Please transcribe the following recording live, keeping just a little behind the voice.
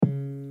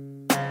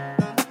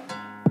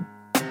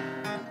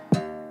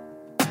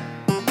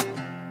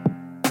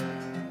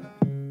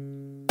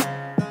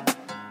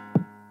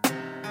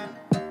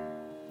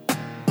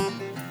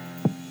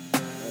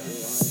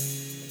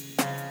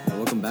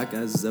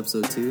guys. This is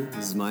episode 2.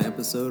 This is my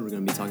episode. We're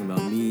going to be talking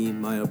about me,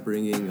 my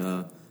upbringing,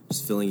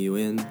 just filling you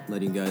in,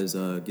 letting you guys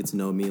get to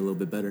know me a little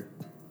bit better.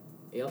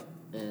 Yep,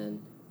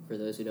 and for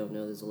those who don't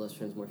know, this is a Less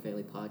Friends, More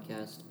Family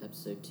podcast,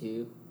 episode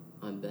 2.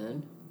 I'm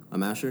Ben.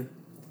 I'm Asher.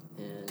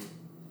 And,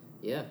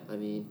 yeah, I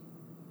mean,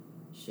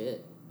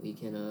 shit, we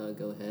can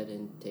go ahead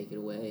and take it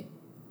away.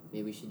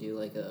 Maybe we should do,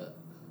 like, a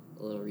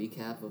little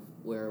recap of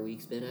where our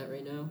week's been at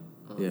right now.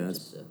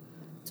 Just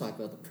talk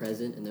about the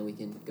present, and then we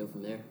can go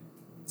from there.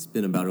 It's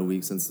been about a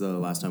week since the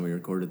last time we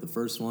recorded the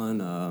first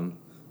one.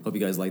 Hope you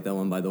guys like that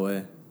one, by the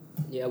way.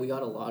 Yeah, we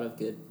got a lot of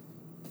good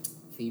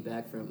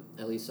feedback from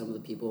at least some of the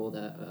people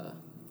that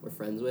we're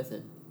friends with,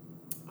 and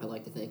I'd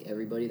like to thank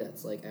everybody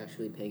that's, like,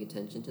 actually paying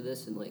attention to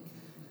this and, like,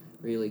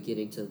 really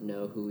getting to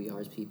know who we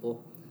are as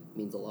people. It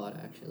means a lot,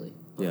 actually.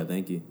 Yeah,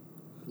 thank you.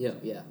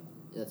 Yeah,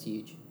 that's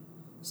huge.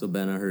 So,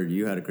 Ben, I heard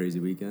you had a crazy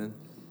weekend.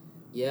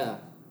 Yeah,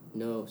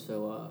 no,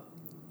 so,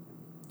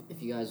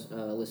 if you guys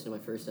listen to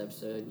my first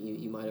episode,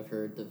 you might have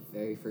heard the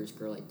very first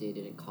girl I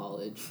dated in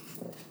college.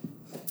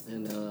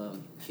 And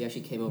she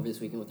actually came over this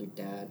weekend with her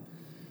dad.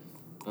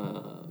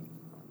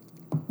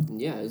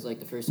 And yeah, it was like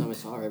the first time I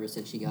saw her ever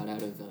since she got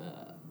out of,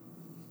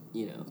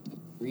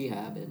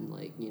 rehab. And,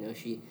 like,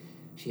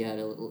 she had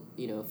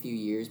a few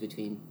years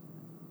between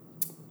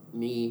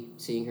me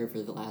seeing her for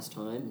the last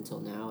time until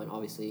now. And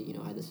obviously,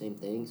 I had the same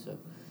thing. So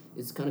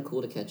it's kind of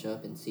cool to catch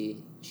up and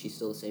see she's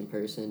still the same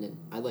person, and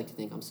I'd like to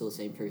think I'm still the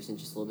same person,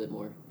 just a little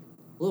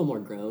more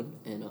grown,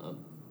 and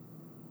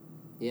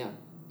yeah,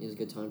 it was a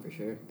good time for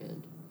sure,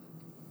 and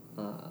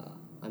I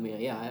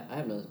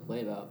have no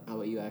complaint about. How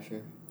about you,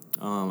 Asher?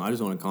 I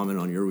just want to comment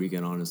on your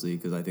weekend, honestly,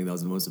 because I think that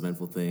was the most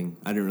eventful thing.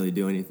 I didn't really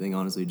do anything,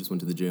 honestly, just went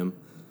to the gym,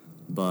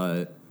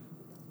 but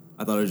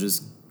I thought it was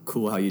just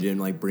cool how you didn't,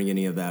 like, bring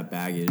any of that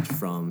baggage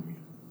from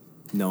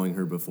knowing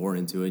her before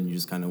into it, and you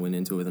just kind of went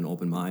into it with an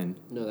open mind.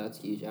 No, that's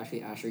huge.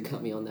 Actually, Asher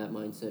got me on that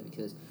mindset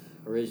because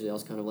originally I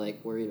was kind of, like,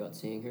 worried about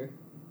seeing her,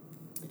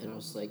 and I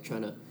was, like,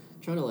 trying to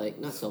like,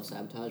 not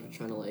self-sabotage, but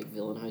trying to, like,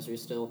 villainize her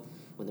still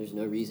when there's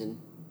no reason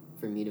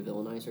for me to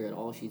villainize her at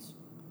all. She's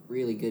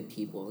really good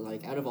people.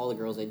 Like, out of all the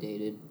girls I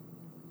dated,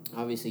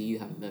 obviously you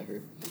haven't met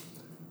her,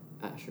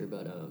 Asher,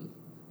 but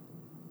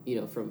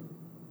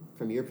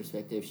from your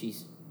perspective,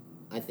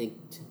 I think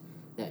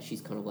that she's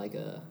kind of like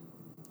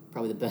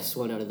probably the best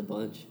one out of the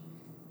bunch.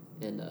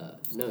 And,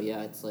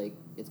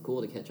 it's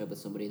cool to catch up with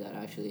somebody that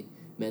actually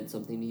meant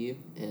something to you,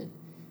 and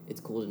it's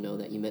cool to know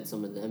that you met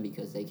some of them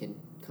because they can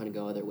kind of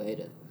go out of their way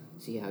to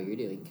see how you're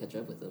doing and catch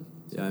up with them.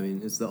 So. Yeah, I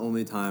mean, it's the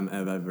only time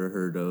I've ever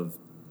heard of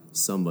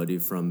somebody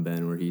from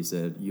Ben where he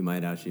said, you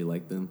might actually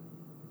like them.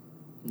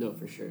 No,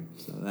 for sure.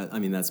 So,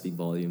 that speaks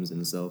volumes in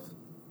itself.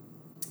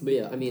 But,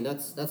 yeah, I mean,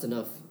 that's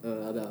enough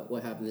about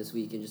what happened this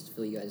week and just to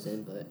fill you guys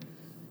in, but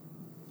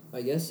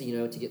I guess,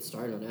 to get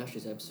started on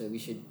Asher's episode, we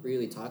should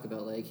really talk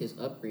about, like, his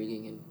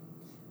upbringing, and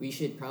we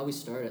should probably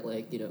start at,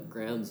 like,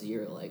 ground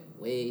zero, like,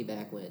 way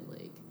back when,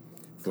 like...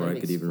 Before I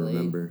could even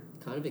remember.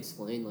 Kind of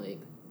explain, like...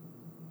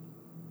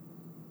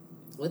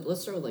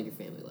 Let's start with, like, your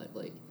family life,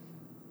 like...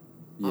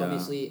 Yeah.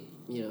 Obviously,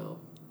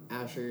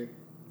 Asher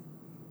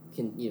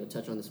can,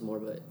 touch on this more,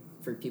 but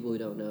for people who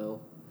don't know,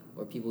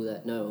 or people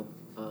that know,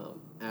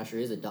 Asher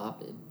is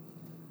adopted.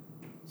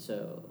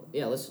 So,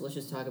 yeah, let's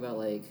just talk about,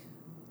 like,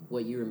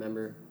 what you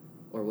remember...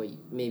 Or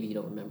maybe you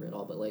don't remember at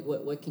all, but, like,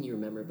 what can you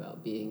remember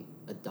about being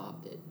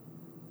adopted?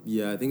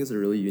 Yeah, I think it's a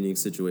really unique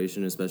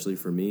situation, especially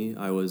for me.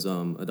 I was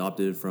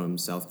adopted from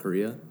South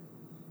Korea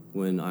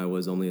when I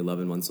was only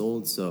 11 months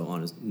old,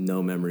 so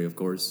no memory, of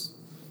course,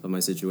 of my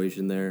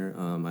situation there.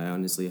 I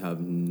honestly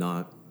have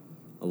not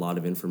a lot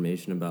of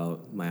information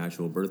about my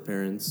actual birth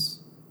parents.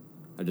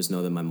 I just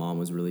know that my mom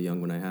was really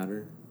young when I had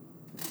her.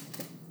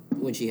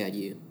 When she had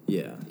you?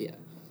 Yeah. Yeah.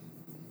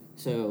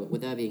 So, with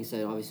that being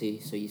said,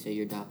 obviously, so you say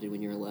you're adopted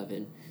when you're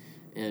 11,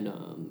 and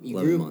you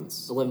 11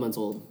 months. 11 months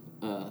old.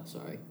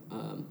 Sorry.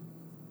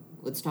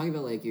 Let's talk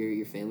about, like,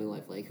 your family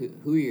life. Like,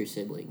 who are your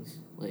siblings?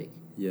 Like,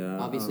 yeah,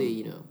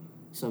 obviously,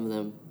 some of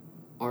them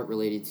aren't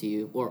related to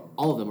you, or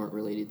all of them aren't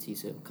related to you.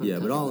 So,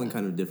 but all in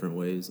kind of different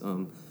ways.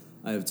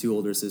 I have 2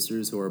 older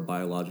sisters who are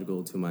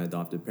biological to my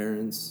adopted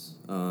parents,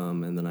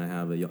 and then I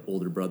have an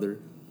older brother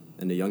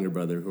and a younger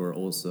brother who are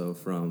also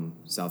from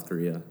South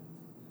Korea.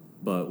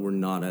 But we're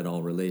not at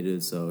all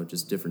related, so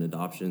just different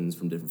adoptions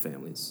from different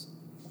families.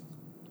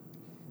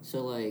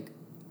 So, like,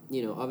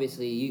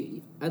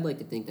 obviously, I'd like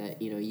to think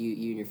that, you and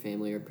your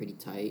family are pretty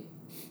tight.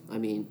 I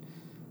mean,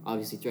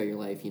 obviously, throughout your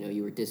life,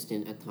 you were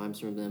distant at times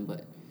from them,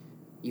 but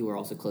you were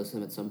also close to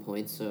them at some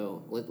point.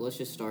 So, let's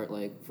just start,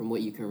 like, from what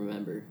you can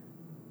remember.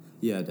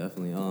 Yeah,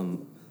 definitely.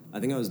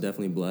 I think I was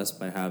definitely blessed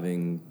by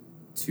having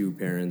 2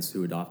 parents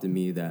who adopted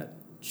me that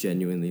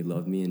genuinely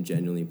loved me and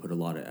genuinely put a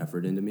lot of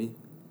effort into me.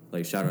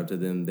 Like, shout out to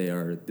them. They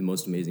are the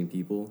most amazing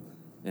people.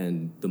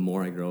 And the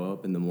more I grow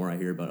up and the more I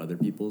hear about other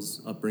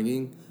people's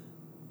upbringing,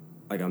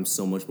 like, I'm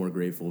so much more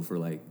grateful for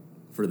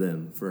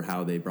them, for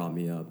how they brought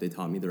me up. They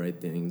taught me the right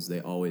things. They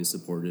always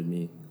supported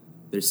me.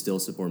 They still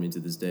support me to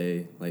this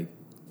day. Like,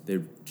 they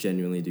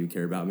genuinely do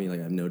care about me. Like,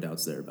 I have no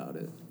doubts there about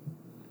it.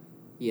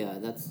 Yeah,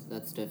 that's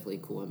definitely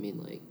cool. I mean,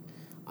 like,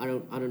 I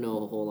don't know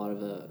a whole lot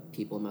of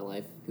people in my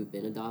life who've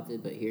been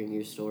adopted, but hearing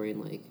your story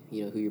and like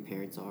who your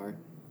parents are,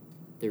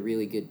 they're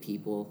really good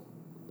people.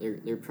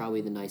 They're probably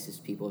the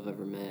nicest people I've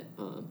ever met.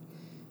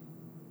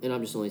 And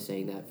I'm just only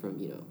saying that from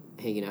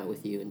hanging out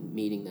with you and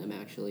meeting them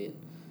actually,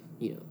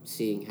 and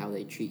seeing how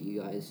they treat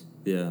you guys.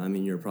 Yeah, I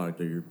mean, you're a product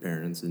of your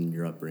parents and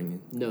your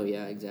upbringing. No,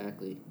 yeah,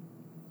 exactly.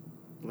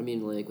 I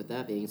mean, like, with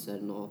that being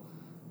said and all,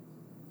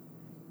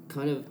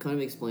 kind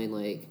of explain,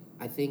 like,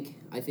 I think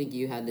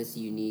you had this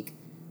unique,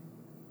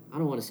 I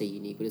don't want to say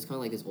unique, but it's kind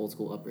of like this old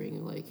school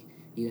upbringing. Like,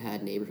 you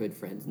had neighborhood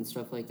friends and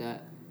stuff like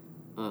that.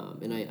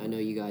 And I know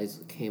you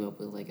guys came up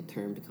with, like, a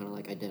term to kind of,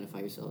 like, identify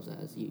yourselves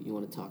as. You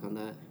want to talk on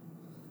that?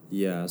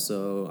 Yeah,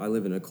 so I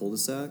live in a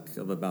cul-de-sac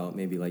of about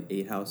maybe like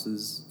 8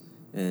 houses.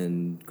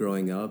 And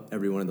growing up,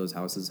 every one of those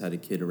houses had a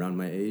kid around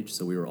my age,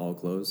 so we were all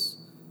close.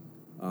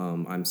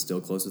 I'm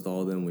still close with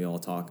all of them. We all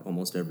talk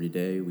almost every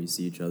day. We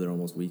see each other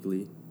almost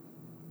weekly.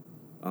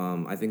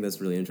 I think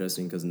that's really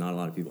interesting because not a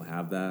lot of people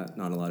have that.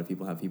 Not a lot of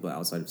people have people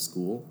outside of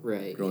school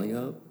growing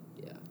up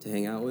to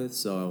hang out with.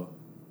 So,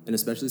 and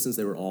especially since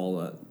they were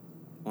all,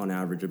 on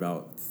average,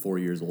 about 4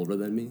 years older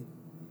than me.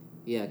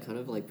 Yeah, it kind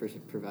of like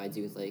provides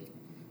you with like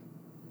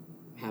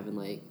having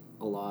like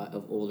a lot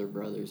of older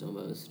brothers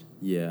almost.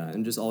 Yeah,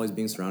 and just always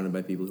being surrounded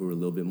by people who are a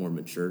little bit more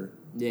mature.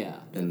 Yeah,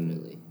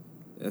 definitely.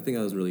 And I think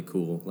that was really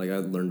cool. Like, I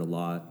learned a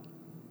lot.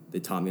 They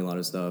taught me a lot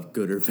of stuff,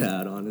 good or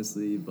bad,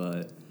 honestly,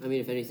 but... I mean,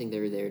 if anything, they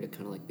were there to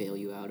kind of, like, bail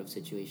you out of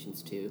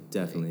situations, too.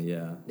 Definitely, like,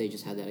 yeah. They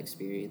just had that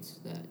experience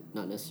that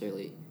not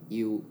necessarily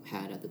you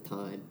had at the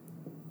time.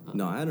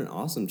 No, I had an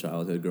awesome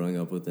childhood growing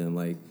up with them.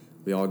 Like,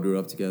 we all grew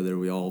up together.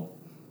 We all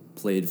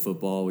played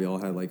football. We all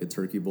had, like, a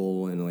turkey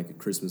bowl and, like, a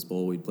Christmas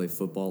bowl. We'd play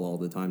football all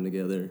the time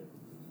together.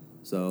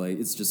 So, like,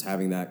 it's just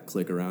having that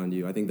clique around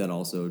you. I think that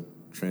also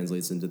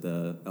translates into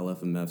the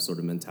LFMF sort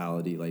of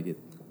mentality. Like,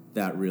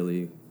 that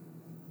really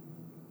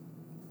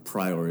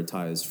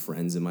prioritized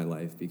friends in my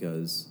life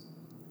because,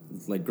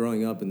 like,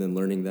 growing up and then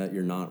learning that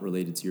you're not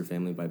related to your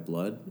family by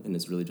blood and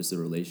it's really just the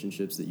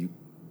relationships that you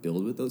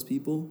build with those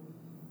people,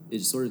 it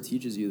just sort of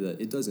teaches you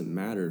that it doesn't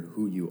matter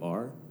who you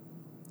are,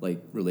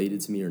 like, related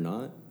to me or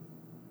not,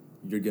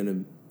 you're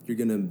gonna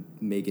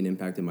make an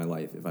impact in my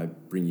life if I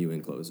bring you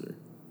in closer.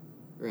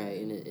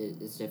 Right, and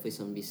it's definitely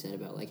something to be said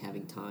about, like,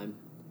 having time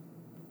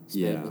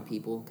spent with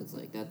people, because,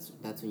 like, that's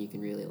when you can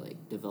really,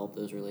 like, develop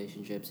those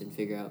relationships and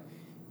figure out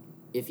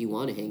if you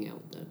want to hang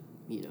out with them,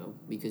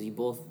 because you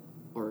both,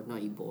 or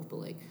not you both, but,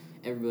 like,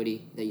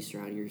 everybody that you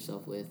surround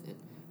yourself with, and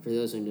for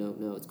those who don't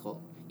know, it's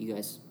called, you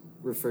guys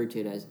referred to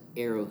it as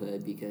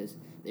Arrowhood because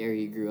the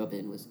area you grew up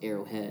in was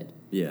Arrowhead.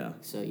 Yeah.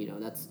 So,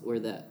 that's where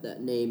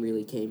that name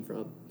really came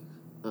from.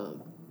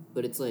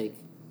 But it's like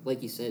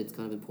you said, it's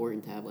kind of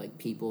important to have, like,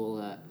 people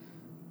that,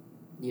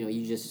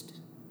 you just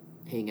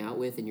hang out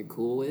with and you're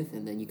cool with,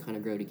 and then you kind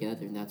of grow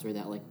together, and that's where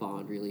that, like,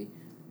 bond really,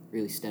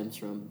 really stems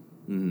from.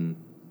 Mm-hmm.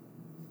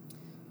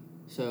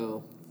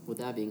 So, with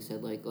that being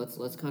said, like,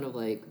 let's kind of,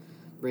 like,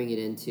 bring it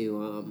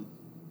into,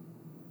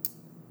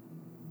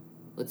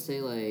 let's say,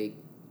 like,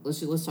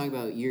 let's talk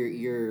about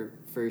your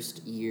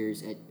first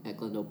years at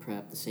Glendale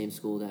Prep, the same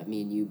school that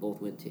me and you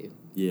both went to.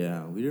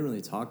 Yeah, we didn't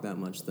really talk that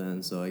much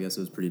then, so I guess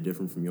it was pretty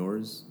different from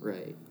yours.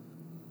 Right.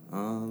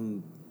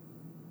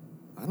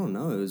 I don't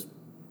know. It was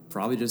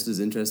probably just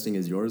as interesting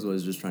as yours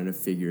was, just trying to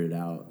figure it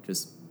out.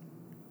 Just,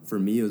 for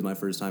me, it was my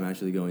first time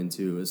actually going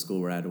to a school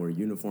where I had to wear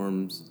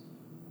uniforms,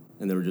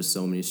 and there were just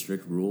so many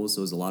strict rules, so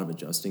it was a lot of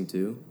adjusting,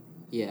 too.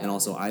 Yeah. And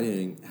also, I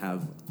didn't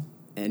have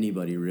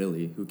anybody,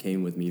 really, who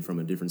came with me from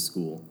a different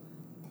school.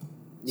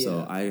 Yeah.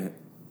 So I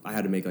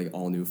had to make, like,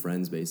 all new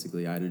friends,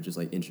 basically. I had to just,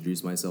 like,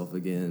 introduce myself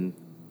again.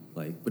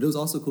 Like, but it was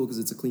also cool because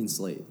it's a clean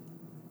slate.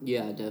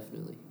 Yeah,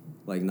 definitely.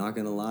 Like, not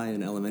gonna lie,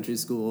 in elementary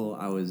school,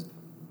 I was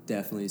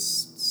definitely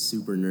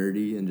super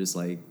nerdy and just,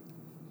 like,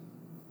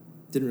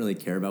 didn't really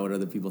care about what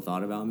other people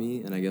thought about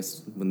me. And I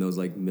guess when those,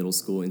 like, middle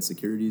school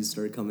insecurities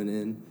started coming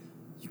in,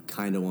 you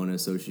kind of want to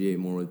associate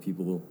more with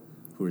people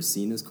who are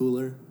seen as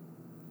cooler.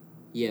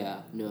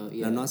 Yeah, no, yeah.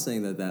 And I'm not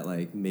saying that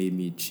like, made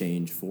me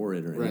change for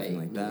it or anything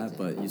like that,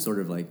 exactly. But you sort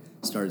of, like,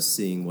 start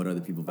seeing what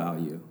other people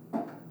value.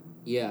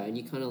 Yeah, and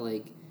you kind of,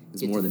 like,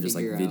 it's more than just,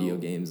 like, video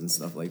games and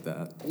stuff like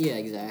that. Yeah,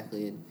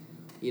 exactly. And,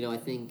 I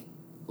think,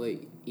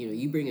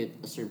 you bring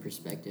a certain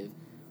perspective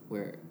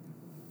where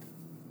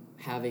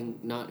having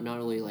not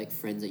only, like,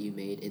 friends that you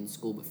made in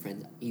school, but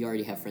friends, you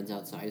already have friends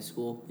outside of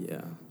school.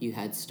 Yeah. You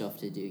had stuff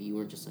to do. You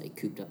weren't just, like,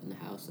 cooped up in the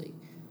house. Like,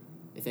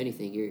 if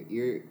anything,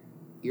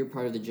 you're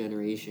part of the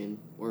generation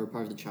or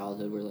part of the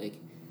childhood where, like,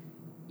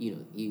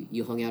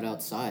 you hung out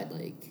outside.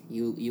 Like,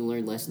 you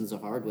learned lessons the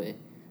hard way.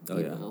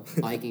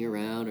 Biking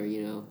around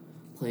or,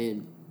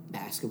 playing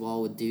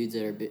basketball with dudes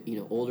that are,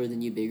 older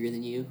than you, bigger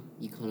than you.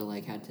 You kind of,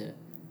 like, had to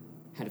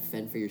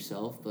fend for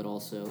yourself, but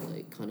also,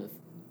 like, kind of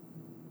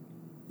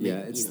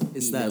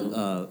it's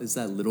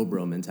that little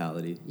bro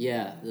mentality.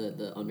 Yeah,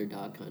 the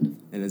underdog kind of.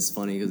 And it's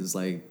funny because it's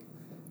like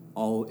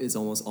it's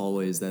almost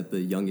always that the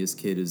youngest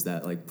kid is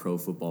that, like, pro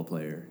football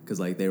player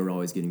because, like, they were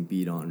always getting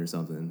beat on or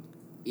something.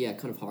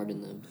 kind of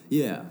hardened them.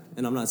 Yeah,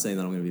 and I'm not saying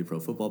that I'm going to be a pro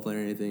football player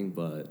or anything,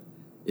 but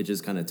it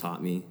just kind of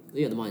taught me.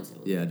 Yeah, the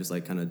mindset. Yeah, just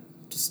like kind of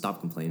just stop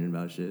complaining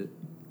about shit.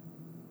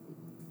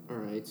 All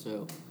right,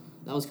 so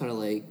that was kind of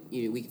like,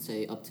 we could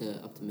say up to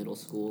middle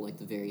school, like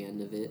the very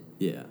end of it.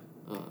 Yeah.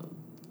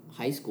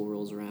 High school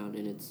rolls around,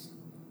 and it's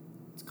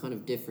kind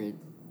of different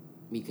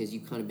because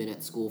you've kind of been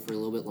at school for a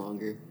little bit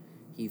longer.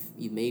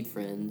 You've made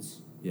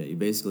friends. Yeah, you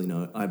basically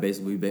know.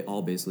 We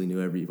all basically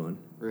knew everyone.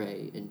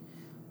 Right, and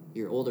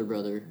your older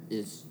brother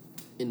is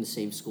in the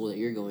same school that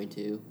you're going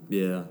to.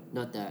 Yeah.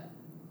 Not that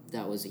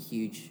was a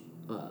huge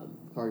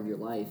part of your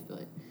life,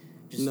 but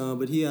just... No,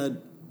 but he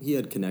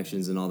had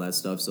connections and all that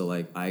stuff, so,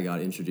 like, I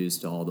got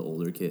introduced to all the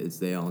older kids.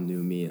 They all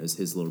knew me as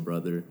his little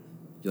brother.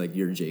 Like,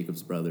 you're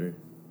Jacob's brother.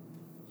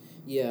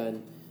 Yeah,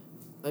 and,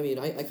 I mean,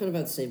 I kind of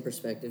had the same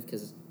perspective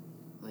because,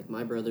 like,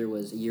 my brother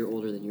was a year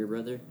older than your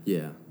brother.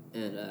 Yeah.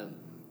 And,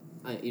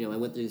 I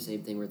went through the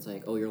same thing where it's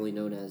like, oh, you're only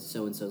known as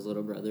so-and-so's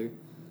little brother.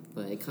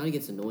 But it kind of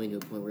gets annoying to a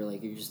point where,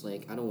 like, you're just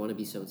like, I don't want to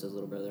be so-and-so's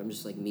little brother. I'm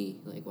just, like, me.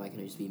 Like, why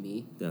can't I just be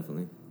me?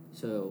 Definitely.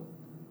 So,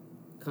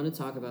 kind of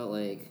talk about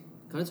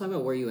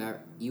where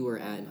you were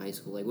at in high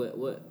school. Like,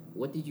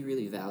 what did you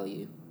really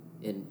value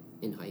in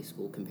high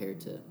school compared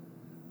to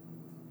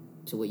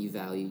what you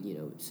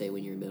valued, say,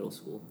 when you're in middle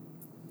school?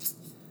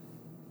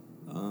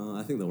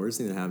 I think the worst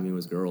thing that happened to me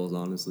was girls,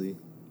 honestly.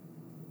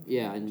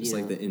 Yeah, and just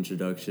like the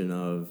introduction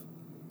of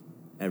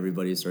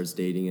everybody starts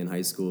dating in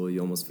high school.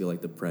 You almost feel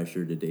like the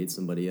pressure to date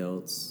somebody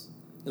else,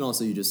 and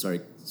also you just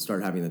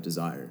start having that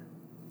desire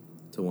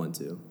to want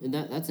to. And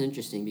that's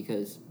interesting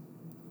because,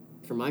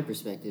 from my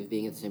perspective,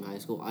 being at the same high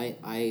school,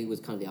 I was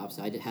kind of the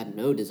opposite. I had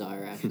no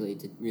desire actually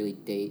to really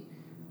date.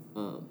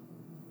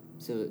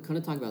 So kind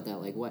of talk about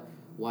that. Like,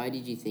 why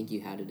did you think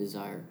you had a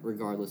desire,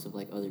 regardless of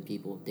like other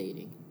people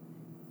dating?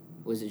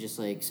 Was it just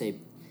like, say,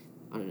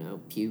 I don't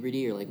know,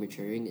 puberty or like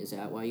maturing? Is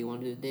that why you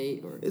wanted to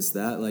date? Or it's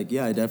that, like,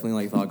 yeah, I definitely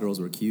like thought girls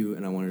were cute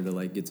and I wanted to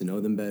like get to know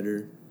them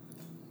better.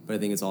 But I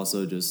think it's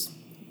also just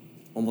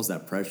almost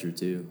that pressure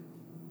too.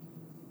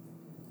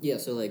 Yeah,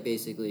 so like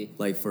basically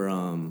like for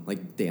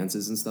like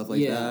dances and stuff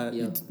like that.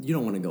 Yeah. You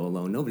don't want to go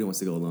alone. Nobody wants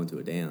to go alone to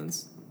a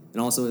dance. And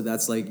also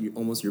that's like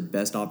almost your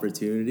best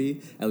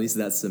opportunity, at least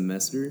that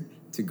semester,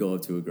 to go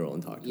up to a girl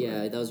and talk to her.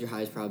 Yeah, that was your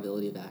highest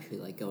probability of actually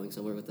like going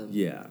somewhere with them.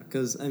 Yeah,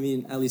 because I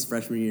mean, at least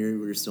freshman year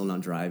we were still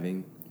not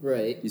driving.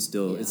 Right. It's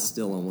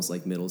still almost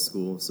like middle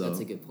school. So that's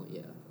a good point.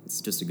 Yeah. It's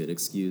just a good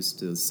excuse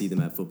to see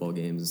them at football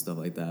games and stuff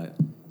like that.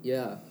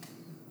 Yeah.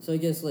 So I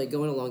guess like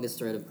going along this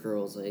thread of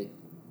girls, like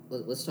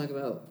let's talk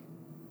about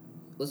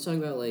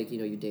like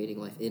your dating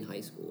life in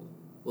high school.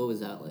 What was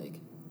that like?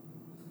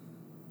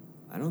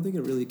 I don't think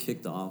it really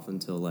kicked off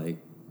until like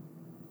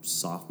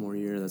sophomore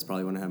year. That's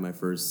probably when I had my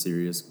first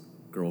serious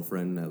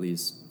girlfriend, at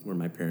least where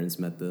my parents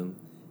met them,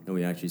 and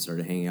we actually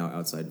started hanging out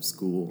outside of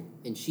school.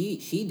 And she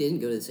didn't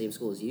go to the same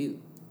school as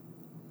you.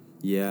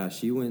 Yeah,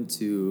 she went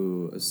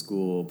to a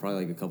school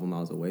probably like a couple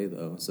miles away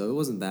though, so it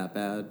wasn't that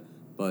bad.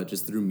 But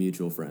just through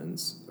mutual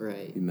friends,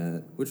 right? We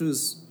met, which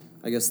was,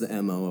 I guess,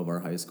 the MO of our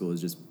high school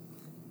is just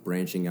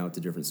branching out to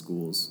different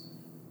schools.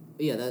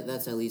 Yeah,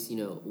 that's at least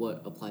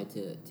what applied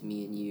to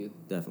me and you.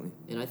 Definitely.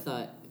 And I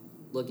thought,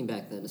 looking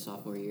back then to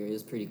sophomore year, it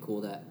was pretty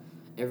cool that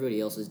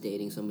everybody else was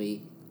dating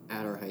somebody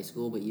at our high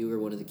school, but you were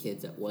one of the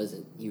kids that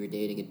wasn't. You were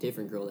dating a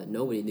different girl that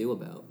nobody knew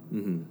about.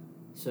 Mm-hmm.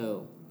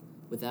 So,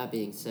 with that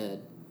being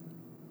said,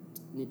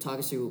 talk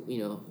us through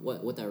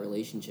what that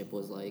relationship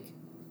was like.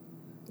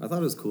 I thought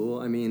it was cool.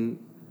 I mean,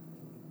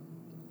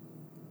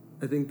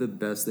 I think the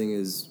best thing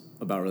is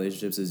about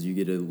relationships is you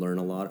get to learn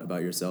a lot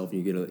about yourself and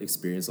you get to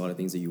experience a lot of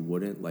things that you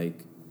wouldn't,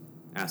 like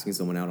asking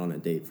someone out on a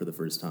date for the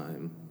first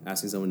time,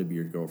 asking someone to be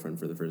your girlfriend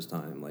for the first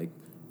time, like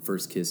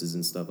first kisses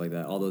and stuff like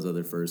that. All those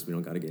other firsts we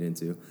don't got to get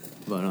into.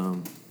 But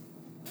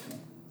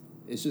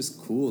it's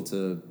just cool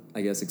to,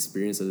 I guess,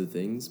 experience other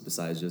things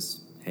besides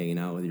just hanging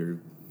out with your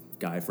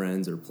guy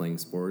friends or playing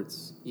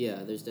sports. Yeah,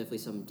 there's definitely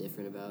something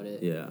different about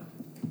it. Yeah.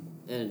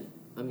 And,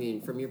 I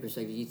mean, from your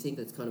perspective, do you think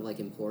that's kind of, like,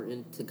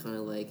 important to kind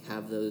of, like,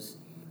 have those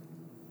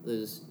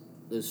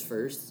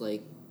firsts,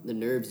 like, the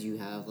nerves you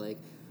have, like,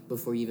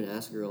 before you even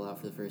ask a girl out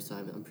for the first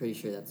time? I'm pretty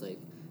sure that's, like,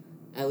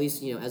 at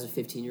least, as a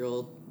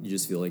 15-year-old... You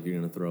just feel like you're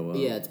going to throw up.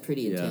 Yeah, it's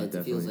pretty intense.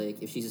 Yeah, it feels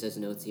like if she says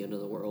no, it's the end of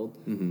the world.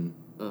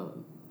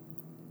 Mm-hmm.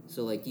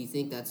 So, like, do you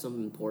think that's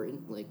something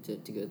important, like,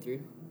 to go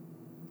through?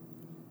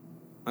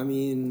 I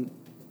mean...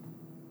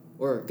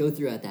 Or go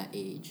through at that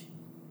age?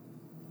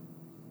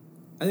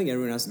 I think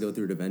everyone has to go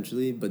through it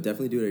eventually, but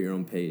definitely do it at your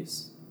own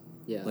pace.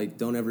 Yeah. Like,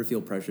 don't ever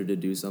feel pressure to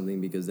do something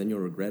because then you'll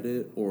regret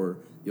it or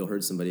you'll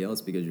hurt somebody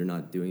else because you're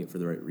not doing it for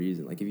the right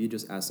reason. Like, if you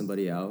just ask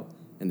somebody out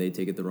and they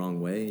take it the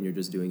wrong way and you're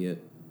just doing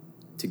it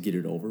to get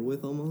it over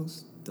with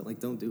almost,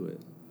 don't do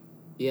it.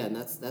 Yeah, and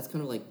that's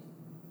kind of, like,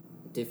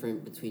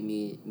 different between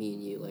me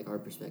and you, like, our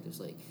perspectives.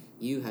 Like,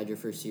 you had your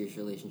first serious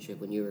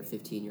relationship when you were a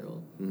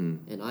 15-year-old,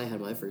 mm-hmm. and I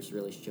had my first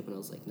relationship when I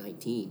was, like,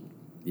 19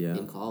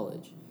 in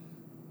college.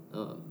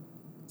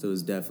 So it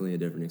was definitely a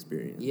different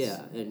experience.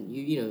 Yeah, and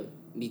you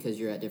because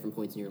you're at different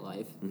points in your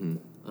life, mm-hmm.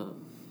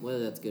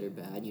 Whether that's good or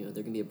bad,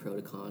 there can be a pro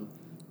to con.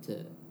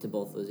 to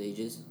both those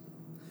ages?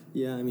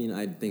 Yeah, I mean,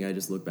 I think I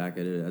just look back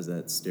at it as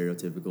that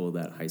stereotypical,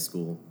 that high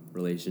school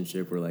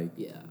relationship where, like,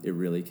 it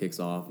really kicks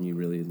off and you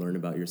really learn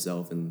about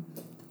yourself and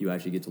you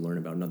actually get to learn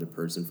about another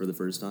person for the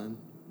first time.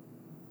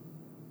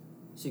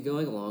 So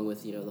going along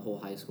with, the whole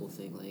high school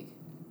thing, like,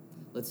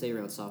 let's say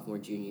around sophomore,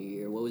 junior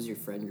year, what was your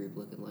friend group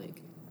looking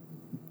like?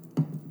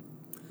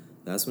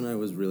 That's when I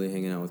was really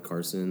hanging out with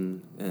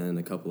Carson and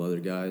a couple other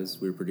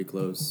guys. We were pretty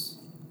close.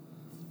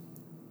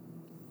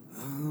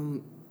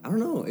 I don't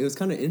know. It was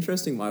kind of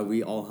interesting why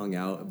we all hung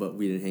out, but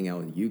we didn't hang out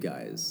with you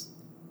guys.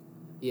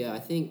 Yeah,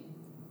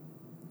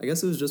 I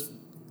guess it was just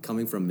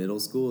coming from middle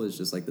school. It's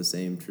just like the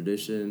same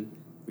tradition.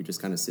 We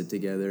just kind of sit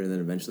together, and then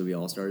eventually we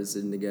all started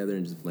sitting together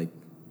and just like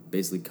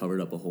basically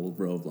covered up a whole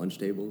row of lunch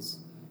tables.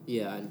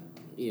 Yeah, and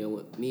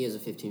me as a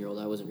 15-year-old,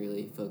 I wasn't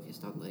really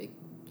focused on like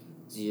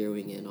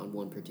zeroing in on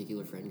one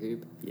particular friend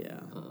group. Yeah.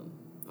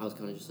 I was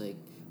kind of just like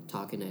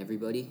talking to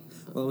everybody.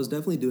 Well, I was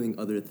definitely doing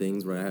other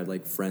things where I had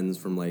like friends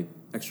from like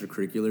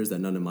extracurriculars that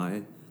none of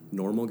my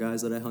normal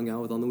guys that I hung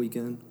out with on the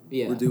weekend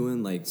were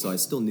doing. Like, so I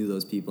still knew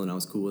those people and I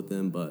was cool with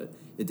them, but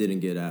it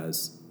didn't get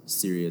as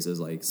serious as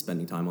like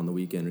spending time on the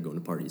weekend or going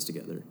to parties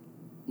together.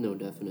 No,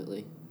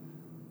 definitely.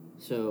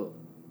 So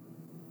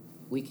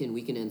we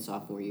can end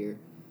sophomore year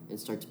and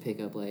start to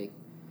pick up like,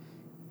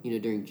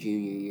 during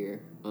junior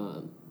year.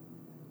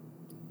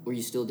 Were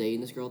you still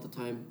dating this girl at the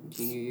time,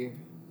 junior year?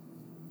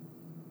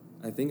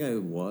 I think I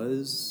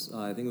was.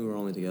 I think we were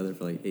only together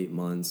for like 8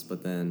 months,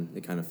 but then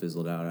it kind of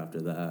fizzled out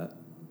after that.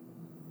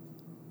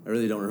 I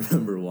really don't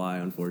remember why,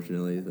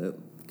 unfortunately. That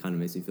kind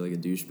of makes me feel like a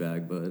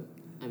douchebag, but...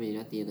 I mean,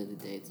 at the end of the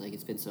day, it's like,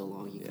 it's been so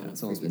long, you kind of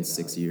it's almost been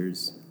 6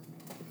 years.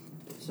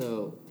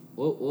 So,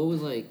 what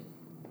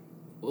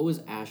was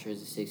Asher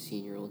as a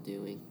 16-year-old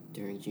doing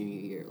during junior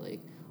year?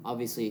 Like,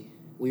 obviously,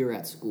 we were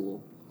at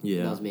school.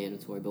 Yeah. That was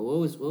mandatory. But what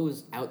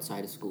was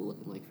outside of school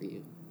looking like for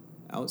you?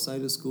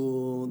 Outside of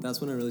school,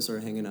 that's when I really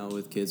started hanging out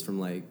with kids from,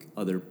 like,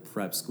 other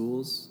prep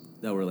schools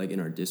that were, like, in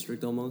our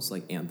district almost,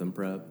 like Anthem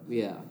Prep.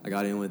 Yeah. I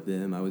got in with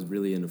them. I was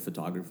really into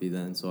photography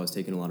then, so I was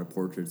taking a lot of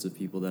portraits of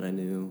people that I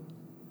knew.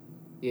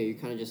 Yeah, you're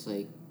kind of just,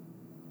 like,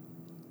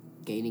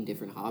 gaining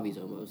different hobbies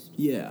almost.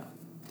 Yeah,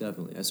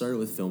 definitely. I started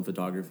with film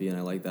photography, and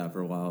I liked that for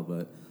a while,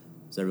 but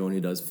as everyone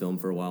who does film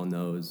for a while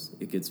knows,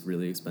 it gets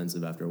really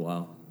expensive after a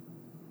while.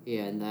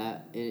 Yeah, and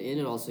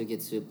it also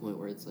gets to a point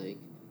where it's like,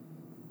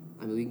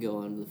 I mean, we can go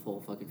on the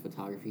full fucking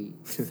photography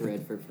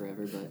thread for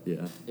forever, but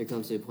there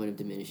comes to a point of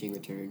diminishing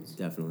returns.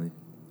 Definitely.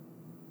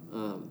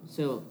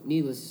 So,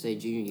 needless to say,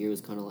 junior year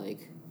was kind of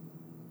like,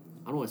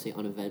 I don't want to say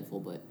uneventful,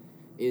 but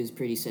it was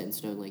pretty set in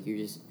stone. Like,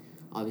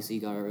 obviously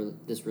you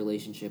got this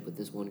relationship with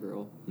this one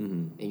girl,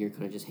 and you're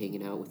kind of just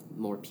hanging out with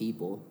more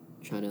people,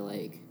 trying to,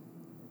 like,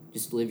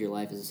 just live your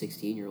life as a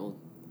 16-year-old.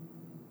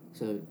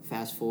 So,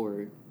 fast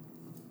forward,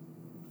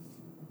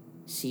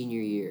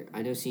 senior year.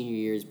 I know senior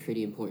year is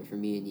pretty important for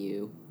me and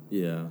you.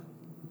 Yeah.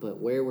 But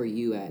where were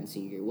you at in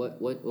senior year?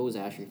 What was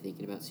Asher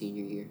thinking about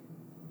senior year?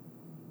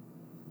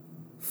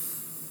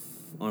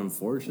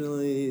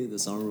 Unfortunately, the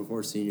summer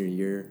before senior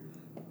year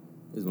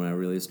is when I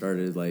really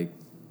started, like,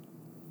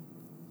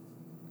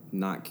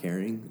 not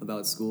caring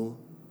about school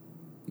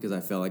because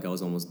I felt like I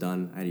was almost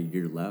done. I had a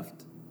year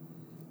left.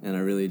 And I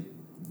really,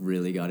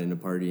 really got into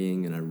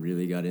partying and I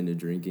really got into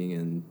drinking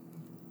and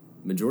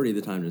majority of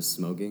the time just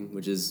smoking,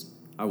 which is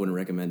I wouldn't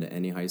recommend to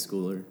any high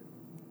schooler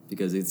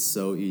because it's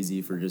so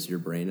easy for just your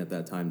brain at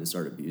that time to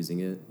start abusing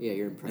it. Yeah,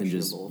 you're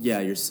impressionable.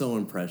 You're so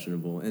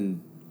impressionable.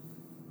 And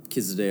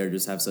kids today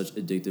just have such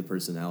addictive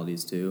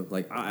personalities, too.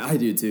 Like, I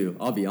do, too.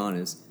 I'll be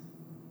honest.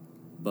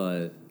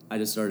 But I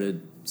just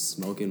started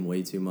smoking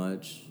way too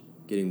much,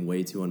 getting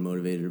way too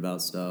unmotivated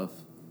about stuff.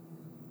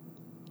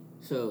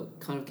 So,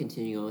 kind of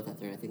continuing on with that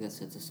thread, I think that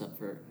sets us up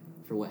for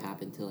what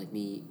happened to, like,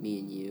 me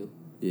and you.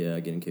 Yeah,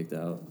 getting kicked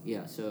out.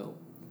 Yeah, so,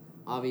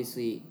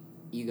 obviously,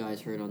 you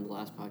guys heard on the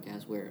last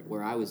podcast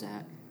where I was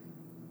at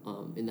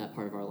in that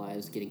part of our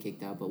lives getting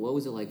kicked out. But what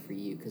was it like for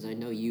you? Because I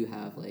know you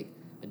have, like,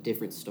 a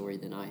different story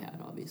than I had,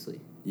 obviously.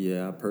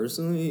 Yeah,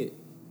 personally,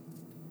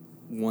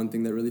 one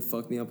thing that really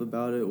fucked me up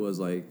about it was,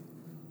 like,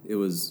 it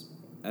was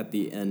at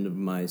the end of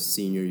my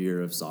senior year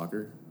of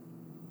soccer.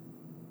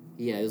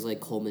 Yeah, it was,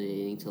 like,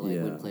 culminating to,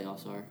 like, when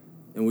playoffs are.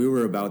 And we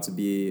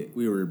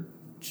were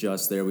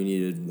just there. We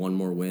needed one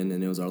more win,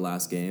 and it was our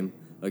last game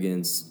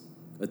against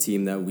a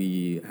team that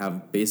we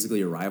have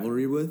basically a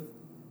rivalry with.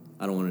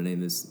 I don't want to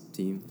name this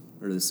team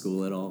or this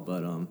school at all,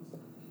 but I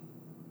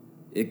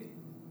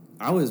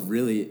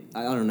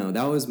don't know.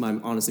 That was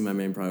honestly my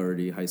main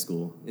priority in high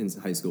school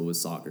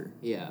was soccer.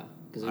 Yeah,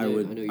 because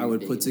I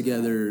would put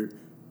together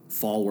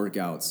fall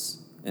workouts,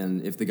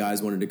 and if the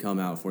guys wanted to come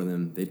out for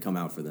them, they'd come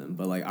out for them.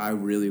 But like I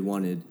really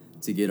wanted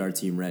to get our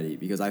team ready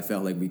because I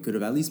felt like we could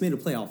have at least made a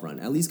playoff run,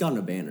 at least gotten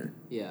a banner.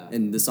 Yeah.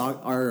 And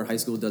our high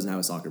school doesn't have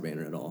a soccer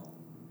banner at all.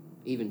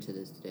 Even to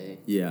this day.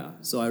 Yeah.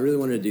 So I really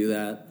wanted to do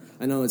that.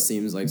 I know it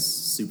seems like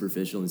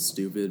superficial and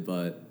stupid,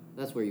 but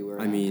that's where you were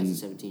as a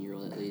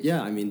 17-year-old at least.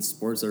 Yeah, I mean,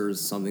 sports are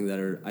something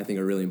that I think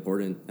are really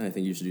important, and I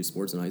think you should do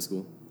sports in high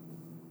school.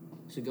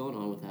 So going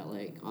on with that,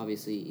 like,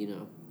 obviously,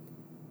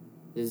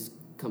 this is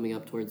coming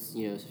up towards,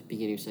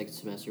 beginning of second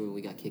semester when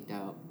we got kicked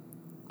out.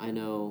 I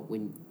know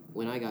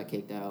when I got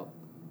kicked out,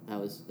 that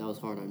was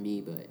hard on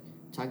me, but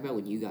talk about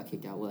when you got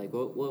kicked out. Like,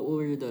 what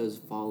were those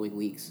following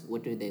weeks?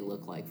 What did they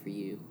look like for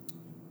you?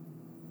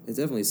 It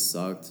definitely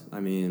sucked. I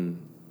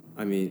mean,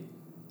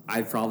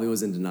 I probably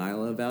was in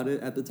denial about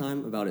it at the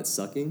time, about it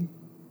sucking.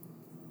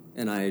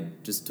 And I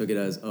just took it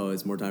as,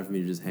 it's more time for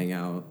me to just hang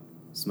out,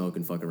 smoke,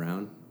 and fuck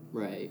around.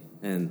 Right.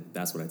 And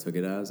that's what I took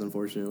it as,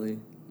 unfortunately.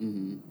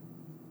 Mm-hmm.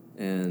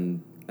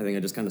 And I think I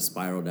just kind of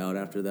spiraled out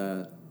after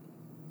that.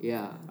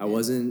 Yeah. I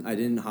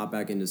didn't hop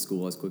back into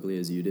school as quickly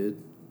as you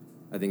did.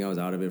 I think I was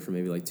out of it for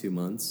maybe like 2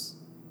 months.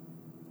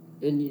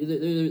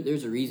 And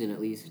there's a reason, at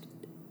least,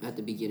 at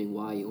the beginning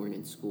why you weren't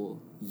in school.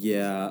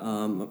 Yeah,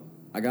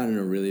 I got in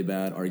a really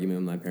bad argument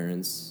with my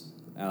parents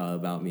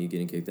about me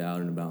getting kicked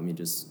out and about me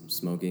just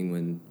smoking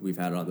when we've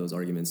had all those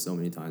arguments so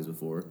many times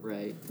before.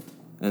 Right.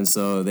 And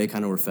so they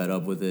kind of were fed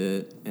up with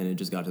it, and it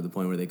just got to the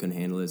point where they couldn't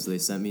handle it. So they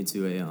sent me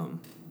to a,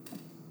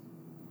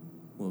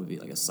 what would be,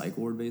 like a psych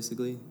ward,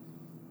 basically?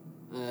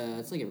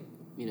 It's like a,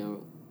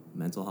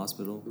 mental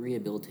hospital?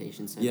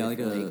 Rehabilitation center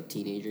for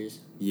teenagers.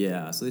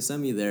 Yeah, so they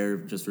sent me there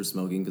just for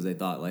smoking because they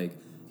thought, like,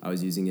 I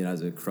was using it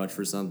as a crutch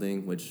for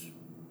something, which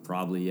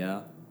probably, yeah.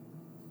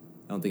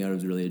 I don't think I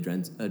was really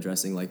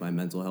addressing, like, my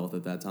mental health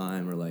at that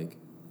time or, like,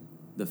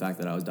 the fact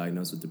that I was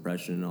diagnosed with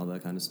depression and all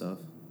that kind of stuff.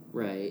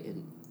 Right,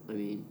 and, I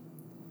mean,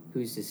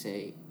 who's to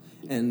say?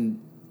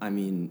 And, I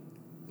mean,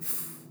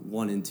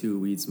 1 in 2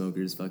 weed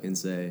smokers fucking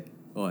say,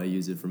 I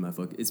use it for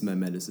it's my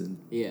medicine.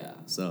 Yeah.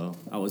 So,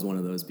 I was one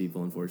of those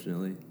people,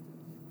 unfortunately.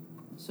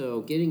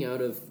 So, getting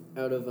out of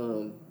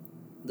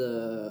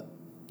the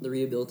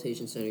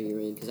rehabilitation center you're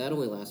in, because that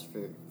only lasts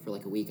for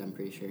like a week, I'm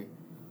pretty sure.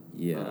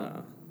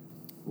 Yeah.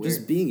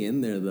 Just being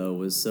in there, though,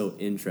 was so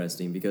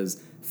interesting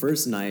because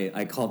first night,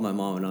 I called my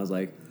mom and I was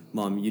like,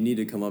 Mom, you need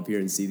to come up here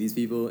and see these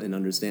people and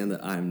understand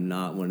that I'm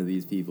not one of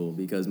these people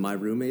because my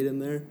roommate in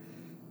there,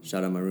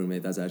 shout out my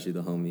roommate, that's actually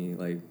the homie,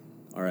 like,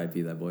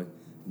 R.I.P. that boy,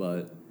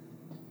 but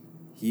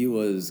he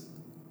was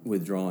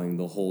withdrawing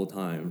the whole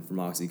time from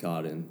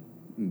Oxycontin,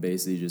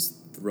 basically just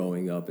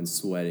throwing up and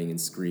sweating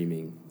and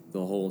screaming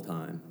the whole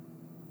time.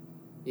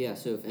 Yeah,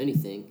 so if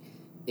anything,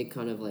 it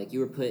kind of like you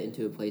were put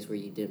into a place where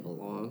you didn't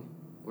belong,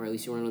 or at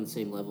least you weren't on the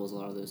same level as a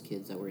lot of those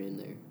kids that were in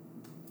there.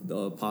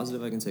 The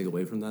positive I can take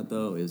away from that,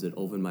 though, is it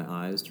opened my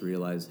eyes to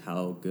realize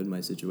how good my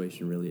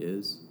situation really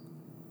is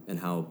and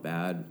how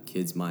bad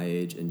kids my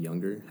age and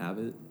younger have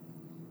it.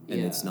 And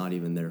it's not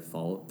even their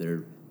fault.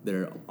 They're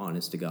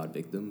honest-to-God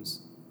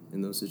victims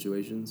in those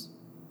situations.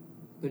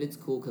 But it's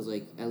cool because,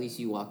 like, at least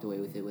you walked away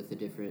with it with a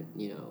different,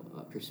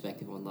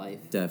 perspective on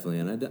life. Definitely.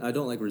 And I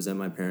don't, like, resent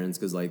my parents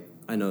because, like,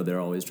 I know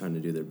they're always trying to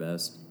do their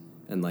best.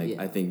 And, like,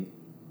 I think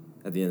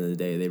at the end of the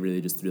day, they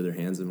really just threw their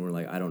hands and were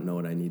like, I don't know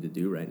what I need to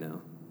do right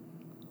now.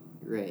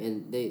 Right.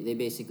 And they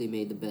basically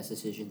made the best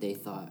decision they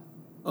thought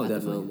at definitely.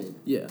 the moment.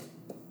 Yeah.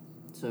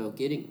 So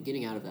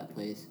getting out of that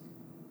place,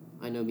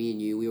 I know me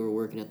and you, we were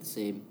working at the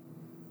same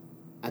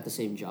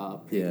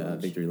job. Pretty much, at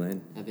Victory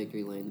Lane. At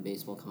Victory Lane, the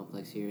baseball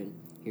complex here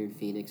in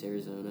Phoenix,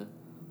 Arizona.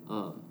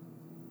 Kind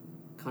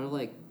of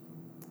like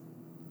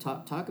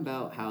talk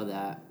about how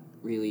that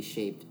really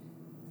shaped,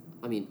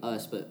 I mean,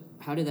 us, but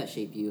how did that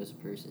shape you as a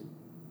person?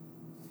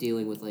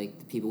 Dealing with, like,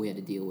 the people we had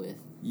to deal with.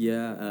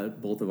 Yeah,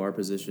 at both of our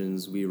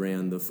positions, we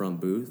ran the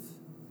front booth,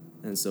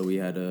 and so we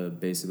had to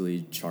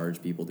basically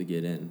charge people to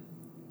get in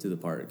to the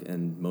park,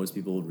 and most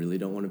people really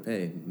don't want to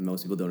pay.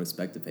 Most people don't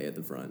expect to pay at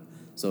the front.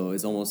 So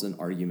it's almost an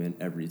argument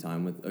every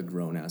time with a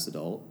grown-ass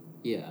adult.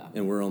 Yeah.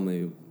 And we're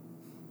only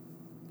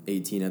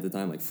 18 at the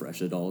time, like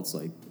fresh adults,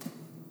 like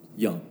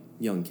young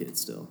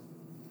kids still.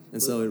 And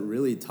so it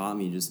really taught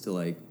me just to,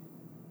 like,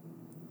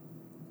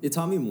 it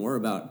taught me more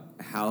about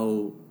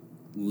how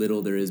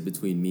little there is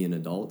between me and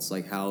adults,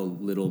 like how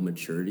little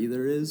maturity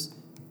there is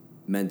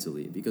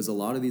mentally, because a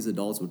lot of these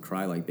adults would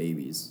cry like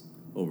babies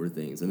over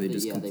things, and they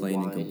just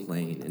complain and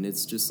complain, and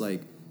it's just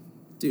like,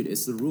 dude,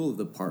 it's the rule of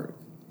the park.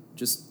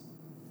 Just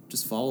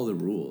follow the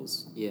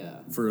rules.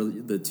 Yeah. For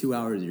the 2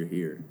 hours you're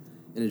here,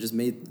 and it just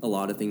made a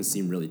lot of things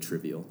seem really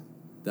trivial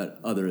that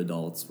other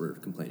adults were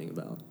complaining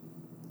about.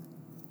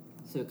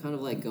 So kind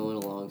of like going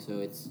along. So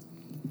it's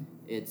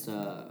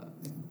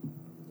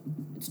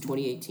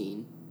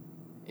 2018.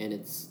 And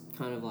it's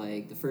kind of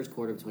like the first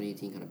quarter of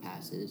 2018 kind of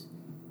passes.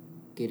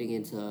 Getting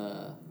into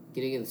the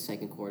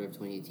second quarter of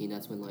 2018,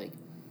 that's when, like,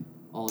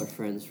 all our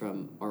friends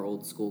from our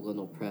old school,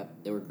 Glendale Prep,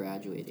 they were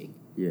graduating.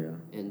 Yeah.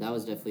 And that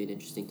was definitely an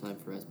interesting time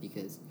for us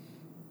because,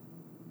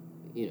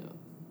 we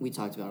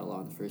talked about it a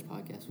lot in the first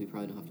podcast. We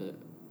probably don't have to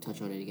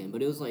touch on it again.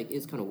 But it was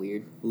kind of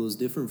weird. Well, it was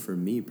different for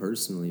me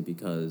personally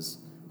because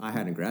I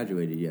hadn't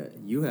graduated yet.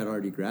 You had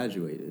already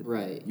graduated.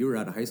 Right. You were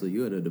out of high school.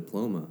 You had a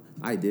diploma.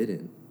 I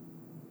didn't.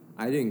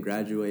 I didn't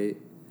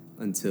graduate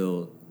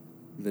until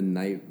the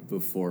night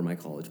before my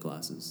college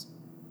classes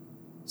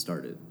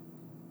started.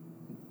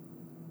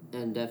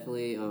 And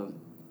definitely,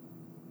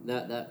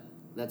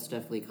 that's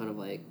definitely kind of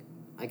like,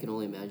 I can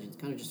only imagine. It's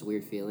kind of just a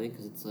weird feeling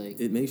because it's like...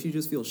 It makes you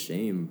just feel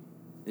shame,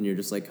 and you're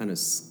just, like, kind of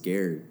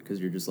scared because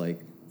you're just like,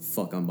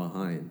 fuck, I'm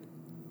behind.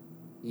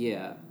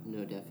 Yeah,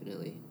 no,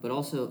 definitely. But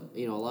also,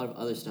 a lot of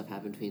other stuff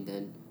happened between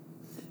then.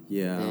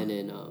 Yeah. Then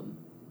and,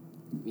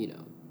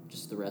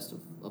 just the rest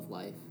of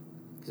life.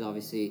 Because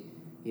obviously,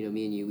 me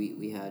and you,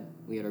 we had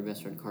our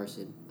best friend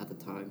Carson at the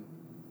time.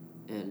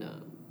 And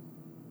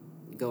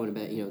going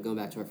back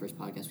to our first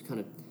podcast, we kind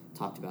of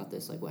talked about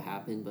this, like what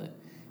happened, but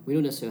we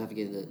don't necessarily have to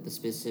get into the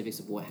specifics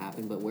of what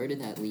happened, but where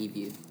did that leave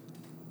you?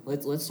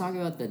 Let's talk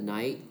about the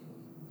night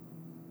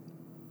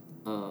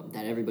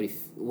that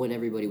when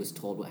everybody was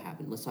told what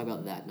happened. Let's talk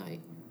about that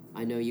night.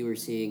 I know you were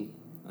seeing...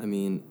 I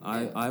mean,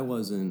 I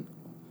wasn't...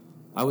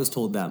 I was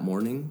told that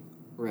morning.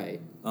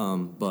 Right.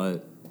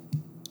 But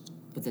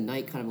the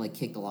night kind of, like,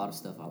 kicked a lot of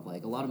stuff off.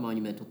 Like, a lot of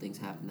monumental things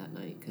happened that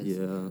night. Cause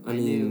yeah, I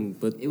knew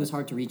it was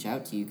hard to reach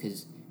out to you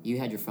because you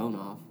had your phone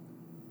off.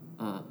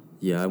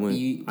 Yeah, because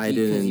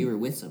you were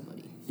with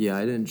somebody. Yeah,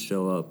 I didn't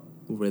show up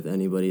with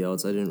anybody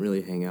else. I didn't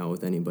really hang out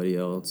with anybody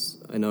else.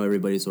 I know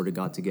everybody sort of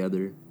got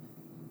together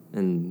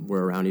and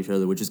were around each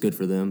other, which is good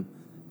for them.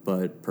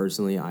 But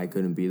personally, I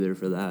couldn't be there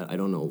for that. I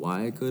don't know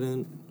why I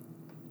couldn't.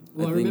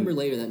 Well, I remember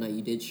later that night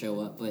you did show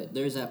up, but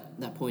there's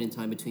that point in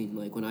time between,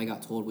 like, when I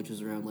got told, which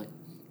was around, like,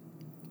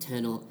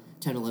 10,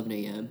 11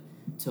 a.m.,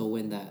 till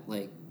when that,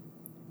 like,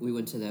 we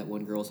went to that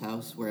one girl's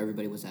house where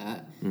everybody was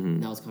at,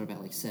 and that was kind of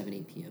at, like, 7,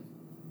 8 p.m.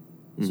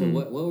 So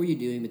what were you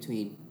doing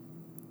between,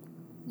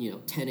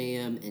 10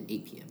 a.m. and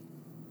 8 p.m.?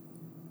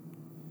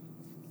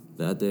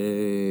 That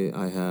day,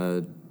 I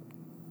had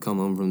come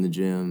home from the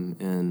gym,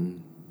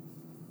 and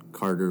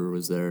Carter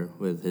was there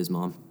with his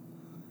mom.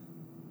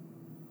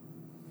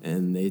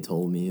 And they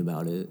told me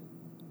about it.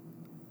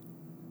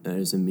 And I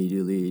just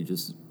immediately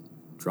just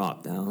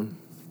dropped down.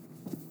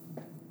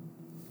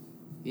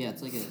 Yeah,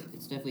 it's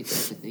definitely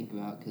tough to think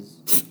about because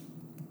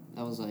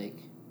that was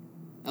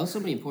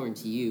somebody important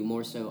to you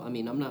more so. I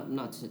mean, I'm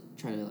not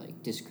trying to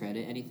like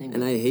discredit anything.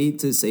 And I hate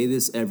to say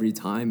this every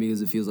time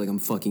because it feels like I'm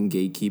fucking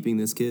gatekeeping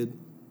this kid.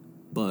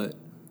 But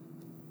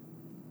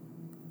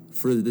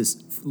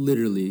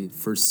literally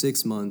for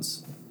 6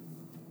 months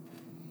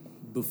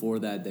before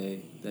that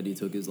day that he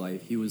took his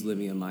life, he was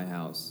living in my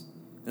house.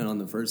 And on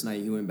the first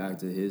night he went back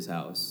to his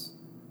house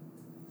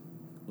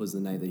was the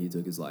night that he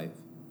took his life.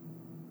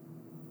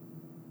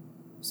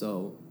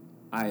 So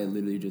I had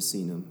literally just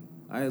seen him.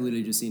 I had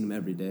literally just seen him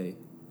every day.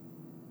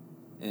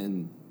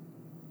 And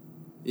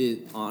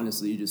it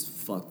honestly just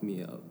fucked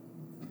me up.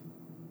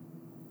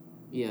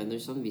 Yeah, and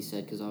there's something to be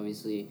said because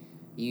obviously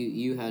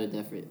you had a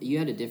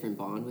different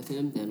bond with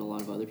him than a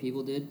lot of other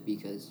people did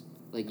because,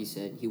 like you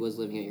said, he was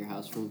living at your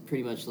house from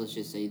pretty much, let's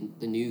just say,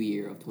 the new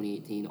year of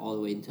 2018 all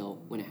the way until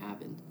when it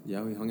happened.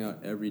 Yeah, we hung out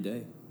every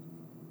day.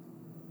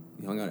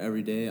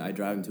 I'd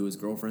drive him to his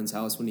girlfriend's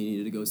house when he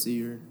needed to go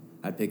see her.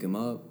 I'd pick him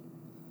up.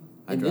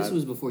 This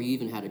was before you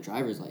even had a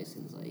driver's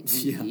license. Like,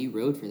 you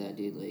rode for that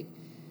dude. Like,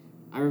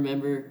 I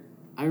remember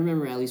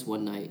at least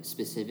one night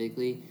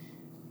specifically,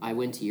 I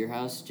went to your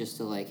house just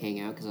to, like,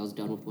 hang out because I was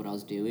done with what I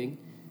was doing.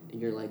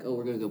 And you're like, oh,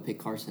 we're going to go pick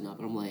Carson up.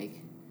 And I'm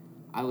like,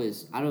 I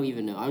don't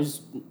even know. I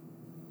just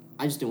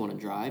didn't want to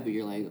drive. But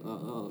you're like,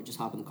 oh, just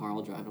hop in the car,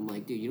 I'll drive. I'm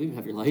like, dude, you don't even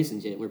have your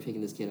license yet. We're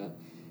picking this kid up.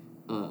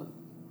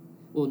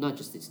 Well, not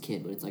just this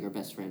kid, but it's, like, our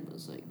best friend. But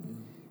it's like,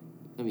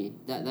 I mean,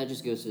 that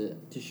just goes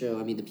to show,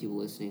 I mean, the people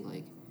listening,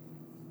 like,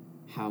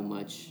 how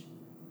much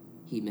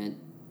he meant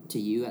to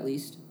you, at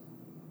least.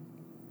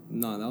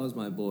 No, that was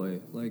my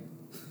boy. Like,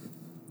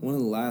 one of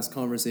the last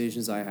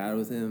conversations I had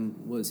with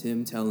him was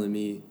him telling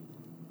me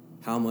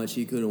how much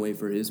he couldn't wait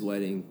for his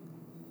wedding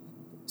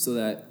so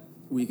that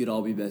we could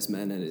all be best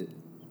men at it.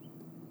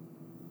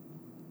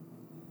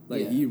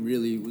 Like, he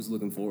really was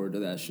looking forward to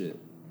that shit.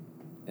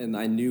 And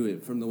I knew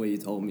it from the way he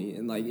told me.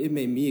 And, like, it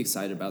made me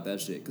excited about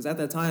that shit. Because at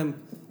that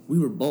time, we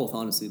were both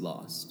honestly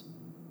lost.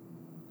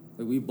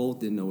 Like, we both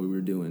didn't know what we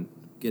were doing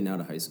getting out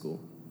of high school.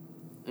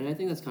 And I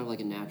think that's kind of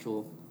like a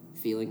natural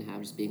feeling to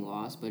have, just being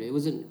lost. But it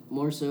wasn't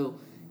more so...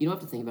 You don't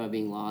have to think about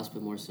being lost,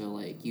 but more so,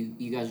 like,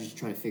 you guys are just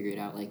trying to figure it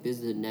out. Like, this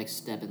is the next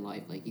step in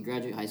life. Like, you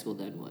graduate high school,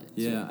 then what?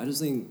 Yeah, I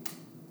just think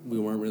we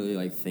weren't really,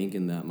 like,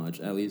 thinking that much.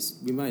 At least,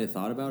 we might have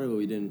thought about it, but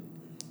we didn't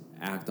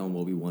act on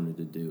what we wanted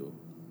to do.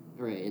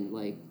 Right, and,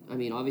 like, I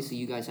mean, obviously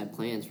you guys had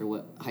plans for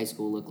what high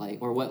school looked like,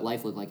 or what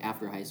life looked like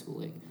after high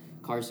school. Like,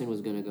 Carson was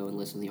going to go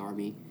enlist in the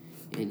Army,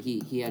 and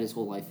he had his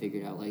whole life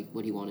figured out, like,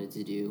 what he wanted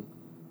to do.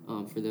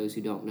 For those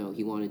who don't know,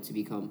 he wanted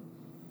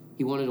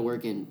to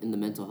work in the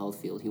mental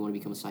health field. He wanted to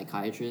become a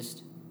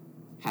psychiatrist.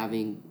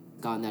 Having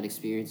gotten that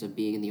experience of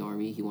being in the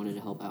Army, he wanted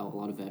to help out a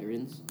lot of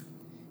veterans.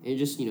 And it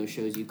just,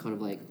 shows you kind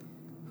of, like,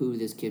 who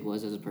this kid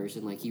was as a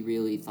person. Like, he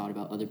really thought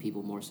about other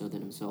people more so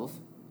than himself.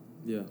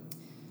 Yeah.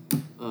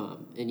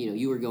 And,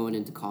 you were going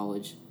into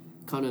college,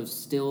 kind of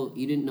still,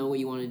 you didn't know what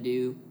you wanted to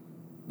do,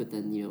 but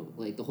then,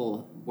 like, the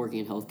whole working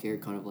in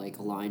healthcare kind of, like,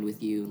 aligned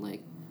with you. And,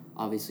 like,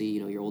 obviously,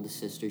 your oldest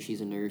sister,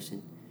 she's a nurse,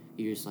 and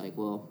you're just like,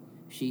 well,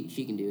 she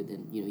can do it,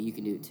 then, you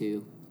can do it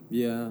too.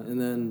 Yeah, and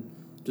then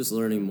just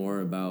learning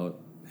more about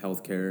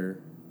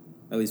healthcare,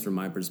 at least from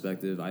my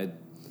perspective,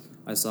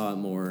 I saw it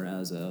more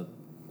as a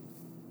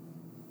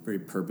very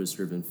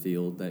purpose-driven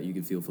field that you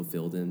could feel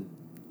fulfilled in.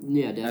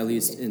 Yeah, definitely. At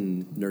least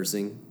in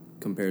nursing,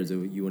 compared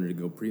to you wanted to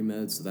go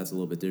pre-med, so that's a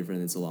little bit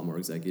different. It's a lot more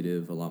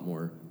executive, a lot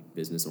more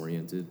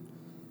business-oriented.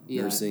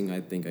 Yeah. Nursing,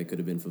 I think I could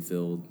have been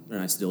fulfilled, and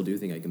I still do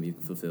think I can be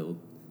fulfilled.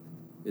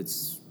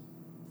 It's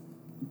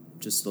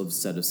just a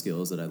set of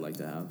skills that I'd like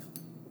to have.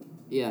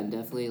 Yeah,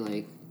 definitely.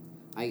 Like,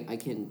 I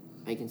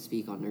can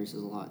speak on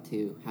nurses a lot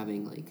too,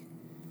 having like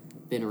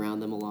been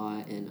around them a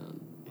lot and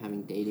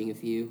having dating a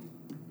few.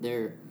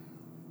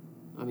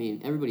 I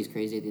mean, everybody's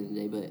crazy at the end of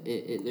the day,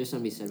 but there's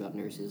something to be said about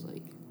nurses.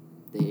 Like,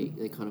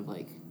 they kind of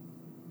like.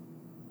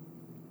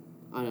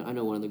 I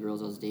know one of the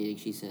girls I was dating.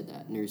 She said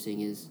that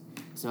nursing it's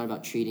not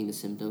about treating the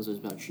symptoms, it's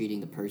about treating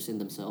the person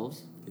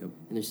themselves. Yep.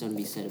 And there's something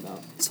to be said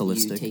about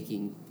you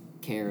taking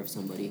care of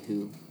somebody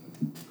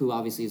who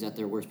obviously is at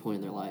their worst point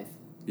in their life.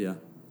 Yeah.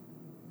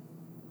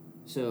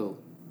 So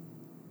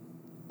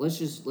let's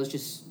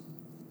just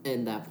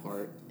end that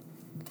part.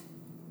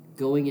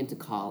 Going into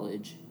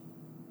college,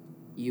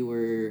 you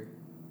were,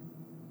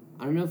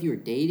 I don't know if you were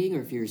dating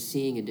or if you were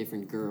seeing a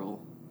different girl.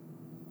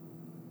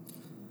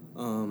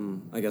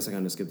 I guess I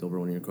kind of skipped over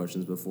one of your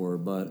questions before,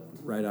 but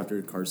right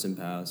after Carson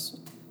passed,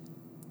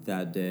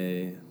 that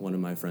day, one of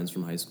my friends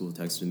from high school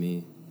texted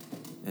me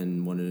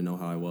and wanted to know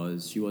how I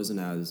was. She wasn't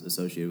as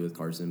associated with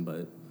Carson,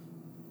 but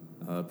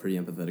a pretty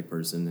empathetic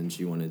person, and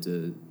she wanted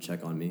to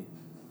check on me.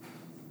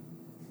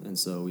 And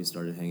so we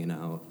started hanging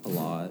out a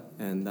lot,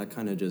 and that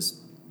kind of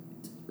just...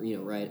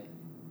 right,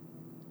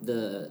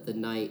 the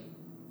night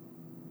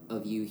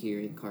of you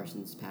hearing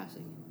Carson's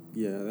passing.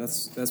 Yeah,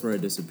 that's where I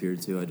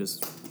disappeared to. I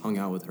just hung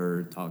out with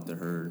her, talked to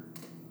her,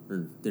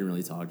 or didn't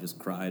really talk, just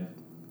cried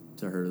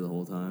to her the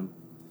whole time.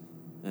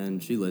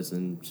 And she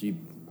listened. She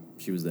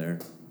was there.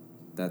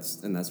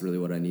 That's really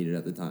what I needed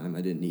at the time.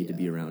 I didn't need to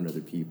be around other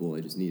people.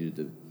 I just needed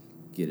to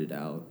get it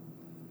out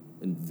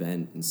and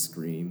vent and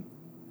scream.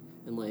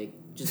 And like,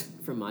 just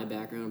from my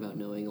background about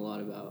knowing a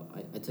lot about,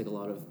 I took a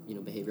lot of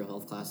behavioral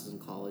health classes in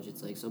college.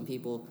 It's like some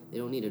people, they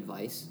don't need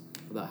advice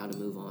about how to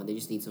move on. They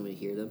just need somebody to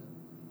hear them.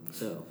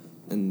 So.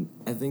 And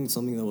I think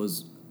something that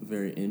was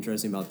very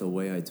interesting about the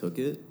way I took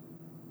it,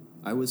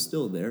 I was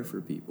still there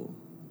for people.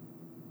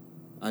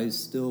 I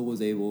still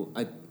was able,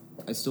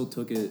 I still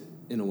took it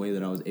in a way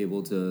that I was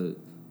able to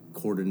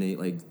coordinate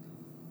like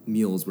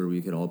meals where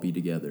we could all be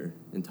together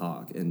and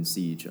talk and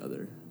see each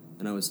other.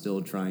 And I was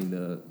still trying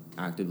to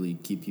actively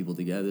keep people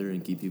together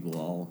and keep people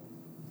all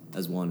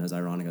as one, as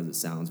ironic as it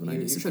sounds when I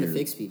disappear. You're trying to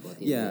fix people at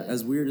the end of the day.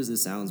 As weird as it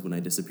sounds when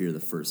I disappear the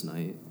first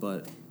night,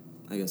 but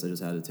I guess I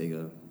just had to take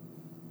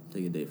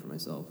a day for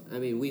myself. I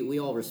mean, we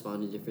all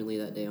responded differently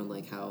that day on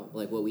like how,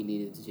 like what we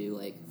needed to do.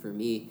 Like for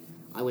me,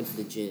 I went to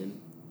the gym,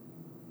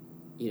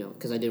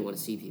 because I didn't want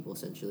to see people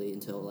essentially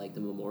until like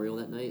the memorial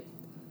that night,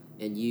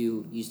 and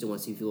you used to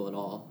want to see people at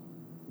all.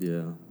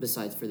 Yeah.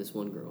 Besides for this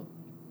one girl.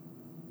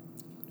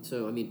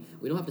 So I mean,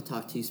 we don't have to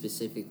talk too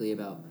specifically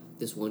about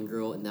this one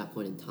girl in that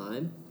point in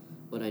time,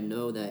 but I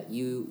know that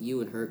you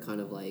and her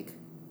kind of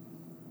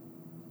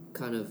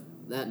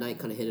that night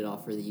kind of hit it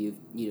off for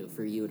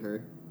for you and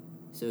her.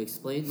 So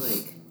explain,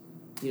 like,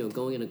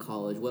 going into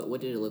college, what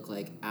did it look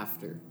like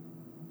after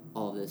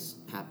all this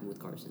happened with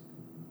Carson?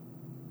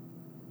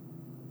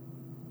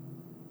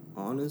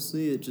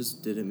 Honestly, it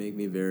just didn't make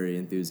me very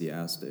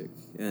enthusiastic.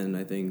 And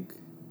I think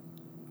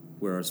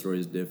where our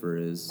stories differ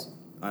is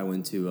I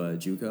went to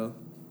JUCO,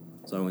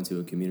 so I went to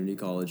a community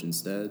college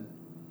instead.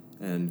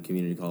 And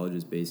community college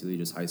is basically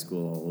just high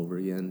school all over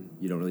again.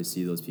 You don't really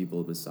see those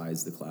people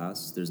besides the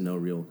class. There's no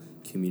real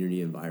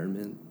community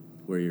environment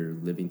where you're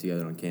living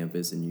together on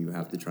campus and you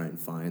have to try and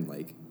find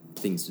like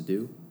things to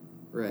do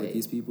with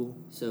these people.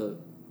 So,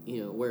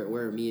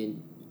 where me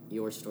and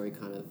your story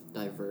kind of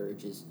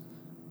diverge is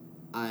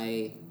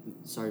I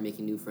started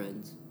making new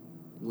friends,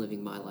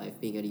 living my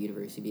life, being at a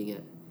university,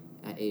 being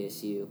at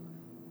ASU,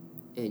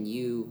 and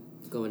you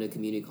going to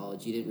community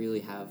college, you didn't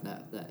really have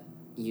that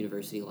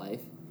university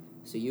life.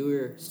 So you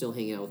were still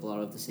hanging out with a lot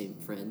of the same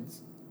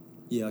friends.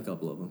 Yeah, a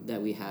couple of them.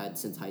 That we had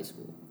since high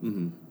school.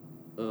 Mm-hmm.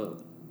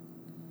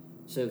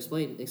 So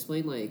explain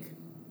like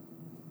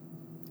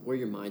where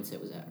your mindset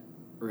was at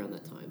around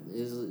that time.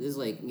 This is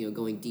like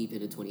going deep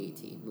into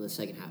 2018, the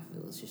second half of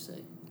it. Let's just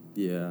say.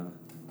 Yeah.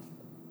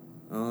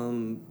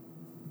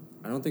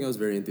 I don't think I was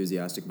very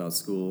enthusiastic about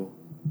school.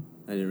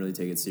 I didn't really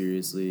take it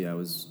seriously. I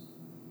was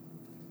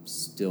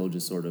still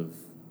just sort of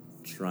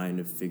trying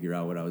to figure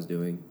out what I was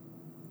doing.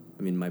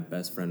 I mean, my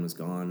best friend was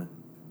gone,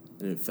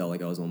 and it felt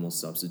like I was almost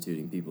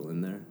substituting people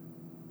in there.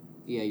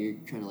 Yeah, you're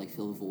trying to like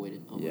fill a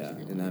void.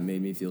 And that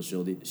made me feel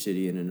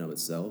shitty in and of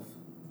itself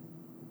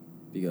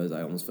because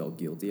I almost felt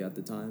guilty at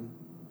the time.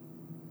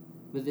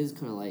 But it is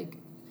kind of like,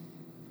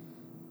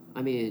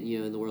 I mean,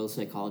 in the world of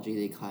psychology,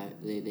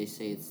 they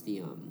say it's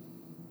the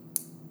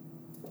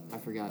I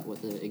forgot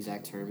what the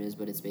exact term is,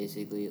 but it's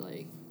basically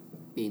like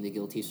being the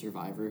guilty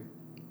survivor.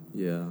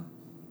 Yeah.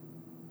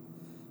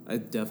 I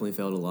definitely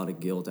felt a lot of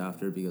guilt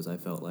after because I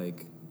felt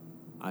like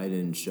I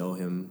didn't show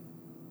him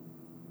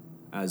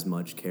as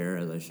much care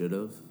as I should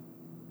have.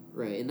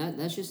 Right, and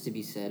that's just to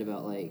be said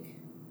about, like...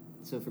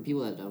 So for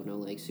people that don't know,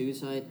 like,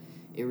 suicide,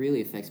 it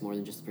really affects more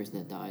than just the person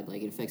that died.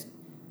 Like, it affects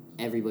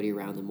everybody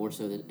around them more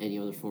so than any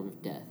other form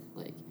of death.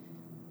 Like,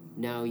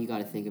 now you got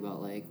to think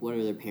about, like, what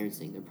are their parents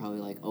thinking? They're probably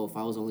like, oh, if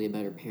I was only a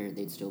better parent,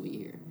 they'd still be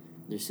here.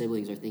 Their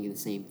siblings are thinking the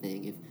same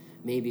thing. If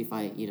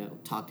I,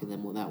 talked to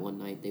them that one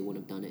night, they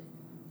wouldn't have done it.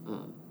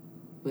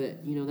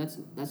 But,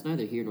 that's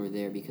neither here nor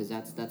there, because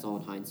that's all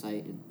in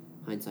hindsight, and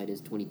hindsight is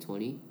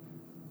 2020.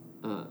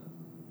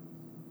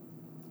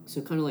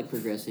 So kind of like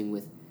progressing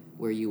with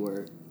where you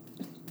were,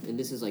 and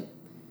this is like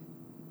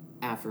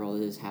after all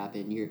of this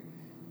happened, you're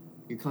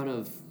kind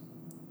of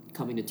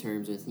coming to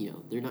terms with,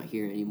 they're not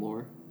here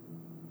anymore.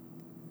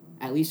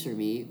 At least for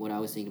me, what I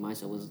was saying to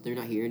myself was, they're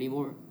not here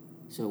anymore,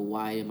 so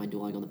why am I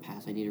dwelling on the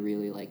past? I need to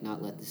really, like,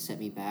 not let this set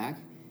me back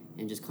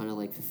and just kind of,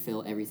 like,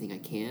 fulfill everything I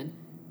can,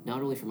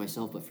 not only for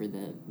myself but for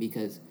them,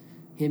 because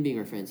him being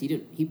our friends,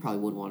 he probably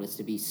wouldn't want us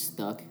to be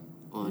stuck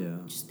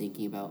on just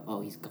thinking about,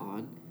 oh, he's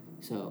gone.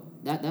 So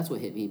that's what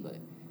hit me, but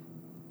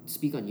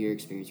speak on your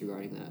experience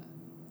regarding that.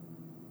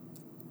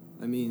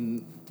 I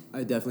mean,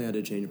 I definitely had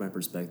to change my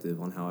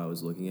perspective on how I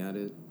was looking at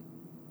it.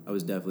 I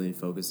was definitely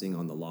focusing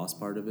on the loss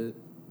part of it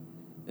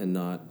and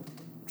not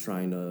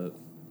trying to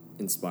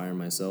inspire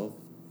myself.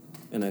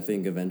 And I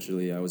think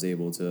eventually I was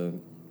able to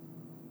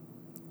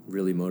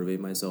really motivate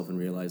myself and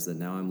realize that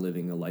now I'm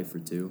living a life for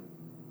two.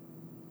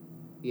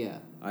 Yeah.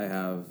 I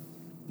have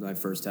my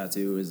first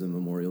tattoo is a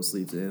memorial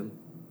sleeve to him.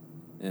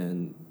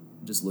 And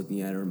just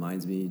looking at it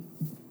reminds me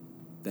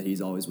that he's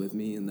always with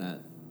me and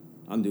that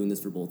I'm doing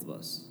this for both of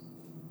us.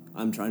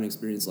 I'm trying to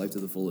experience life to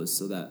the fullest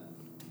so that,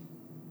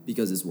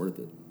 because it's worth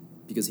it,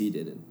 because he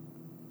did it.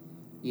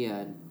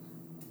 Yeah,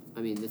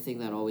 I mean, the thing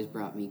that always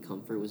brought me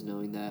comfort was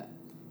knowing that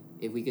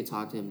if we could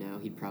talk to him now,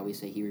 he'd probably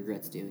say he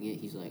regrets doing it.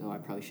 He's like, oh, I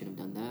probably shouldn't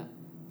have done that.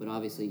 But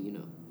obviously,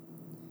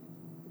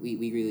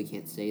 we really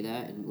can't say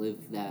that and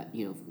live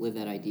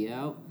that idea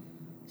out.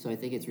 So I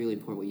think it's really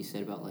important what you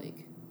said about,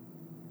 like,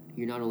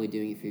 you're not only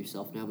doing it for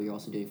yourself now, but you're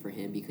also doing it for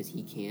him because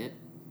he can't.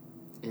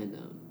 And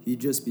he'd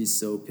just be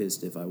so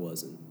pissed if I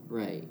wasn't.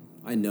 Right.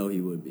 I know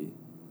he would be.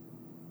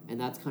 And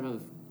that's kind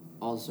of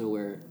also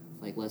where,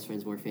 like, Less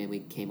Friends, More Family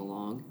came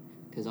along.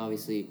 Because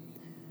obviously,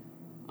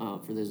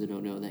 for those who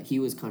don't know, that he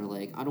was kind of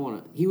like,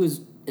 he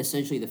was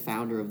essentially the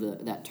founder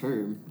of that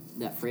term,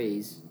 that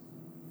phrase.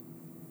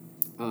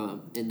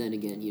 And then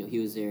again, he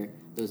was there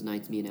those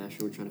nights me and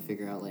Asher were trying to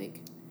figure out,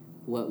 like,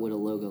 what would a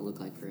logo look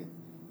like for it.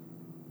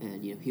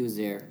 And, he was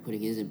there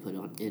putting his input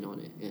on it.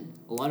 And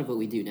a lot of what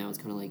we do now is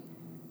kind of like,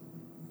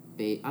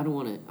 I don't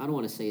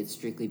want to say it's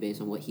strictly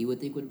based on what he would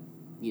think would,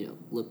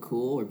 look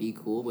cool or be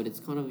cool, but it's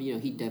kind of,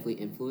 he definitely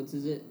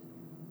influences it.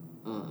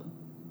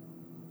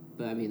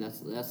 But I mean,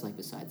 that's like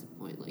besides the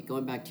point. Like,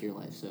 going back to your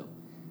life, so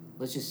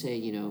let's just say,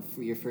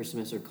 for your first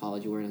semester of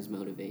college, you weren't as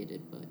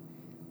motivated, but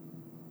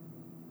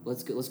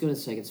let's go to the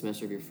second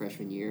semester of your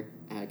freshman year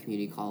at a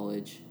community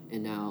college,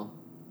 and now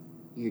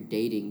you're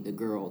dating the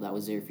girl that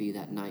was there for you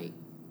that night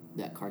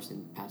that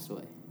Carson passed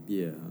away.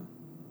 Yeah.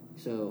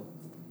 So,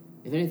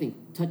 if anything,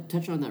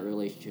 touch on that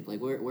relationship.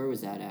 Like, where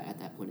was that at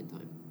that point in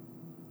time?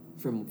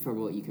 From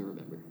what you can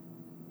remember.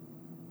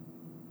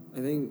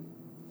 I think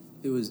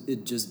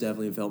it just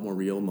definitely felt more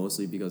real,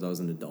 mostly because I was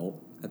an adult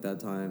at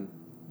that time,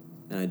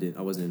 and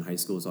I wasn't in high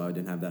school, so I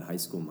didn't have that high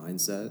school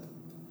mindset.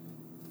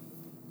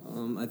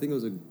 I think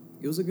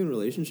it was a good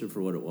relationship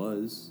for what it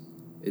was.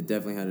 It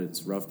definitely had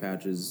its rough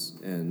patches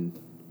and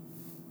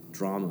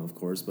drama, of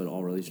course, but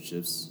all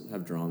relationships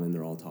have drama and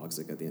they're all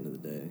toxic at the end of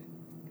the day.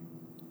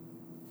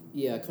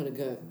 Yeah,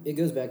 it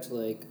goes back to,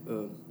 like,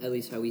 at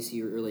least how we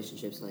see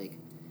relationships. Like,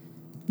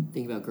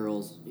 think about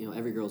girls.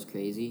 Every girl's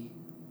crazy.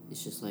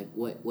 It's just like,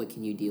 what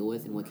can you deal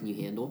with and what can you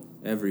handle?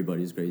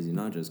 Everybody's crazy,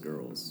 not just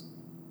girls.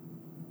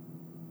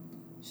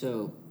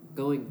 So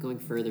going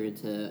further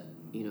into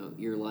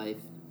your life,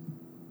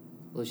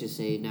 let's just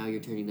say now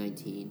you're turning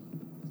 19.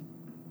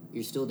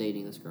 You're still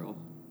dating this girl,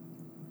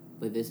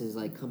 but this is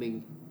like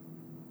coming.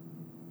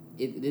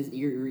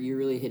 You're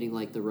really hitting,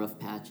 like, the rough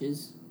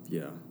patches.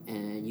 Yeah.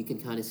 And you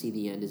can kind of see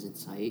the end is in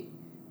sight.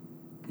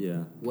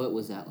 Yeah. What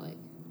was that like?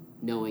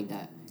 Knowing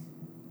that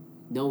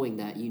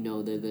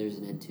that there's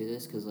an end to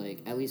this? Because,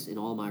 like, at least in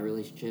all my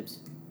relationships,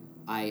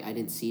 I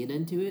didn't see an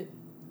end to it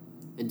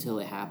until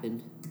it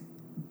happened.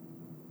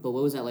 But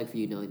what was that like for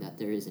you, knowing that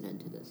there is an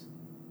end to this?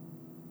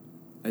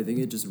 I think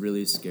it just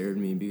really scared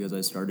me because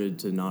I started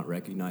to not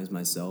recognize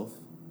myself,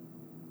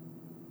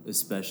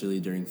 especially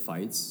during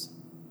fights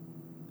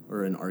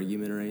or an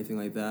argument or anything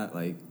like that.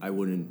 Like,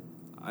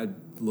 I'd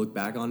look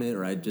back on it,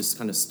 or I'd just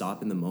kind of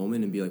stop in the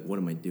moment and be like, what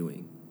am I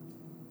doing?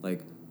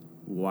 Like,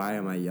 why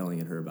am I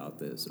yelling at her about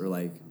this? Or,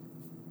 like,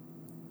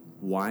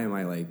 why am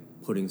I, like,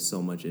 putting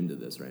so much into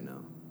this right now?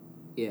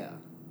 Yeah.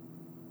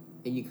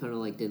 And you kind of,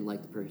 like, didn't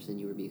like the person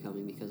you were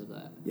becoming because of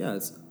that. Yeah,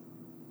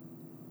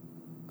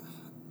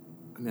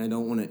 I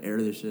don't want to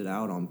air this shit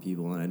out on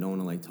people, and I don't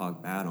want to, like,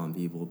 talk bad on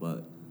people,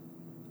 but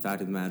the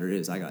fact of the matter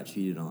is I got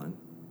cheated on.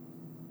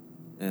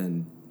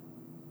 And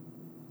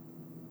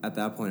at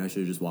that point, I should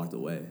have just walked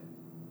away.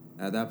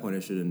 At that point, I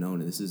should have known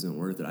that this isn't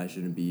worth it. I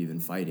shouldn't be even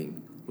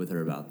fighting with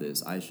her about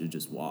this. I should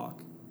just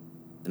walk.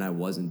 And I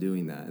wasn't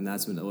doing that. And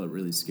that's what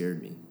really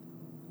scared me.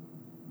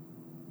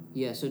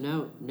 Yeah, so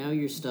now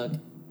you're stuck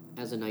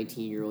as a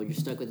 19-year-old. You're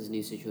stuck with this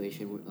new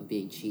situation of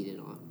being cheated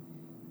on.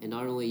 And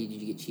not only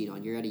did you get cheated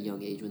on, you're at a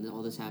young age when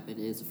all this happened,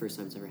 and it's the first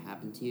time it's ever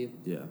happened to you.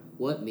 Yeah.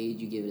 What made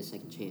you give it a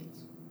second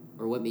chance?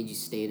 Or what made you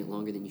stay in it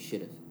longer than you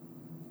should have?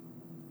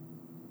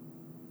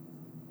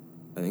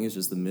 I think it's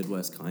just the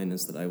Midwest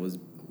kindness that I was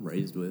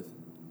raised with.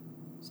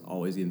 It's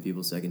always giving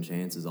people second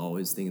chances,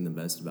 always thinking the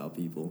best about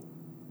people,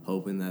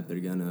 hoping that they're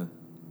gonna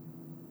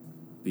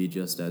be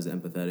just as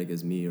empathetic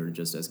as me or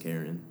just as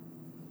caring.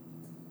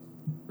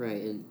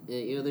 Right, and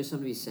there's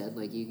something to be said.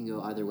 Like, you can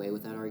go either way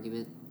with that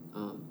argument.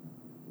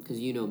 Because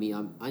you know me,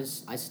 I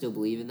still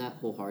believe in that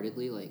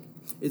wholeheartedly. Like,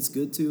 it's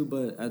good to,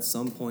 but at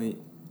some point,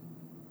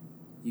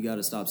 you got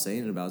to stop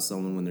saying it about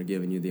someone when they're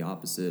giving you the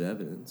opposite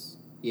evidence.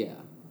 Yeah.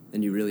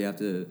 And you really have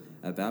to,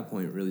 at that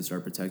point, really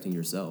start protecting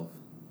yourself.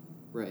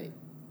 Right.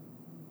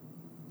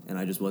 And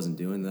I just wasn't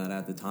doing that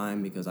at the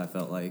time because I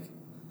felt like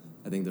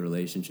I think the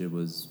relationship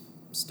was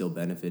still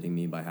benefiting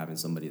me by having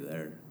somebody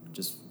there,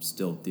 just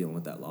still dealing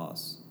with that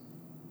loss.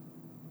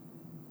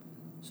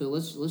 So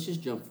let's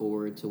just jump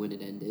forward to when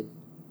it ended.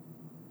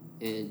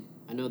 And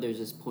I know there's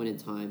this point in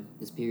time,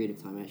 this period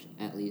of time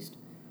at least,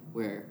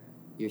 where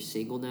you're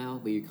single now,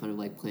 but you're kind of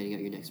like planning out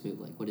your next move.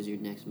 Like, what does your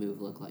next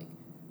move look like?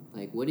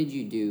 Like, what did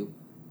you do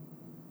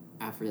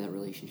after that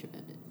relationship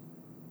ended?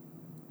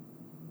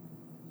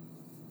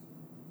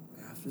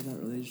 After that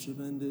relationship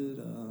ended,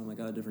 I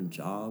got a different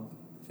job.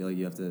 I feel like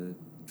you have to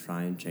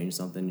try and change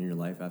something in your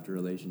life after a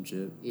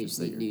relationship. You just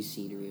need new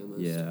scenery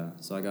almost. Yeah,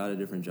 so I got a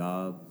different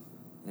job,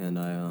 and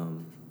I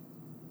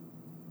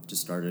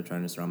just started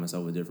trying to surround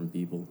myself with different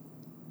people.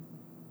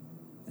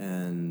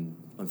 And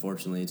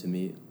unfortunately to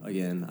me,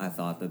 again, I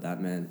thought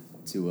that meant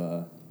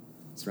to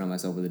surround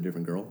myself with a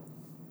different girl.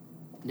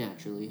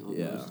 Naturally, almost.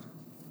 Yeah.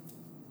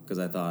 Because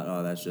I thought,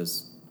 oh, that's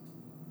just,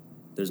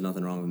 there's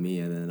nothing wrong with me,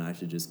 and then I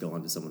should just go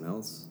on to someone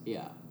else.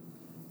 Yeah.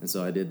 And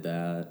so I did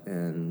that,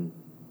 and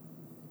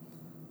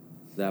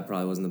that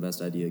probably wasn't the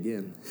best idea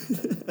again.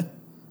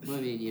 Well,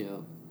 I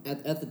mean,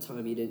 at the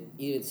time you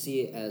didn't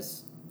see it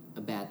as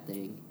a bad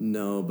thing.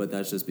 No, but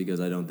that's just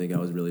because I don't think I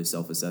was really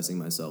self-assessing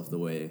myself the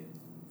way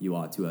you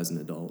ought to as an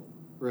adult.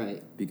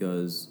 Right.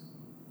 Because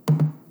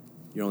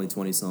you're only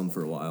 20-some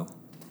for a while.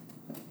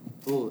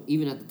 Well,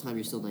 even at the time,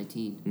 you're still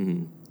 19.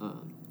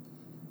 Mm-hmm.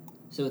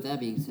 So with that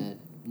being said,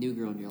 new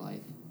girl in your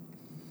life,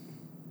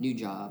 new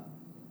job,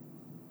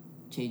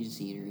 change of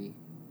scenery,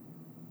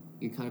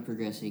 you're kind of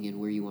progressing in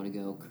where you want to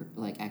go,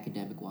 like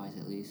academic-wise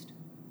at least.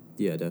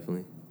 Yeah,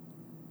 definitely.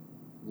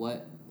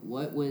 What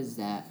was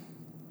that?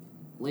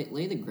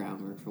 Lay the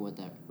groundwork for what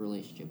that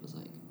relationship was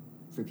like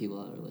for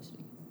people that are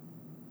listening.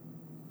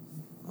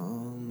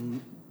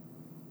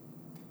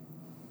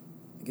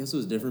 I guess it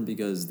was different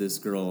because this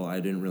girl I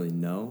didn't really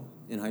know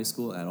in high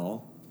school at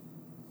all,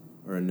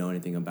 or know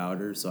anything about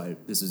her. So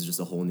this is just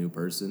a whole new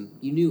person.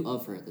 You knew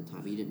of her at the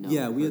time. You didn't know.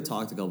 Yeah, we had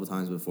talked a couple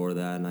times before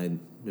that, and I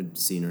had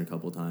seen her a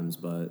couple times,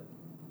 but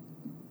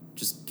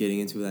just getting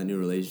into that new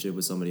relationship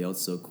with somebody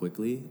else so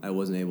quickly, I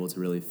wasn't able to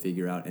really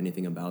figure out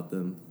anything about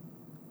them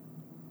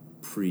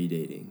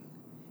pre-dating.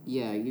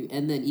 Yeah,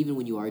 and then even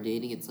when you are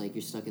dating, it's like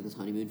you're stuck in this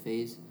honeymoon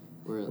phase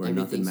where nothing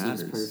everything matters.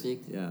 seems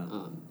perfect. Yeah.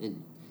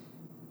 And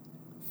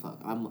fuck,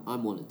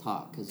 I'm one to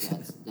talk because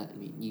that's that. I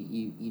mean,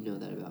 you know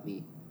that about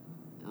me.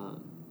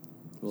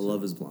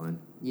 Love is blind.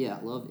 Yeah,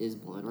 love is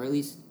blind, or at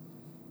least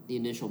the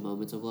initial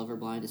moments of love are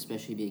blind,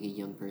 especially being a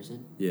young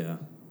person. Yeah,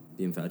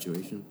 the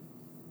infatuation.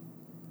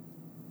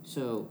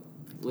 So,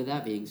 with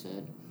that being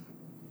said,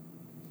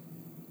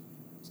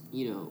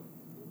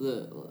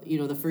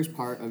 the first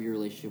part of your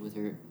relationship with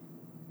her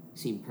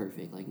seemed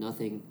perfect. Like,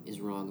 nothing is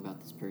wrong about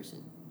this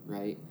person,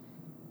 right?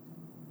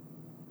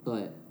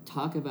 But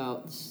talk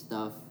about the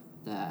stuff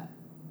that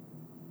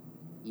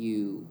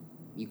you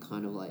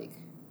kind of like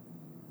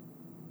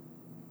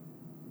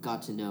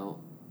got to know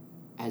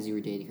as you were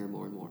dating her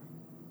more and more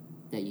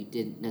that you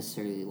didn't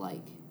necessarily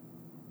like.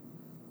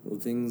 Well,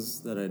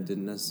 things that I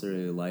didn't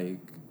necessarily like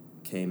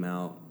came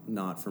out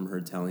not from her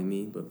telling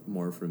me, but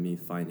more from me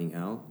finding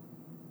out,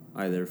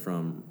 either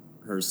from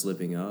her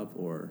slipping up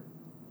or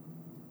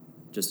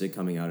just it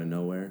coming out of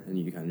nowhere, and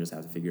you kind of just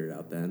have to figure it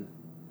out then.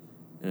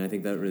 And I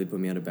think that really put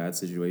me in a bad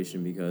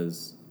situation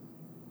because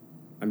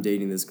I'm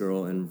dating this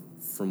girl, and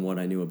from what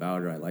I knew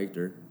about her, I liked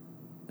her,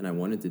 and I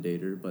wanted to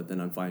date her, but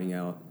then I'm finding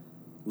out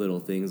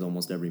little things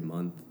almost every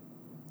month.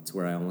 It's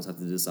where I almost have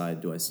to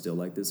decide, do I still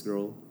like this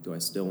girl? Do I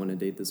still want to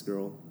date this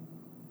girl?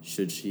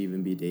 Should she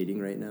even be dating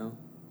right now?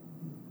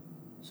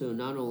 So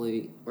not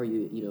only are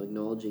you,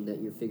 acknowledging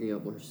that you're figuring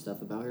out more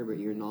stuff about her, but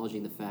you're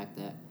acknowledging the fact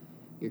that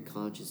your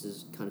conscience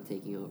is kind of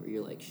taking over.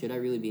 You're like, should I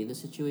really be in this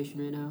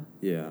situation right now?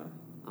 Yeah.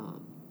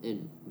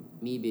 And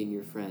me being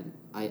your friend,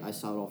 I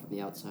saw it all from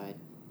the outside,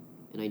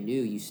 and I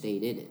knew you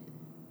stayed in it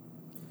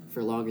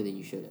for longer than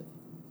you should have.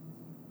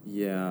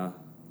 Yeah.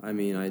 I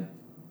mean, I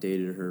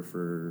dated her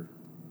for,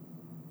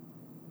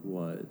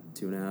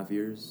 2.5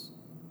 years?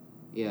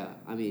 Yeah,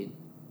 I mean...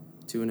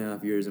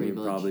 2.5 years, and we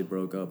much. Probably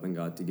broke up and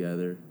got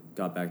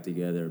back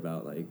together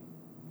about,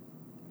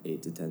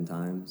 8 to 10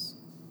 times.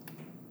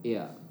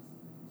 Yeah.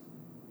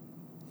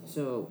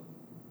 So,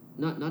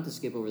 not to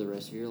skip over the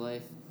rest of your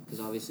life,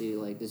 because obviously,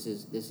 like, this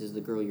is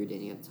the girl you're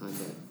dating at the time,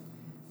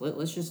 but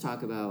let's just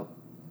talk about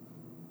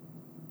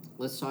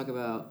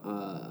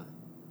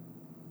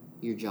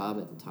your job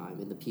at the time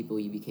and the people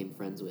you became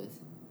friends with.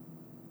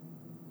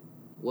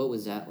 What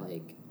was that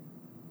like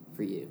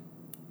for you?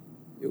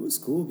 It was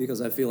cool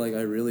because I feel like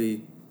I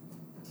really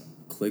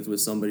clicked with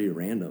somebody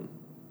random.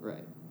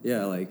 Right.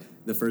 Yeah, like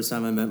the first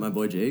time I met my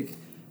boy Jake,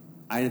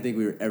 I didn't think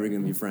we were ever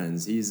gonna be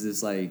friends. He's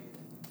this like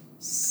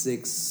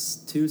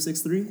 6'2",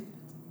 6'3".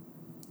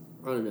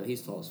 I don't know.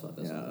 He's tall as fuck.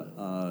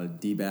 Yeah,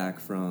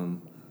 D-back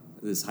from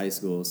this high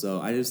school.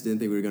 So I just didn't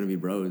think we were gonna be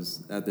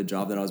bros. At the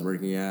job that I was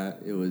working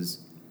at, it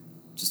was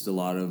just a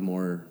lot of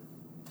more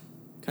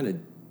kind of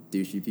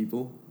douchey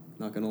people.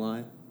 Not gonna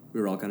lie, we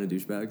were all kind of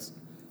douchebags.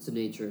 It's the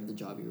nature of the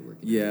job you were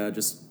working. Yeah,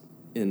 just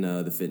in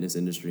the fitness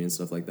industry and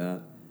stuff like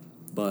that.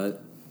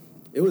 But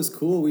it was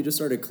cool. We just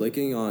started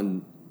clicking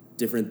on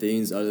different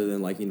things other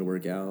than liking to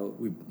work out.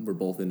 We were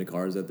both into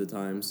cars at the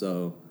time,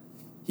 so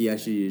he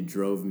actually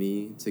drove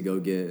me to go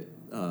get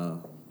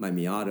my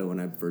Miata when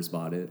I first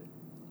bought it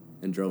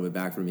and drove it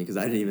back for me because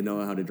I didn't even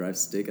know how to drive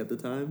stick at the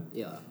time.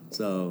 Yeah.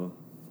 So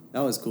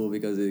that was cool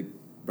because it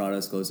brought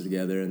us closer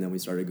together, and then we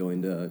started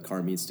going to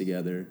car meets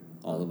together,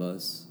 all of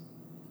us.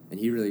 And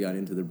he really got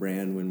into the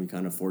brand when we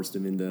kind of forced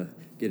him into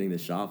getting the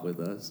shop with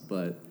us,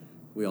 but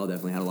we all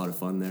definitely had a lot of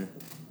fun there.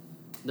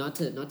 Not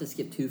to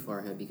skip too far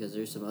ahead, because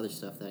there's some other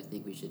stuff that I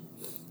think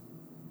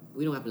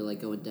we don't have to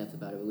like go in depth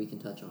about it, but we can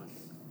touch on.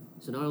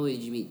 So not only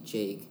did you meet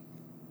Jake,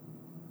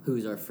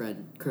 who's our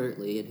friend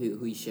currently and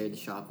who you shared the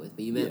shop with,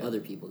 but you met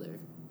other people there.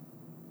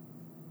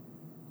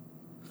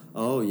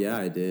 Oh yeah,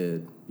 I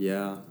did.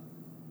 Yeah.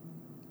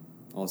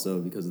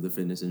 Also, because of the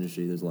fitness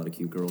industry, there's a lot of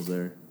cute girls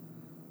there,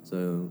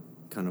 so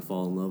kind of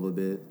fall in love a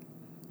bit.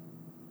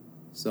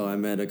 So I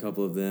met a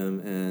couple of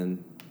them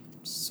and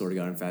sort of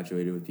got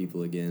infatuated with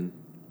people again.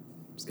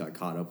 Just got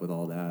caught up with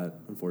all that,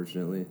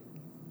 unfortunately.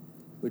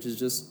 Which is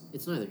just...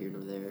 It's neither here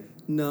nor there.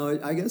 No,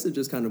 I guess it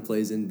just kind of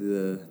plays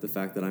into the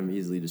fact that I'm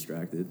easily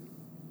distracted.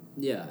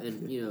 Yeah,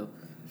 and,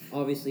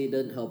 obviously it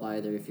doesn't help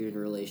either if you're in a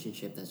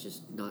relationship that's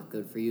just not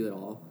good for you at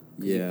all.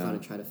 Because you kind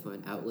of try to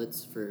find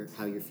outlets for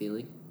how you're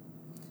feeling.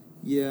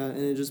 Yeah, and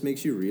it just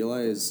makes you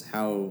realize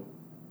how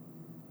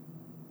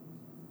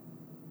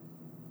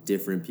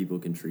different people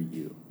can treat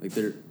you. Like,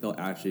 they'll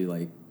actually,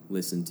 like,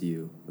 listen to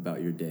you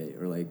about your day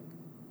or, like,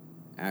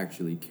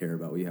 actually care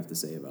about what you have to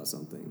say about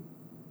something.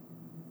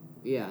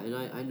 Yeah, and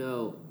I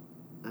know,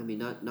 I mean,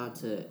 not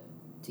to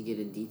get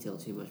in detail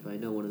too much, but I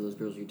know one of those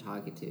girls you're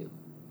talking to,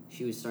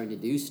 she was starting to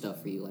do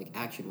stuff for you, like,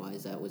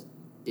 action-wise, that was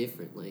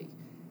different, like,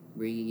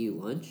 bringing you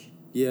lunch.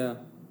 Yeah,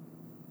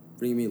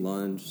 bringing me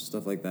lunch,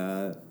 stuff like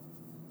that.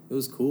 It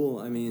was cool.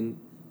 I mean,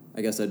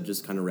 I guess I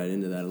just kind of read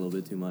into that a little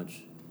bit too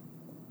much.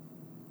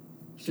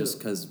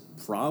 Just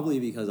probably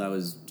because I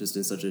was just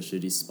in such a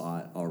shitty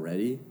spot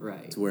already.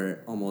 Right. To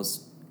where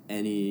almost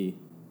any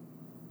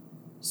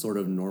sort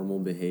of normal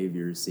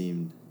behavior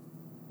seemed...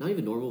 Not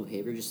even normal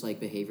behavior, just like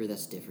behavior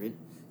that's different.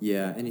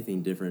 Yeah,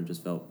 anything different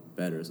just felt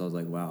better. So I was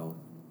like, wow,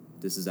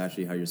 this is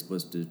actually how you're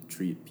supposed to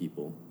treat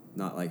people.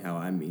 Not like how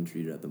I'm being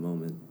treated at the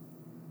moment.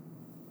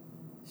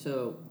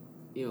 So,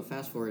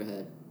 fast forward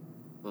ahead.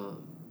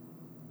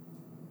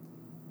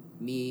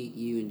 Me,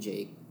 you, and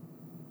Jake,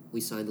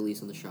 we signed the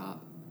lease on the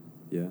shop.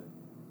 Yeah.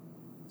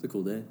 It's a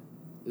cool day.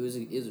 It was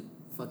a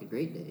fucking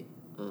great day.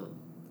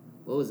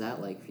 What was that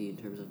like for you in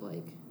terms of,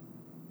 like,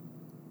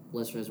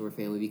 Less Reservoir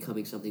Family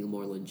becoming something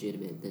more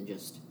legitimate than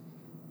just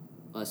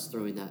us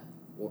throwing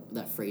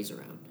that phrase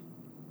around?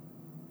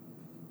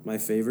 My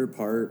favorite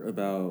part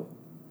about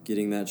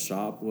getting that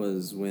shop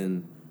was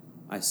when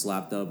I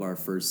slapped up our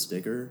first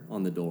sticker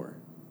on the door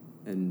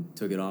and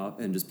took it off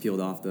and just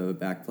peeled off the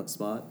back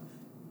spot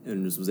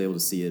and just was able to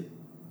see it,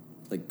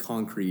 like,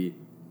 concrete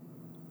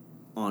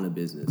on a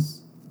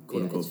business,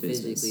 quote-unquote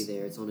business. It's physically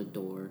there. It's on a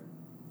door.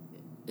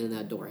 And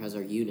that door has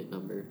our unit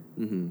number.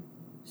 Mm-hmm.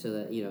 So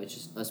that, it's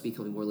just us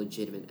becoming more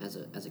legitimate as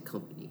a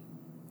company.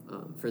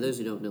 For those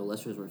who don't know,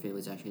 Less Reservoir Family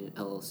is actually an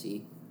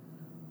LLC.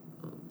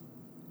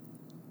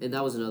 And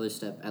that was another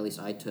step, at least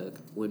I took,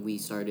 when we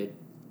started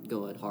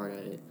going hard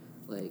at it.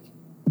 Like,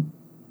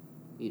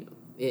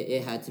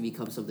 it had to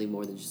become something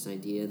more than just an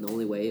idea, and the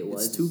only way it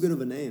was... It's too good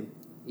of a name.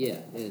 Yeah,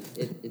 and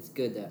it's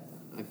good that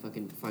I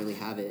fucking finally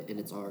have it, and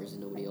it's ours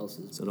and nobody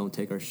else's. So don't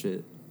take our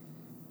shit.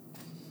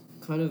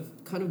 Kind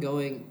of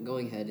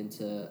going ahead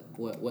into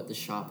what the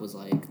shop was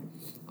like.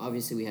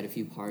 Obviously, we had a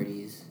few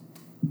parties.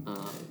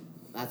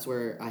 That's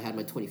where I had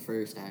my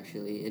 21st,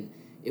 actually, and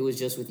it was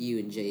just with you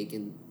and Jake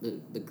and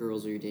the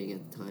girls we were dating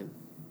at the time.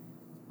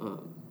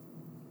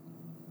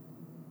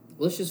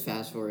 Let's just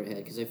fast forward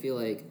ahead, because I feel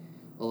like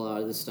a lot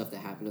of the stuff that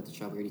happened at the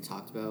shop we already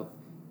talked about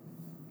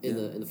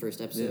in the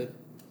first episode. Yeah.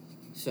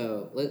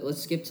 So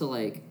let's skip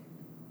to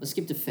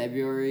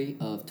February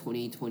of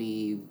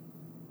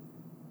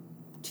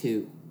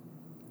 2022.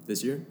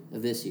 This year?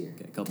 Of this year.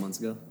 Okay, a couple months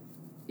ago.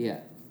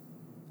 Yeah.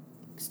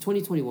 Because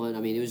 2021,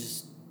 I mean, it was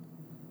just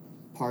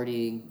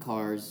partying,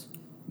 cars.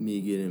 Me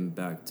getting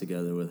back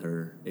together with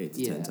her 8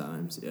 to 10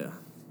 times, yeah.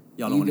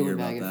 Y'all don't want to hear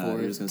back about and that. forth.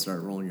 You're just going to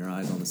start rolling your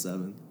eyes on the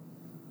 7th.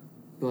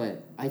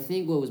 But I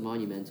think what was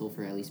monumental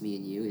for at least me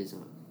and you is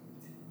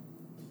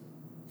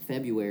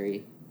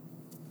February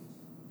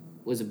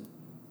was a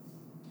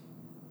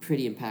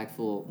pretty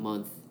impactful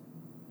month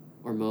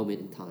or moment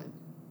in time.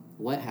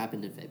 What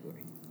happened in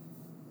February?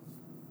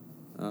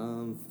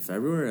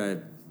 February, I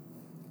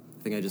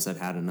think I just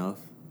had enough.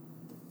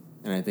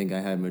 And I think I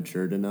had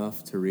matured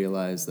enough to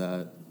realize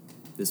that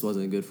this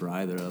wasn't good for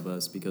either of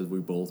us because we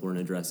both weren't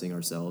addressing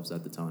ourselves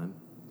at the time.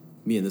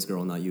 Me and this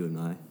girl, not you and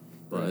I.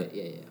 But right,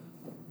 yeah.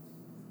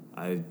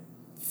 I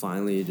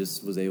finally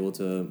just was able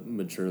to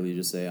maturely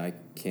just say, I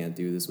can't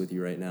do this with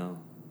you right now.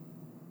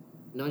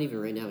 Not even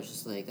right now. It's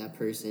just like that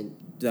person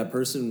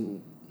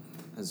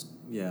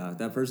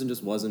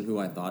just wasn't who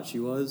I thought she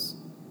was.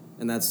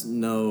 And that's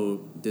no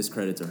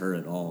discredit to her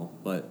at all,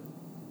 but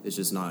it's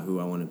just not who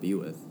I want to be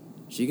with.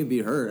 She can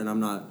be her, and I'm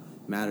not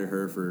mad at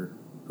her for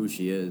who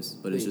she is,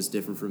 but it's just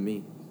different from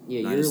me.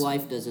 Yeah, your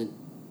life doesn't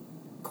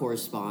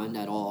correspond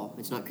at all.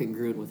 It's not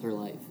congruent with her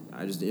life.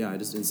 I just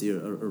didn't see a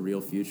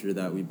real future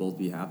that we'd both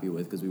be happy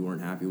with because we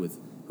weren't happy with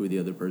who the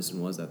other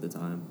person was at the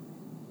time.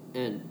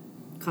 And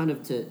kind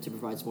of to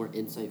provide some more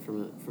insight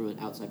from an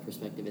outside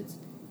perspective, it's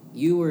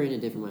you were in a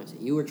different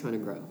mindset. You were trying to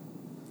grow.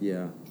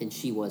 Yeah. And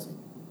she wasn't.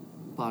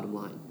 Bottom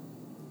line.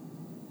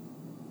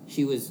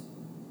 She was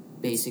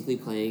basically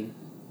playing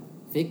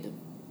victim.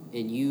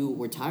 And you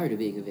were tired of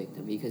being a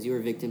victim because you were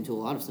a victim to a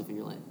lot of stuff in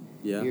your life.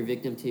 Yeah. You were a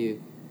victim to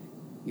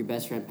your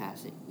best friend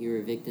passing. You were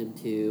a victim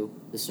to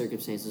the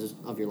circumstances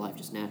of your life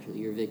just naturally.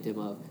 You were a victim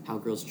of how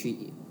girls treat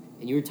you.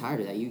 And you were tired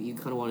of that. You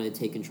kind of wanted to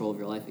take control of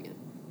your life again.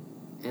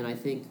 And I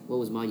think what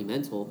was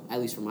monumental, at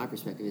least from my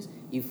perspective, is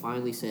you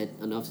finally said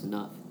enough's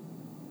enough.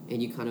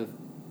 And you kind of,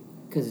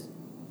 because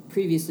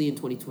previously in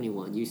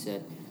 2021, you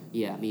said,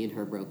 yeah, me and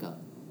her broke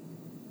up.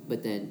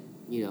 But then,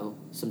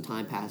 some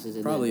time passes.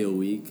 And probably then, a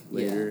week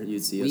later,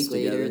 you'd see us together.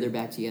 A week later, they're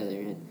back together.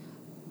 And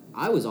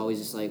I was always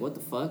just like, what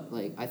the fuck?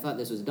 Like, I thought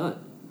this was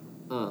done.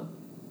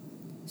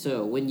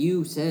 So when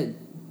you said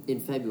in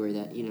February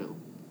that,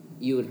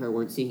 you and her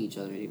weren't seeing each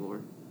other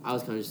anymore, I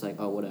was kind of just like,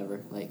 oh,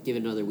 whatever. Like, give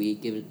it another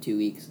week, give it 2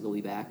 weeks, and they'll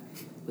be back.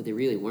 But they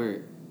really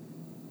weren't.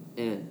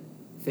 And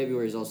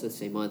February is also the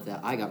same month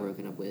that I got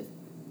broken up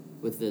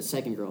with the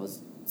second girl I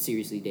was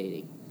seriously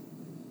dating.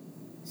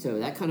 So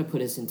that kind of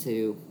put us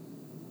into,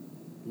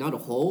 not a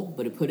hole,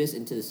 but it put us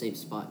into the same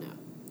spot now.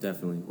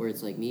 Definitely. Where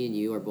it's like me and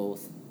you are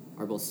both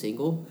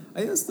single. I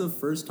think that's the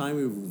first time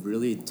we've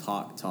really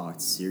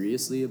talked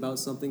seriously about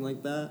something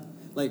like that.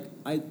 Like,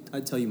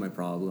 I'd tell you my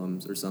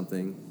problems or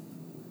something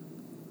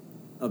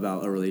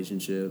about a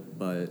relationship,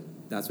 but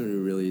that's when we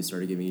really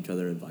started giving each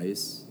other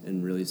advice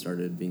and really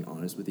started being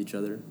honest with each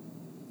other.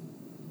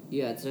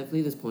 Yeah, it's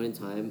definitely this point in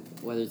time,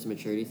 whether it's a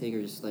maturity thing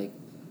or just, like,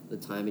 the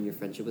time in your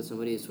friendship with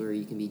somebody, is where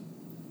you can be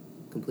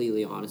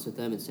completely honest with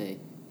them and say,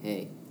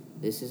 hey,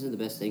 this isn't the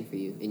best thing for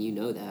you, and you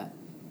know that.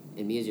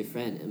 And me as your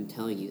friend, I'm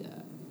telling you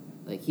that.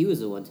 Like, he was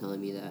the one telling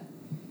me that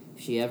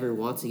if she ever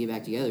wants to get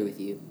back together with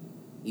you,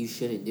 you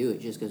shouldn't do it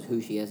just because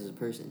who she is as a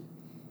person.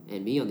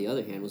 And me, on the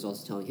other hand, was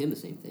also telling him the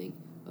same thing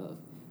of,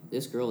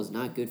 this girl is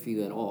not good for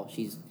you at all.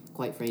 She's,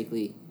 quite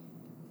frankly,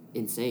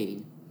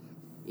 insane,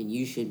 and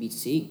you should be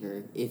seeing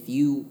her if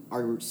you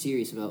are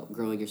serious about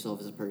growing yourself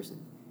as a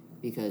person.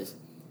 Because,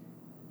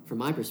 from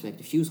my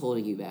perspective, she was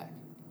holding you back.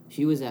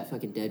 She was that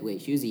fucking dead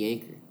weight. She was the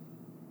anchor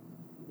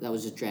that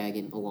was just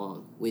dragging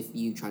along with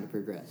you trying to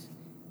progress.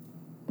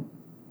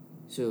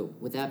 So,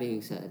 with that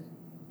being said,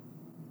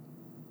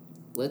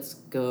 let's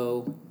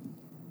go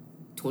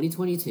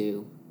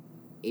 2022,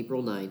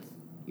 April 9th,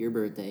 your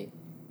birthday.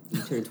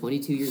 You turned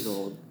 22 years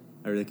old.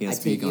 I really can't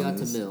speak on this. I take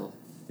you out to Mill.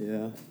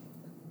 Yeah.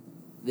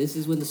 This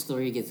is when the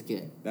story gets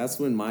good. That's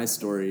when my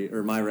story,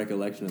 or my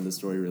recollection of the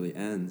story, really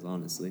ends,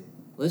 honestly.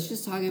 Let's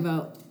just talk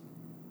about,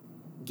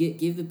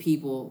 give the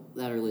people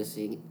that are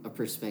listening a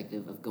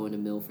perspective of going to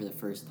Mill for the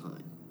first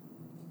time.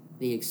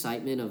 The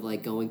excitement of,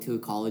 like, going to a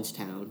college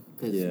town.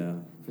 Because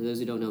for those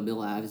who don't know,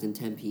 Mill Ave is in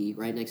Tempe,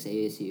 right next to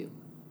ASU.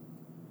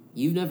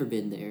 You've never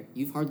been there.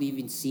 You've hardly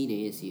even seen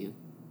ASU.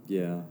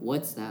 Yeah.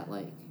 What's that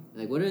like?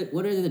 Like, what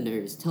are the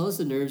nerves? Tell us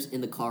the nerves in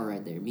the car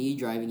ride there. Me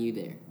driving you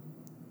there.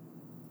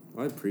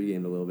 Well, I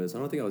pre-gamed a little bit, so I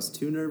don't think I was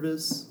too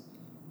nervous.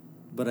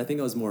 But I think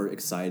I was more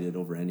excited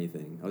over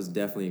anything. I was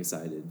definitely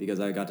excited because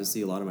I got to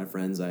see a lot of my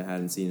friends I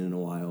hadn't seen in a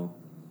while.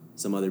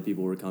 Some other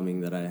people were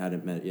coming that I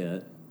hadn't met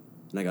yet,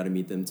 and I got to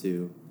meet them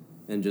too.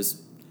 And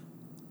just,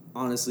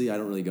 honestly, I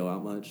don't really go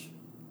out much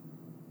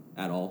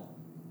at all,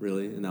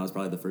 really. And that was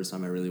probably the first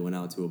time I really went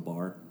out to a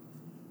bar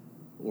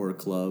or a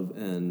club.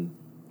 And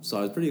so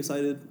I was pretty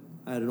excited.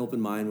 I had an open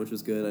mind, which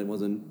was good. I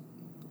wasn't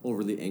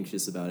overly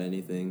anxious about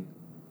anything.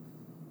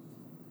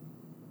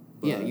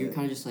 But yeah, you're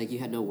kind of just like, you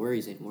had no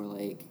worries anymore.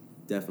 Like,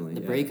 definitely.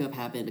 The breakup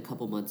happened a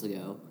couple months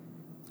ago.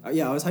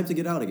 Yeah, I was hyped to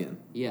get out again.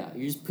 Yeah,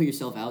 you just put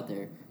yourself out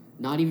there.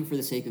 Not even for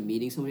the sake of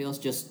meeting somebody else,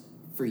 just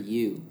for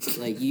you.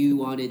 Like, you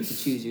wanted to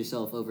choose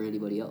yourself over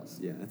anybody else.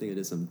 Yeah, I think I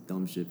did some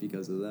dumb shit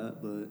because of that,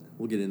 but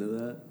we'll get into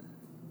that.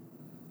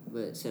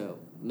 But so,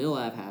 Mill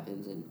Ave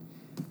happens, and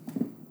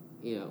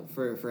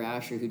for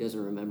Asher, who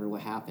doesn't remember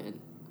what happened,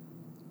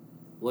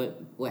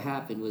 what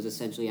happened was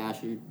essentially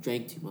Asher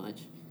drank too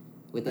much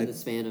within the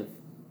span of...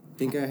 I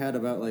think I had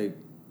about,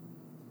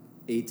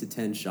 8 to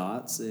 10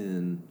 shots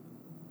in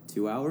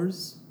 2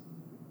 hours.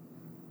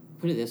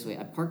 Put it this way,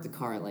 I parked the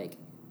car at,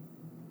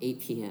 8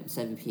 p.m.,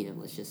 7 p.m.,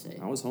 let's just say.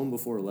 I was home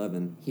before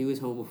 11. He was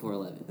home before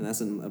 11. And that's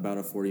about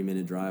a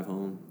 40-minute drive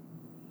home.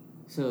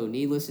 So,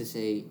 needless to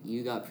say,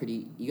 you got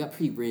pretty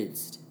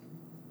rinsed.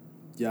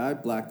 Yeah, I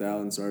blacked out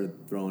and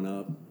started throwing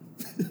up.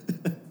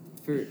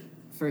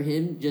 For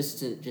him, just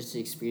to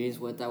experience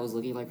what that was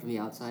looking like from the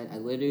outside, I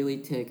literally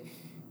took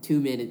 2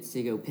 minutes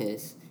to go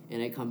piss,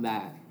 and I come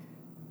back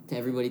to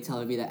everybody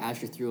telling me that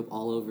Asher threw up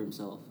all over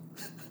himself.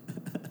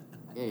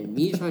 And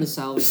me trying to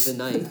salvage the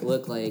night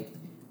looked like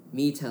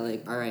me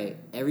telling, all right,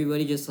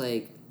 everybody just,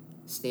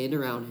 stand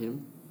around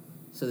him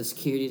so the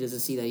security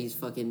doesn't see that he's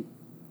fucking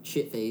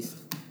shit-faced,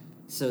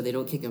 so they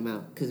don't kick him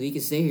out. Because we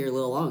could stay here a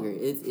little longer.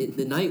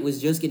 The night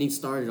was just getting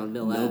started on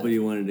Mill Ave. Nobody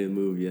wanted to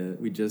move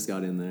yet. We just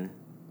got in there.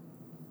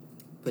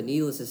 But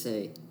needless to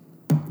say,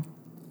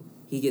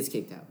 he gets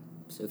kicked out.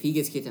 So if he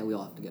gets kicked out, we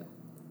all have to go.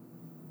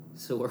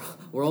 So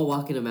we're all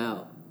walking him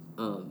out.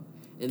 And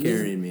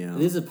carrying me out.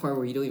 This is a part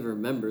where you don't even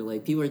remember.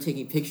 People are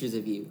taking pictures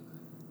of you.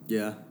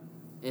 Yeah.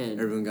 And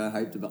everyone got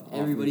hyped about.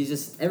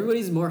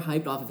 Everybody's more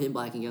hyped off of him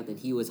blacking out than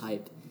he was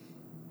hyped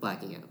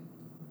blacking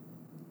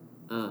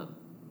out.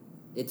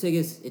 It took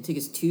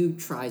us 2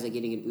 tries at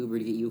getting an Uber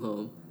to get you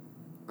home.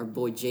 Our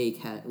boy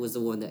Jake was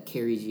the one that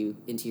carries you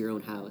into your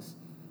own house.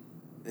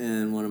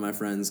 And one of my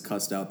friends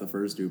cussed out the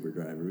first Uber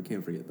driver. We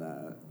can't forget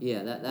that.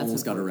 Yeah, that's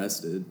almost got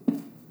arrested.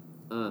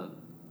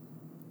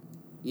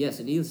 Yeah,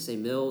 so needless to say,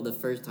 Mill, the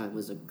first time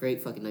was a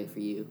great fucking night for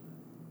you.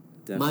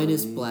 Definitely,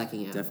 minus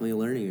blacking out. Definitely a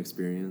learning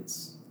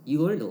experience.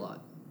 You learned a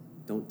lot.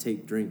 Don't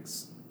take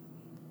drinks.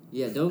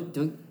 Yeah, don't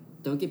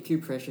get peer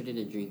pressured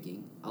into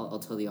drinking. I'll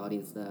tell the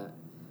audience that.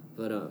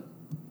 But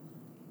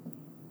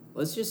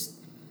let's just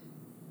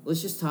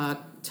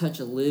touch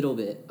a little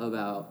bit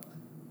about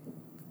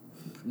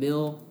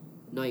Mill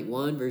Night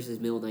 1 versus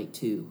Mill Night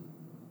 2.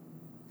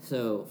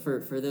 So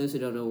for those who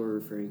don't know what we're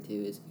referring to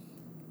is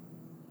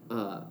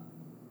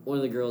one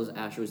of the girls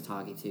Asher was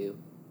talking to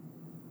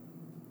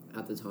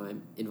at the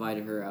time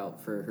invited her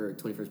out for her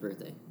 21st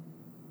birthday.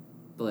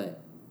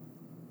 But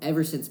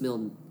ever since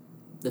Mill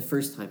the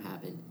first time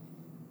happened,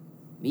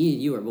 me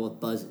and you are both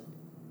buzzing.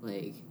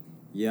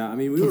 Yeah, I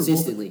mean we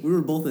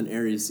were both in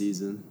Aries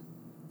season.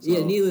 So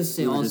yeah, needless to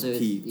say, also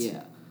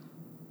yeah.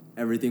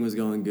 Everything was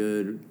going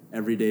good.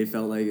 Every day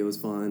felt like it was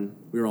fun.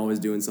 We were always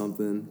doing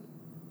something.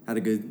 Had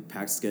a good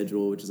packed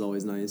schedule, which is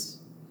always nice.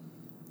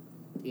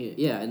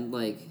 Yeah, and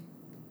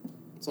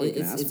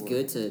it's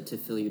good to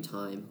fill your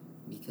time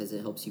because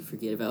it helps you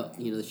forget about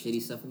the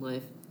shitty stuff in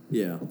life.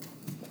 Yeah.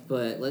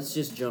 But let's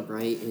just jump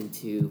right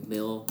into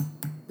Mill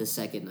the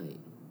second night.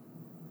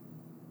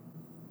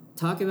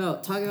 Talk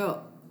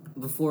about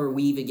before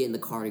we even get in the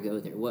car to go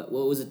there. What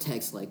was a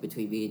text like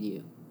between me and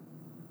you?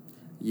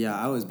 Yeah,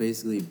 I was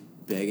basically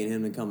begging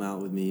him to come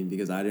out with me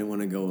because I didn't want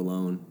to go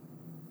alone.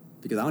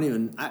 Because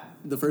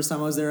the first time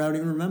I was there, I don't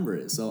even remember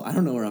it. So I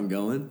don't know where I'm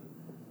going.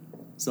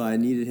 So I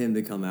needed him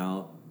to come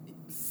out.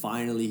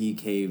 Finally, he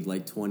caved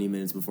 20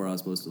 minutes before I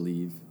was supposed to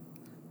leave.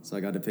 So I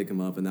got to pick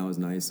him up, and that was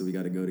nice. So we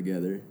got to go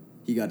together.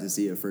 He got to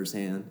see it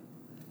firsthand.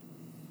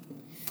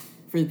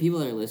 For the people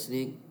that are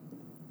listening,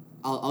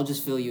 I'll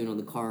just fill you in on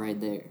the car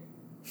ride there.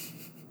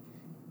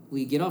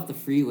 We get off the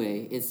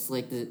freeway. It's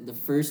the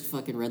first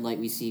fucking red light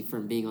we see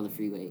from being on the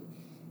freeway.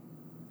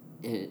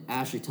 And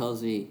Asher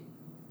tells me,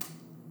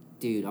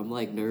 dude, I'm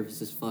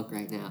nervous as fuck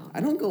right now. I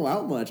don't go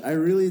out much. I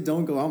really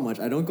don't go out much.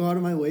 I don't go out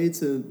of my way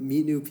to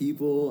meet new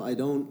people. I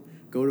don't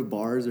go to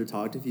bars or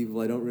talk to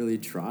people. I don't really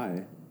try.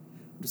 I'm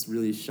just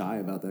really shy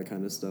about that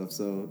kind of stuff.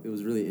 So it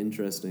was really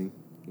interesting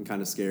and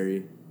kind of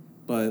scary.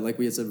 But like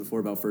we had said before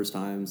about first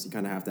times, you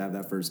kind of have to have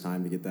that first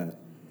time to get that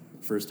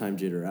first time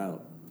jitter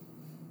out.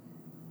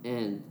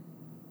 And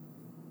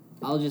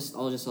I'll just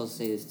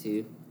say this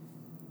too.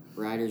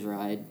 Riders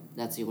ride.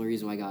 That's the only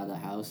reason why I got out of the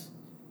house.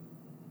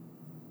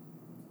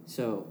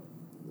 So,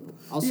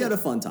 you had a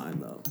fun time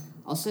though.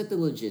 I'll set the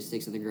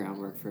logistics and the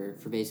groundwork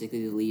for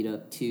basically the lead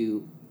up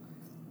to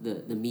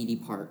the meaty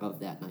part of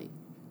that night.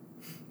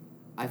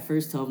 I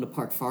first tell him to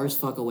park far as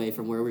fuck away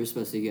from where we were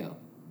supposed to go.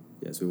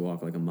 Yes, we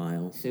walk a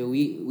mile. So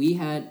we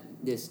had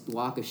this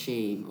walk of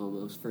shame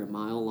almost for a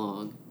mile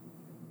long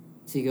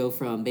to go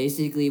from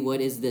basically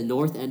what is the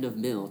north end of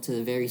Mill to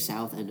the very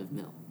south end of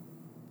Mill.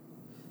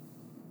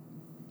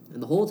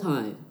 And the whole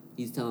time,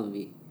 he's telling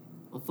me,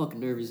 I'm fucking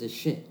nervous as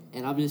shit.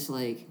 And I'm just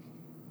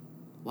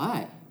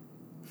why?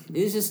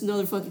 This is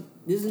another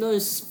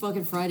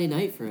fucking Friday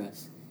night for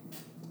us.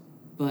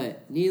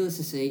 But needless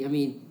to say, I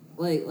mean,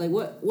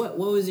 what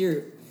was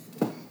your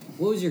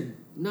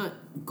not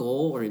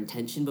goal or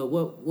intention, but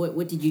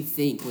what did you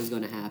think was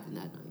going to happen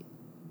that night?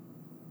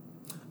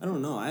 I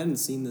don't know. I hadn't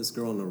seen this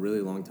girl in a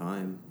really long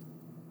time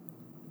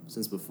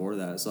since before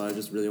that, so I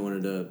just really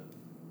wanted to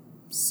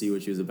see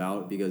what she was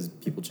about because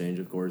people change,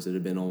 of course. It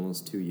had been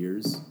almost 2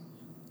 years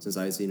since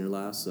I had seen her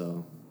last,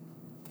 so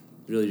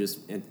Really just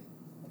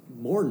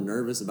more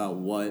nervous about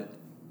what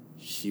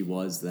she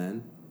was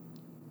then.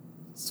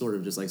 Sort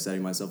of just like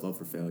setting myself up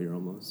for failure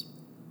almost.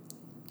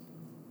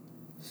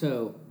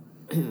 So,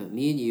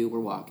 me and you, we're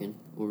walking,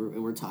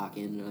 we're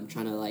talking, and I'm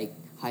trying to, like,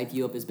 hype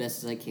you up as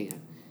best as I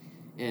can.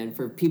 And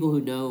for people who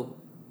know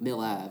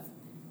Mill Ave,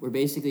 we're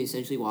basically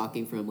essentially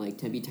walking from, like,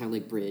 Tempe Town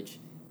Lake Bridge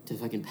to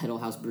fucking Pedal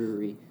House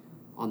Brewery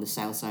on the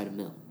south side of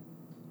Mill.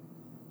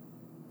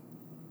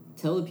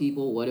 Tell the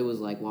people what it was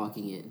like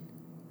walking in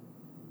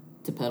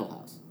to Pedal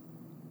House.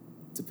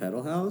 To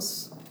Pedal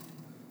House?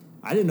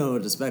 I didn't know what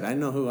to expect. I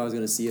didn't know who I was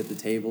going to see at the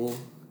table.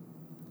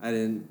 I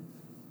didn't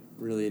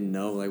really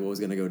know like what was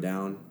going to go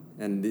down.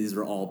 And these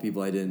were all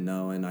people I didn't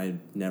know, and I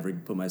never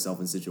put myself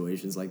in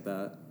situations like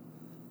that.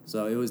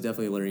 So it was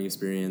definitely a learning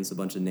experience, a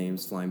bunch of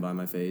names flying by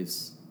my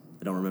face.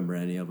 I don't remember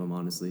any of them,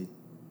 honestly.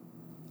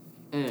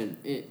 And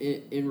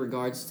in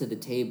regards to the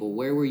table,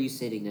 where were you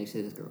sitting next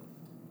to this girl?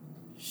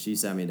 She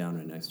sat me down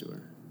right next to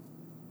her.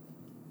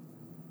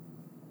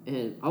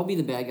 And I'll be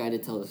the bad guy to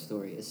tell the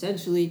story.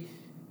 Essentially,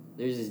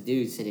 there's this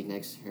dude sitting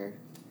next to her,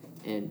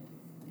 and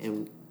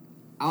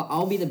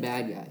I'll be the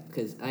bad guy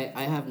because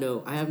I have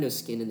no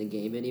skin in the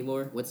game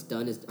anymore. What's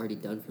done is already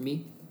done for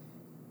me.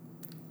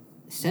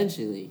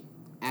 Essentially,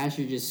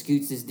 Asher just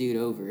scoots this dude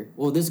over.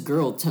 Well, this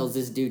girl tells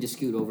this dude to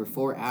scoot over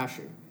for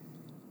Asher,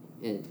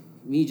 and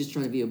me just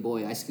trying to be a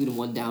boy, I scoot him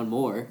one down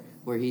more,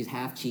 where he's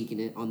half cheeking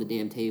it on the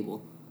damn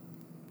table.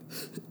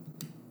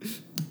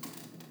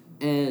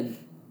 And,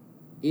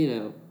 you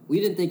know, we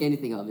didn't think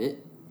anything of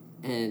it.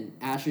 And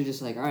Asher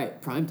just like, all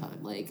right, prime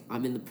time. Like,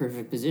 I'm in the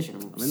perfect position.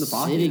 I'm in the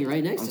pocket. Sitting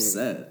right next to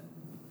her. I'm set.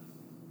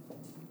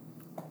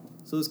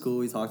 So it was cool.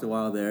 We talked a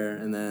while there.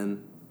 And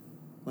then,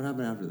 what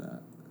happened after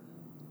that?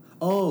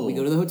 Oh. We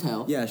go to the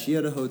hotel. Yeah, she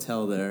had a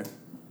hotel there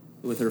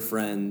with her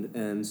friend.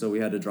 And so we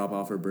had to drop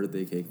off her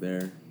birthday cake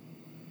there.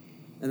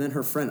 And then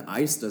her friend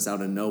iced us out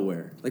of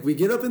nowhere. Like, we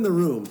get up in the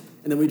room,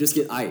 and then we just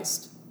get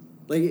iced.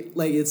 Like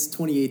it's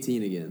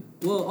 2018 again.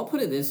 Well, I'll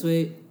put it this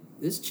way.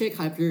 This chick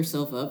hyped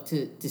herself up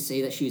to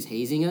say that she was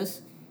hazing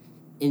us,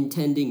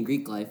 intending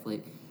Greek life.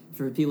 Like,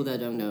 for people that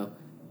don't know,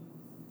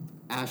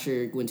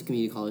 Asher went to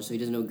community college, so he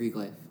doesn't know Greek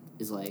life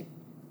is like.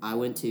 I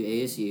went to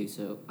ASU,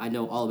 so I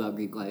know all about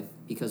Greek life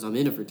because I'm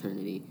in a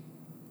fraternity.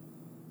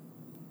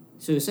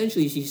 So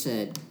essentially she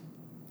said,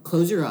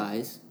 close your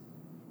eyes,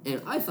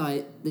 and I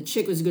thought the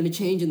chick was going to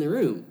change in the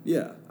room.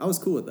 Yeah, I was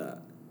cool with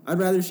that. I'd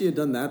rather she had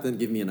done that than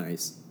give me an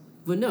ice.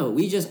 But no,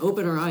 we just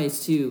opened our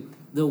eyes to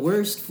the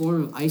worst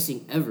form of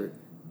icing ever.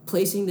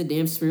 Placing the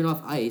damn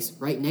Smirnoff Ice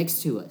right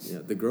next to us. Yeah,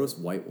 the gross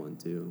white one,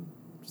 too.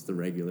 Just the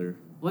regular.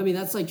 Well, I mean,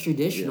 that's, like,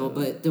 traditional,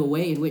 but the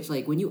way in which,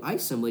 like, when you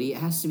ice somebody, it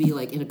has to be,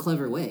 like, in a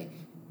clever way.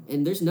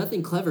 And there's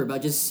nothing clever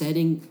about just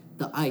setting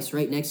the ice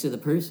right next to the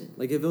person.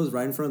 Like, if it was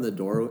right in front of the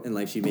door and,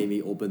 like, she made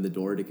me open the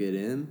door to get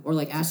in. Or,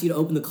 like, ask you to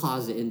open the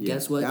closet, and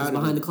guess what is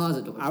behind the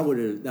closet door? That would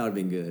have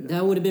been good.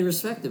 That would have been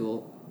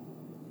respectable.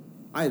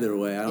 Either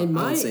way, I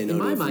don't say no to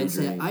a free In my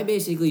mindset, drink. I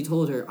basically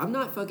told her, I'm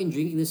not fucking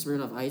drinking this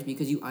Smirnoff Ice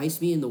because you iced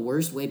me in the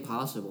worst way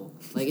possible.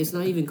 Like, it's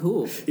not even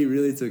cool. He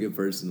really took it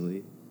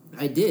personally.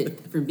 I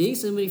did. From being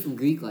somebody from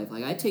Greek life,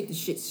 like, I take this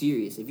shit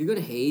serious. If you're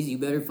gonna haze, you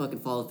better fucking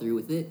follow through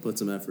with it. Put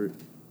some effort.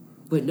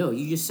 But no,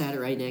 you just sat it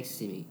right next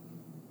to me.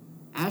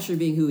 Asher,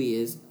 being who he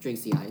is,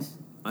 drinks the ice.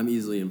 I'm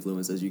easily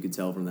influenced, as you could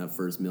tell from that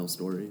first meal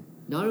story.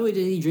 Not only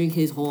did he drink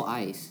his whole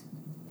ice,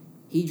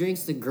 he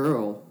drinks the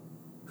girl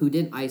who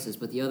didn't ice us,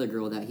 but the other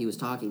girl that he was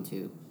talking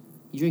to.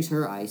 He drinks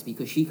her ice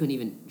because she couldn't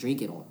even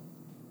drink it all.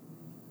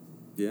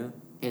 Yeah.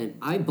 And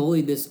I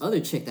bullied this other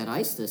chick that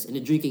iced us into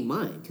drinking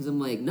mine. Because I'm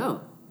like,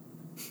 no,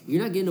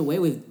 you're not getting away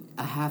with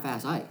a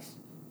half-ass ice.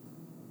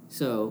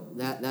 So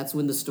that's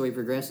when the story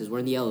progresses. We're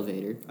in the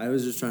elevator. I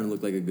was just trying to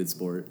look like a good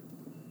sport.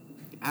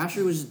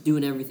 Asher was just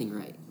doing everything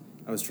right.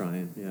 I was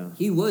trying, yeah.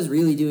 He was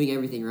really doing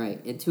everything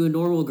right. And to a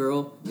normal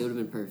girl, it would have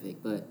been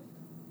perfect. But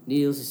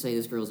needless to say,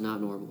 this girl's not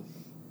normal.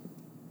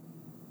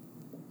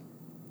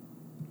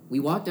 We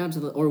walk down to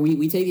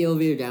we take the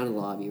elevator down to the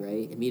lobby,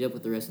 right? And meet up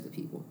with the rest of the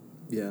people.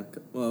 Yeah.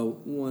 Well,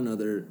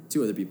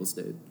 two other people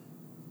stayed.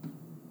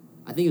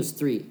 I think it was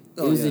 3.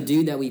 Oh, it was yeah. the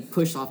dude that we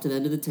pushed off to the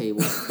end of the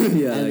table.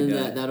 Yeah, and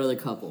then that other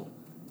couple.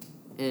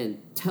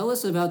 And tell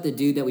us about the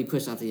dude that we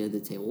pushed off to the end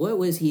of the table. What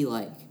was he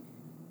like?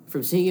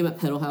 From seeing him at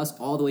Pedal House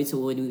all the way to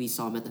when we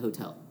saw him at the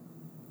hotel.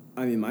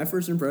 I mean, my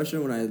first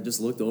impression when I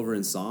just looked over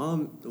and saw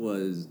him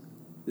was,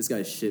 this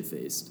guy's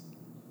shit-faced.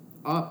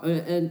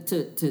 And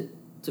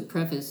to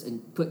preface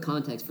and put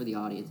context for the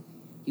audience,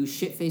 he was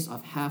shit-faced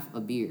off half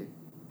a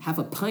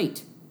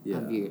pint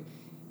of beer.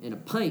 And a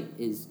pint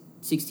is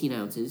 16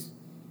 ounces,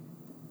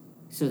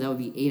 so that would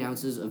be 8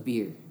 ounces of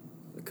beer.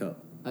 A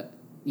cup.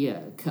 Yeah,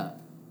 a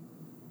cup.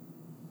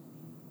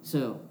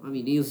 So, I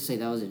mean, needless to say,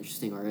 that was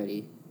interesting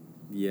already.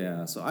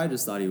 Yeah, so I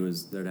just thought he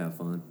was there to have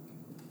fun.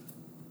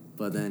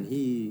 But then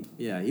he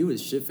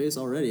was shit-faced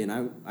already,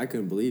 and I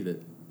couldn't believe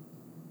it.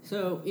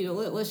 So,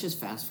 let's just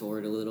fast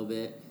forward a little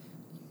bit.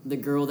 The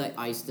girl that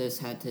iced us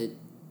had to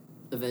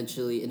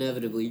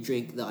inevitably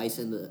drink the ice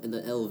in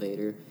the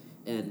elevator,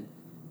 and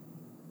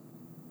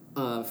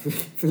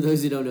For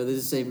those who don't know, this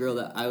is the same girl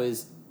that I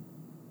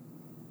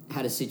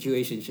had a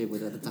situationship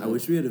with at the time. I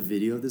wish we had a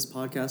video of this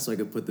podcast so I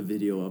could put the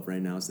video up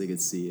right now so they could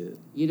see it.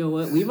 You know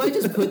what? We might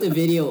just put the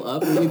video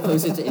up and we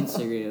post it to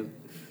Instagram.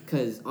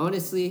 Because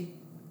honestly,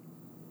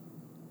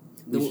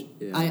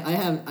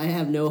 I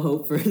have no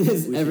hope for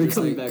this ever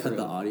coming back. Cut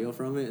the audio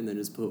from it and then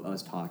just put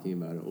us talking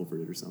about it over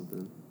it or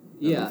something.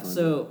 Yeah.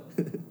 So,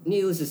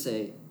 needless to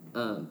say,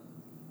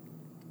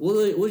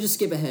 we'll just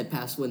skip ahead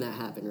past when that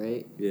happened,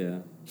 right? Yeah.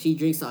 She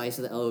drinks the ice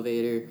in the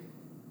elevator.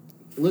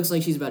 Looks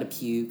like she's about to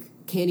puke.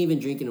 Can't even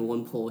drink it in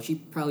one pull. She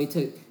probably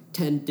took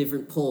 10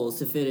 different pulls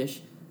to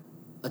finish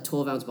a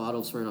 12-ounce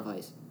bottle of Smirnoff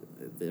Ice.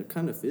 They're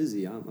kind of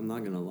fizzy. I'm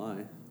not gonna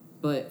lie.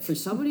 But for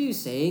somebody who's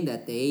saying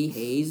that they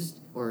hazed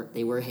or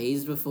they were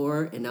hazed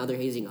before and now they're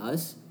hazing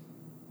us,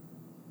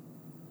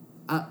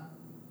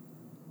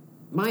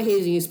 my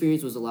hazing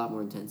experience was a lot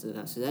more intense than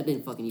that, so that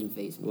didn't fucking even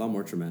faze me. A lot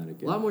more traumatic.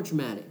 Yeah. A lot more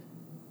traumatic.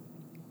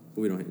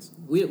 But we don't haze.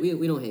 We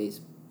don't haze.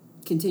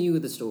 Continue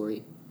with the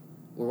story.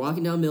 We're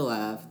walking down Mill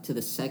Ave to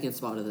the second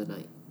spot of the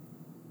night.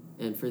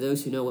 And for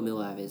those who know what Mill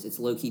Ave is, it's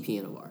low-key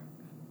piano bar.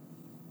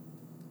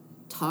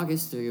 Talk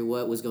us through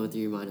what was going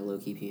through your mind at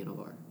low-key piano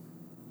bar.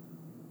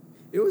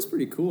 It was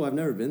pretty cool. I've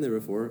never been there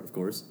before, of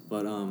course.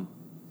 But, I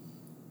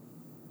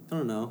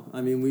don't know.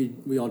 I mean,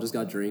 we all just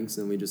got drinks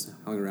and we just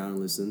hung around and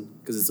listened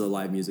because it's a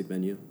live music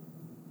venue.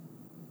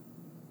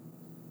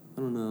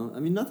 I don't know. I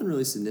mean, nothing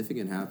really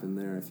significant happened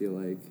there, I feel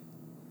like.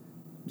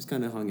 Just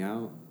kind of hung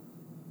out.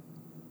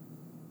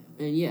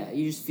 And yeah,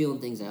 you're just feeling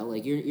things out.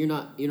 Like you're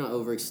not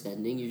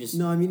overextending. You're just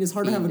no. I mean, it's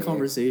hard to have a there.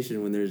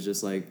 conversation when there's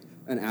just like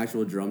an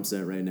actual drum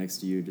set right next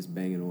to you, just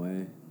banging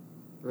away.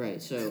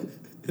 Right. So,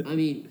 I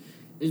mean,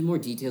 there's more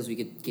details we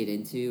could get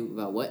into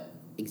about what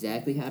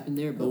exactly happened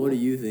there. But what do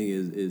you think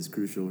is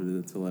crucial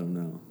to let them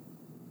know?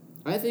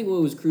 I think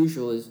what was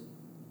crucial is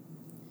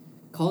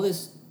call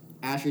this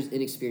Asher's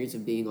inexperience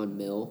of being on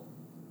Mill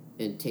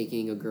and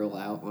taking a girl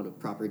out on a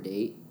proper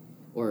date,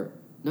 or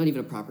not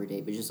even a proper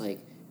date, but just like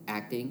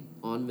acting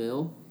on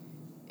Mill.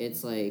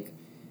 It's like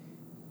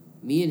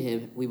me and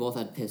him, we both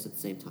had piss at the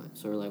same time.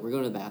 So we're like, we're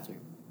going to the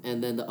bathroom.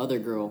 And then the other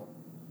girl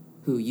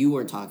who you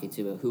weren't talking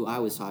to, but who I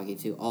was talking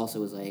to,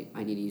 also was like,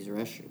 I need to use the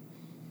restroom.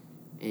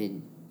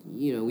 And,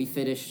 you know, we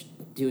finished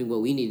doing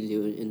what we needed to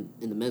do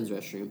in the men's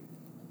restroom.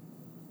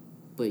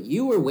 But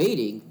you were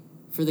waiting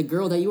for the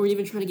girl that you weren't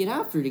even trying to get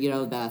after to get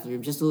out of the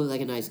bathroom just to look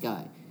like a nice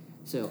guy.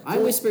 So I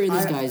whisper in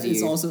this guy's ear.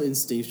 It's also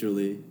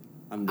instinctually.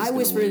 I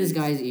whisper in this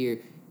guy's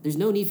ear, there's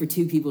no need for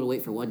two people to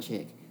wait for one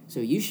chick.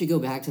 So you should go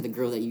back to the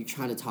girl that you're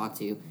trying to talk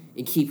to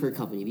and keep her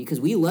company because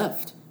we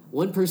left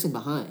one person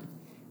behind.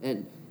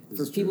 And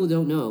for people who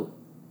don't know,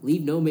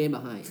 leave no man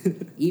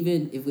behind.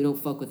 Even if we don't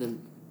fuck with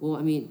them. Well,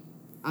 I mean,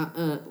 I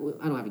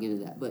don't have to get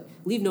into that. But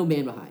leave no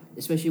man behind,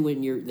 especially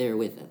when you're there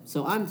with them.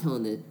 So I'm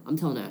telling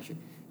Asher,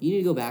 you need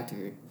to go back to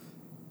her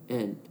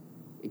and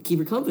keep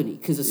her company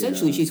because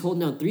essentially she's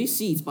holding down 3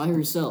 seats by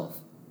herself.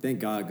 Thank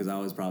God, because I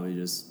was probably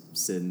just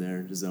sitting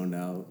there, just zoned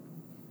out.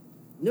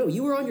 No,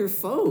 you were on your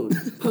phone,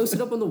 posted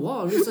up on the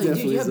wall. I'm just like,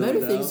 dude, you have better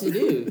things to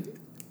do.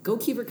 Go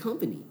keep her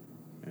company.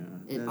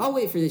 Yeah, and I'll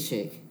wait for this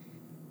chick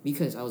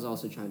because I was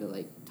also trying to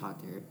like talk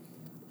to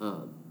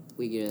her.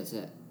 We get into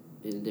that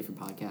in a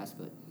different podcast,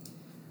 but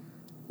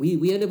we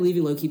ended up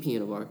leaving low-key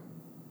piano bar.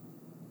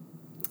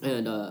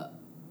 And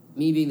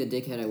me being the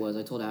dickhead I was,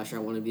 I told Asher I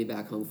wanted to be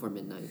back home before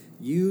midnight.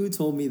 You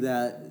told me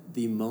that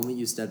the moment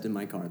you stepped in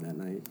my car that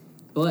night.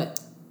 But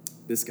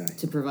this guy.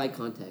 To provide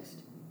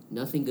context,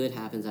 nothing good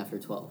happens after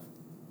 12.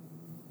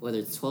 Whether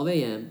it's 12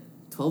 a.m.,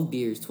 12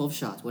 beers, 12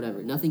 shots,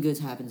 whatever. Nothing good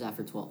happens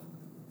after 12.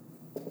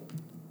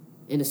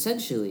 And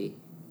essentially,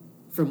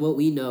 from what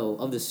we know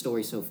of the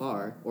story so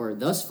far, or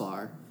thus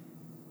far,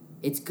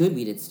 it's good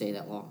we didn't stay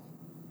that long.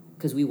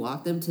 Because we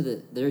walked them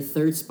to their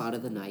third spot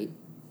of the night,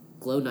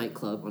 Glow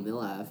Nightclub on Mill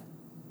Ave.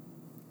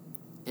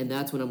 And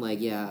that's when I'm like,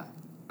 yeah,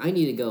 I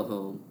need to go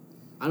home.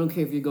 I don't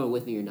care if you're going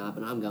with me or not,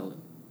 but I'm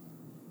going.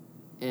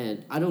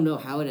 And I don't know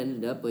how it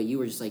ended up, but you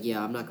were just like,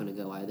 yeah, I'm not going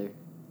to go either.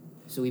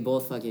 So we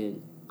both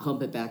fucking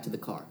hump it back to the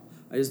car.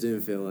 I just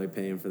didn't feel like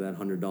paying for that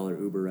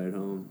 $100 Uber ride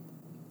home.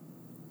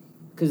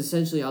 Because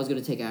essentially I was going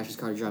to take Asher's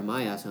car to drive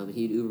my ass home, and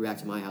he'd Uber back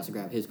to my house and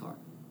grab his car.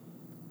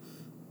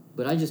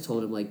 But I just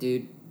told him, like,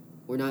 dude,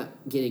 we're not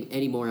getting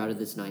any more out of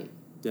this night.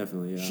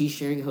 Definitely, yeah. She's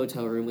sharing a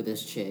hotel room with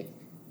this chick.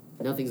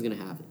 Nothing's going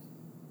to happen.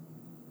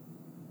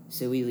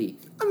 So we leave.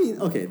 I mean,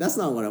 okay, that's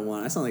not what I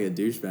want. I sound like a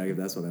douchebag if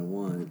that's what I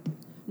want.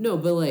 No,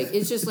 but, like,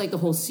 it's just like the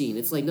whole scene.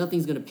 It's like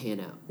nothing's going to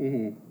pan out.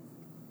 Mm-hmm.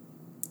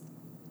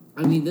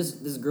 I mean, this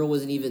girl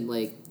wasn't even,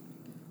 like...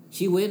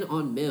 She went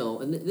on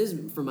Mill, and this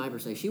is from my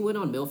perspective, she went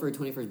on Mill for her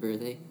 21st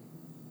birthday,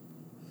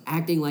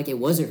 acting like it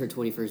wasn't her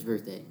 21st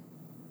birthday.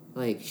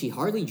 Like, she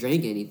hardly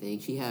drank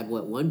anything. She had,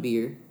 one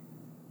beer,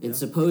 and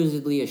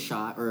supposedly a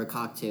shot or a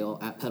cocktail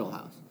at Pedal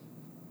House.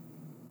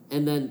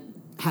 And then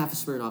half a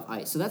Smirnoff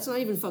Ice. So that's not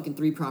even fucking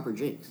 3 proper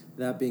drinks.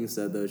 That being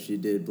said, though, she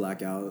did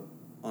black out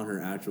on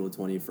her actual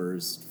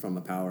 21st from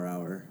a power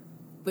hour.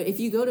 But if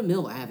you go to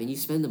Mill Ave and you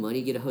spend the money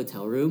to get a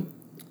hotel room...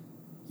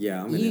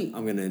 Yeah,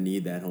 I'm gonna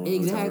need that hotel room.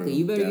 Exactly.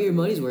 You better Definitely. get your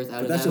money's worth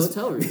out of that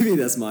hotel room. Maybe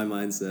that's my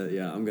mindset.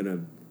 Yeah, I'm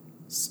gonna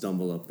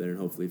stumble up there and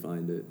hopefully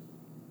find it.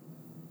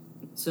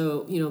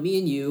 So, you know, me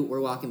and you,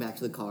 we're walking back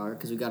to the car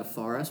because we got a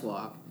far-ass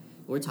walk.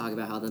 We're talking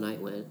about how the night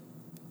went.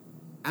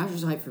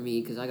 Asher's hyped for me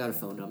because I got a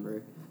phone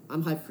number.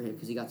 I'm hyped for him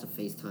because he got some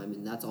FaceTime,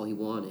 and that's all he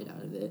wanted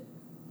out of it.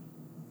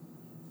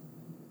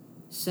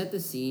 Set the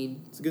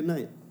scene. It's a good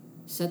night.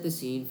 Set the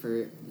scene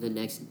for the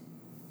next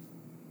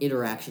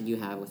interaction you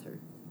have with her.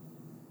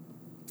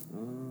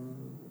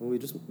 Well, we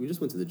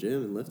just went to the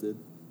gym and lifted.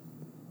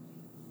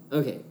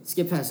 Okay,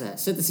 skip past that.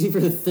 Set the scene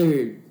for the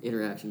third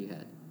interaction you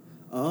had.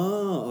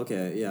 Oh,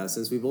 okay, yeah.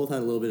 Since we both had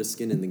a little bit of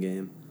skin in the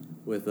game,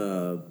 with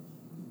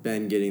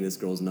Ben getting this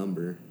girl's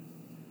number,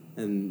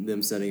 and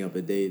them setting up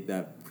a date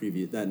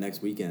that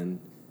next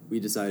weekend, we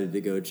decided to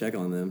go check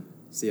on them,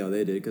 see how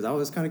they did, because I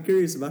was kind of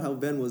curious about how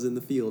Ben was in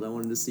the field. I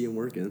wanted to see him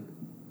working.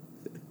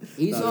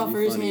 He saw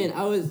firsthand. He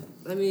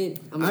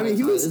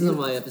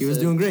was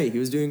doing great. He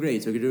was doing great. He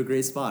took it to a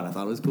great spot. I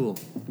thought it was cool.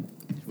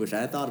 Wish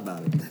I had thought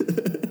about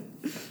it.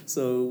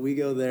 So we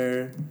go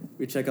there,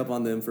 we check up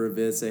on them for a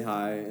bit, say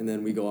hi, and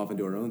then we go off and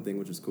do our own thing,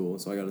 which is cool.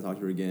 So I got to talk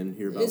to her again,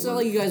 hear about. It's not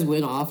like you guys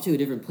went off to a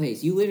different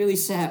place. You literally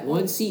sat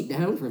one seat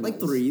down from us.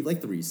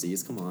 Three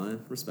seats. Come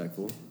on,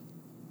 respectful.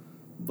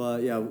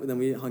 But yeah, then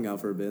we hung out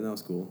for a bit, and that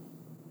was cool.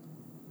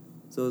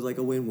 So it was like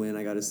a win-win.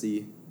 I got to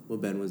see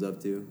what Ben was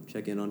up to,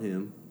 check in on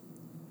him.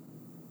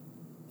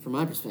 From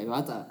my perspective,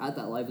 I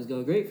thought life was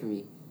going great for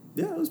me.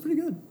 Yeah, it was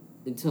pretty good.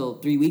 Until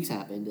 3 weeks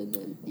happened, and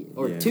then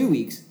 2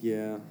 weeks.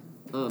 Yeah.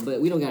 But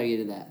we don't gotta get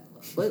into that.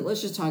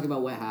 Let's just talk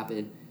about what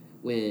happened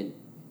when.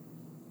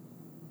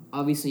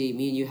 Obviously,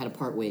 me and you had to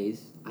part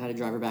ways. I had to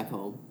drive her back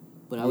home,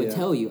 but I would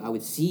tell you, I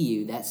would see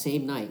you that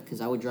same night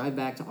because I would drive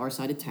back to our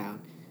side of town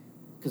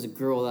because a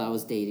girl that I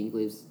was dating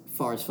lives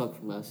far as fuck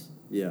from us.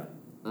 Yeah.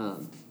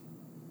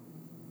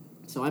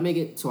 So I make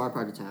it to our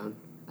part of town.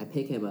 I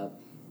pick him up.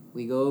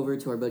 We go over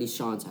to our buddy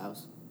Sean's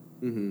house.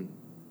 Mm-hmm.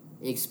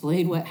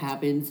 Explain what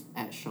happened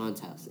at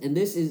Sean's house. And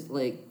this is,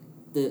 like,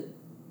 the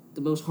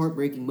most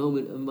heartbreaking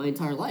moment of my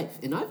entire life.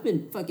 And I've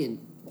been fucking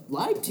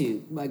lied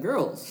to by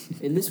girls.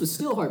 And this was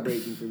still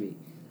heartbreaking for me.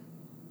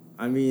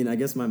 I mean, I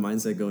guess my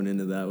mindset going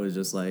into that was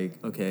just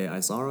like, okay, I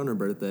saw her on her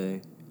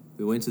birthday.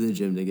 We went to the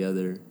gym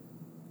together.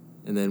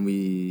 And then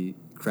we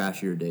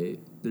crashed your date.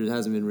 There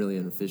hasn't been really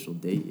an official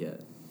date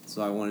yet.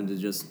 So I wanted to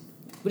just...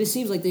 But it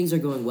seems like things are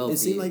going well for you. It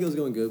seemed like it was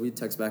going good. We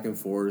text back and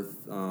forth.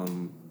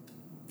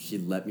 She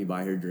let me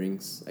buy her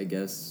drinks, I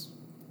guess.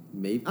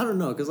 Maybe. I don't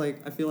know, because,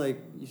 like, I feel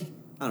like...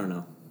 I don't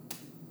know.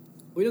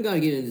 We don't got to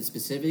get into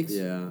specifics.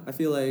 Yeah. I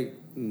feel like,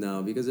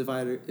 no, because if I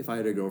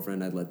had a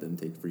girlfriend, I'd let them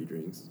take free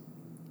drinks.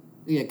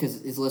 Yeah,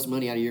 because it's less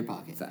money out of your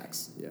pocket.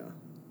 Facts, yeah.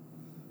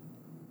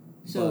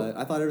 So, but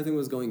I thought everything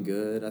was going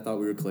good. I thought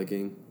we were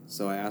clicking.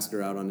 So I asked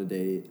her out on a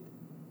date.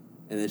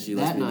 And then she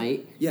lets me... That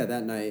night? Yeah,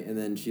 that night. And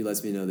then she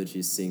lets me know that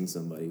she's seeing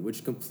somebody,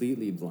 which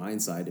completely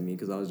blindsided me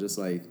because I was just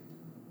like...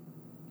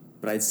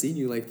 But I'd seen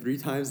you like 3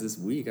 times this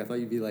week. I thought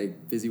you'd be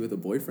like busy with a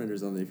boyfriend or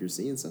something if you're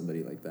seeing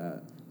somebody like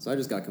that. So I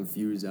just got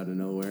confused out of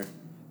nowhere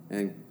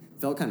and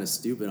felt kind of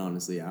stupid,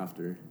 honestly,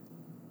 after.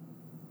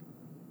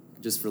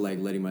 Just for like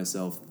letting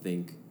myself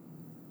think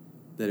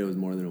that it was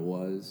more than it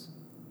was.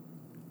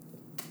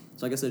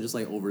 So I guess I just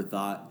like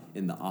overthought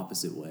in the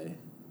opposite way.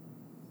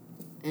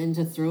 And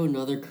to throw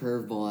another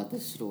curveball at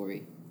this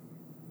story.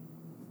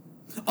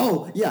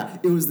 Oh, yeah.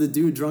 It was the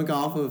dude drunk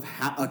off of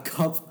a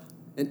cup...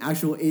 An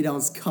actual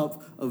 8-ounce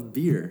cup of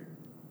beer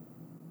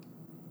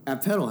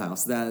at Pedal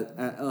House,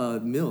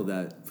 at Mill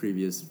that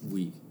previous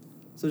week.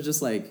 So it's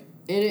just like...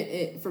 And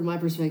it from my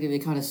perspective, it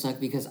kind of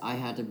sucked because I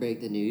had to break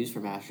the news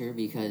from Asher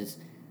because...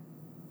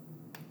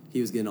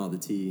 He was getting all the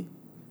tea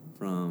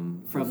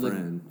from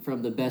friend.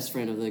 From the best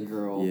friend of the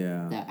girl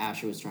yeah. that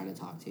Asher was trying to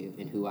talk to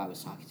and who I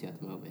was talking to at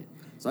the moment.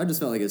 So I just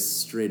felt like a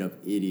straight-up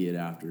idiot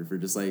after for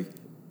just, like...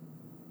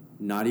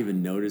 Not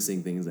even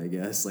noticing things, I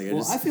guess. Like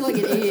I feel like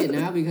an idiot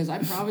now because I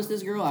promised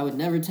this girl I would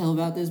never tell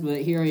about this,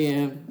 but here I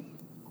am,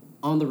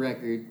 on the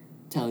record,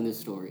 telling this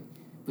story.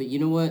 But you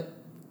know what?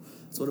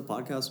 That's what a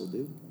podcast will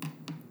do.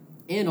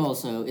 And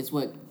also, it's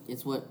what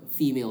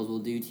females will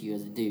do to you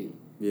as a dude.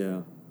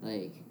 Yeah.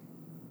 Like.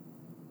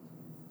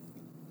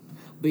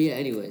 But yeah,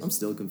 anyways. I'm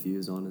still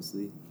confused,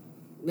 honestly.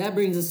 That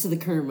brings us to the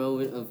current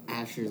moment of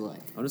Asher's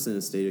life. I'm just in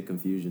a state of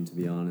confusion, to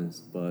be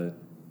honest, but...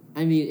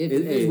 I mean, if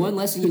there's one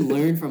lesson you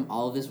learned from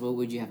all of this, what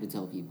would you have to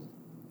tell people?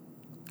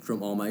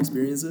 From all my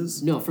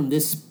experiences? No, from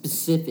this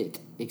specific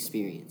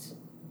experience.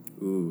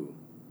 Ooh.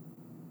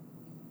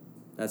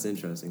 That's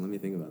interesting. Let me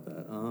think about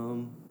that.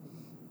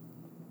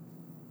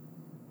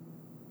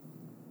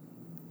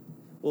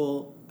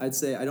 Well, I'd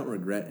say I don't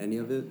regret any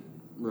of it.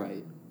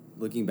 Right.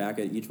 Looking back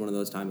at each one of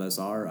those times I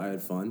saw her, I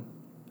had fun.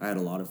 I had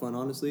a lot of fun,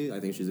 honestly. I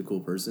think she's a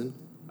cool person.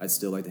 I'd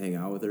still like to hang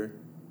out with her.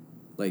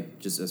 Like,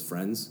 just as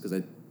friends, because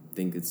I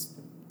think it's...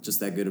 just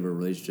that good of a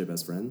relationship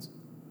as friends.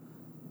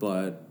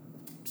 But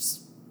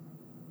just,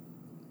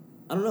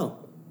 I don't know,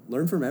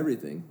 learn from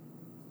everything.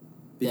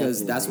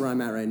 Because That's where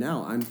I'm at right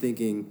now. I'm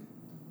thinking,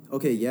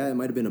 okay, yeah, it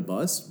might have been a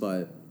bust,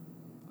 but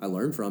I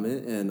learned from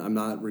it, and I'm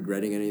not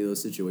regretting any of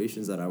those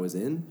situations that I was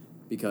in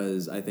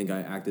because I think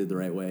I acted the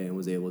right way and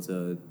was able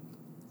to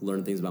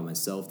learn things about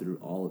myself through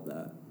all of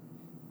that.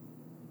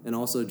 And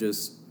also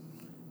just,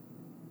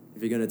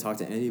 if you're going to talk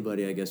to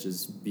anybody, I guess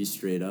just be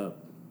straight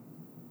up.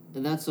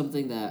 And that's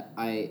something that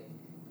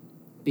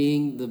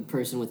being the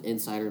person with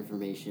insider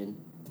information,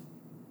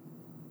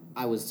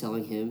 I was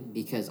telling him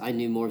because I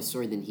knew more of the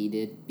story than he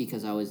did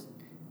because I was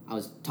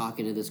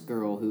talking to this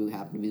girl who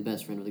happened to be the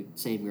best friend of the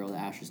same girl that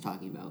Ash was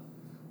talking about.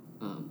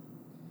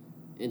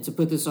 And to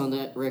put this on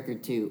that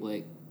record too,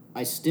 like,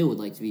 I still would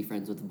like to be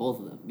friends with both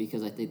of them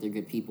because I think they're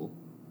good people.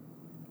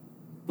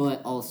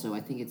 But also, I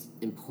think it's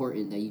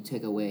important that you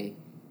take away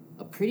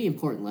a pretty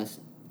important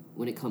lesson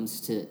when it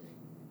comes to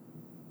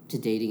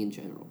dating in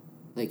general.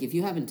 Like, if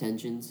you have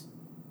intentions,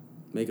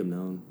 make them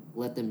known.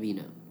 Let them be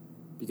known.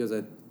 Because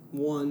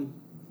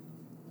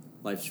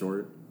life's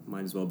short.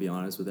 Might as well be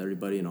honest with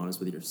everybody and honest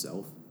with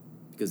yourself.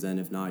 Because then,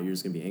 if not, you're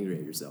just going to be angry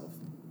at yourself.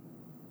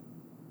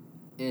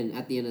 And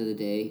at the end of the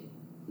day,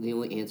 the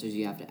only answers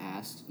you have to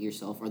ask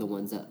yourself are the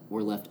ones that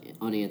were left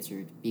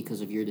unanswered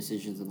because of your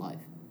decisions in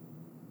life.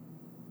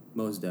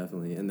 Most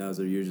definitely. And those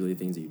are usually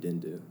things that you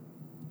didn't do.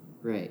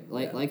 Right.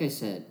 Like I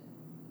said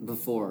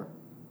before,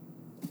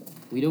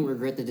 we don't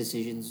regret the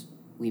decisions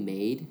we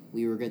made.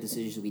 We regret the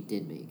decisions we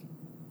did make.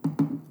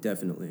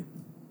 Definitely.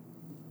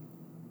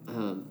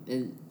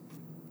 And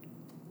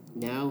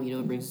now,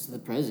 it brings us to the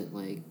present.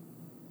 Like,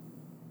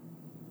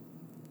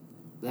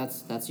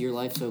 that's your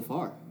life so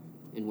far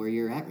and where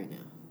you're at right now.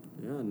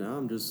 Yeah, now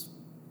I'm just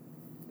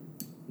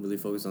really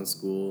focused on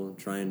school,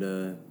 trying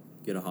to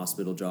get a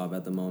hospital job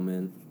at the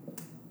moment.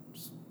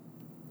 Just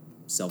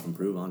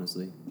self-improve,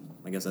 honestly.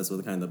 I guess that's what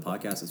the kind of the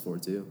podcast is for,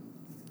 too.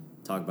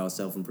 Talk about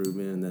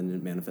self-improvement, and then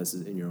it manifests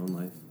in your own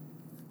life.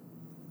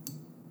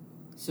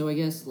 So I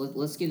guess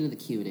let's get into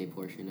the Q&A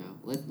portion now.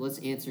 Let's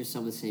answer some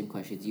of the same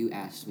questions you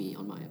asked me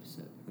on my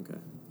episode. Okay.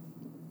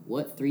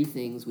 What 3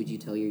 things would you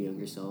tell your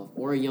younger self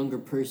or a younger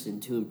person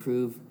to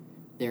improve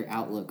their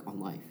outlook on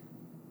life?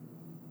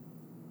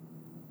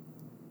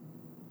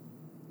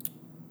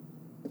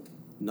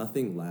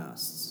 Nothing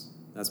lasts.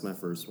 That's my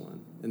first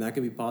one. And that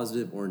can be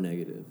positive or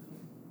negative.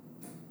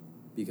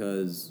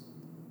 Because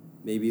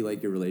maybe,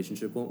 like, your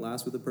relationship won't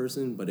last with a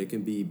person, but it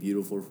can be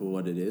beautiful for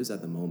what it is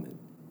at the moment.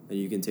 And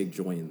you can take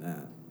joy in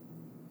that.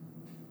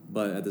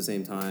 But at the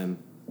same time,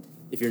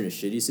 if you're in a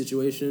shitty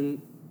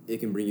situation, it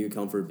can bring you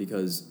comfort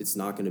because it's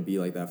not going to be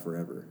like that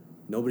forever.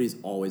 Nobody's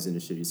always in a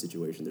shitty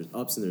situation. There's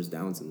ups and there's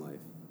downs in life.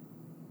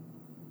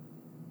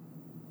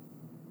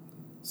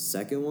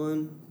 Second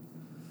one,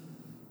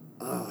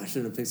 I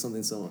shouldn't have picked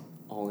something so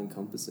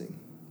all-encompassing.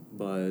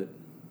 But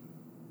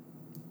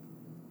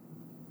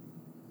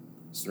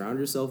surround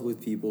yourself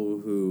with people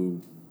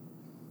who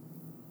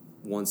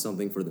want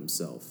something for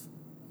themselves.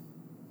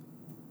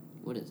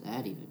 What does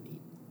that even mean?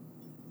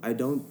 I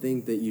don't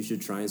think that you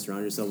should try and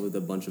surround yourself with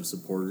a bunch of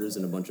supporters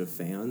and a bunch of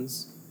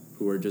fans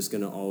who are just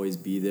going to always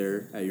be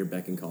there at your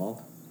beck and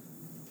call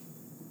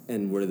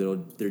and where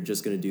they're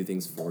just going to do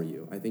things for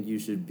you. I think you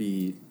should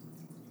be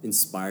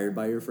inspired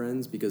by your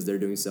friends because they're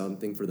doing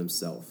something for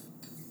themselves.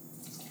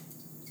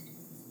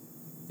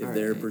 If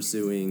they're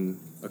pursuing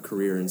a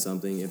career in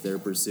something, if they're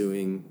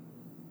pursuing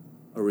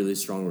a really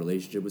strong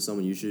relationship with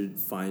someone, you should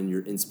find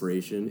your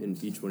inspiration in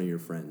each one of your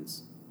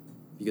friends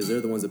because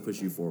they're the ones that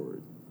push you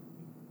forward.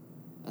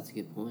 That's a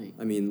good point.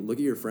 I mean, look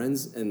at your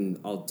friends, and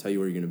I'll tell you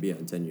where you're going to be at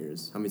in 10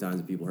 years. How many times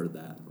have people heard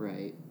that?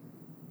 Right.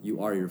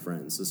 You are your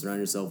friends, so surround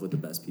yourself with the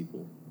best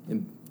people,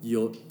 and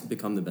you'll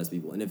become the best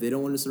people. And if they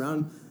don't want to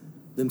surround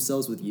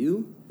themselves with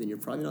you, then you're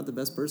probably not the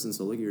best person,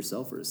 so look at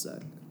yourself for a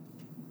sec.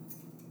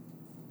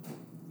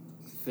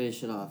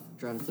 Finish it off.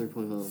 Drive a 3rd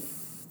point home.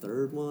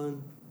 Third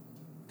one?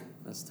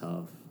 That's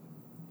tough.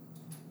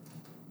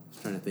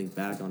 Just trying to think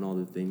back on all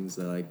the things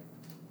that,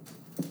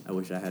 I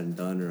wish I hadn't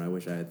done or I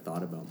wish I had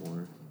thought about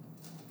more.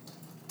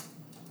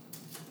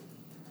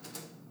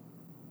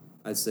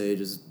 I'd say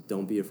just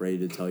don't be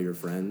afraid to tell your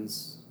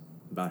friends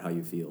about how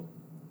you feel.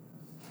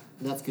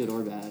 That's good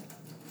or bad.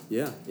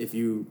 Yeah,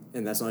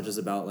 and that's not just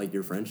about,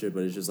 your friendship,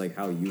 but it's just,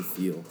 how you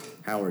feel.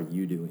 How are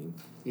you doing?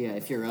 Yeah,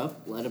 if you're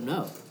up, let them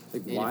know.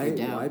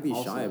 Why be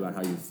shy about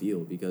how you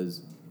feel?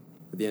 Because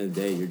at the end of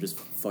the day, you're just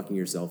fucking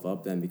yourself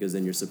up then because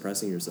then you're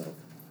suppressing yourself.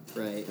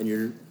 Right. And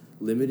you're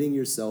limiting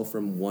yourself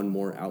from one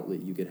more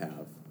outlet you could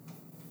have.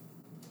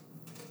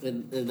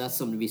 And that's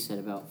something to be said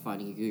about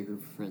finding a good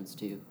group of friends,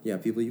 too. Yeah,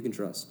 people you can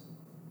trust.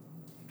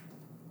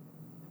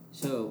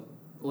 So,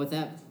 with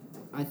that,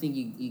 I think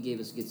you gave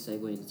us a good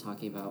segue into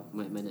talking about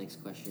my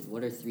next question.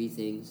 What are 3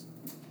 things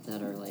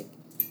that are,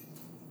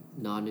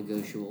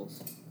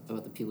 non-negotiables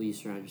about the people you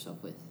surround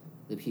yourself with?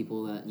 The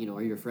people that,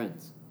 are your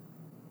friends?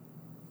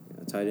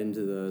 Yeah, tied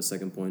into the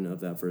second point of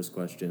that first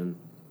question,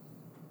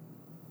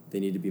 they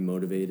need to be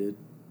motivated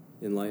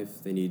in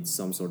life. They need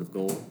some sort of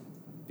goal.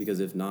 Because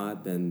if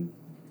not, then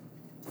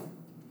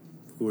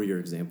who are your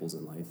examples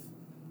in life?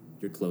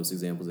 Your close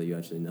examples that you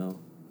actually know.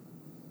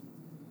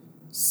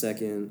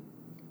 Second,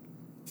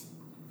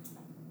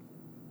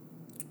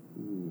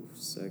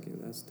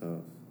 that's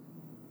tough.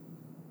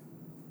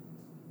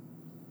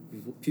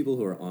 people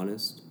who are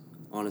honest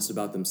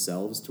about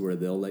themselves to where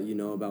they'll let you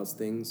know about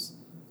things,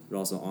 but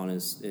also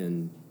honest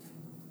in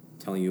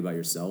telling you about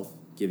yourself,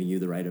 giving you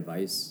the right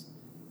advice,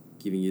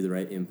 giving you the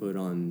right input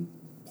on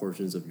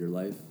portions of your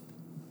life.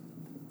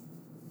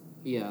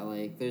 Yeah,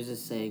 like, there's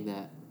this saying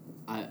that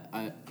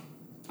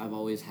I've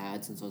always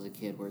had since I was a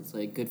kid, where it's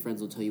like, good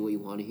friends will tell you what you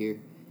want to hear,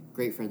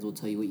 great friends will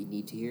tell you what you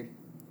need to hear.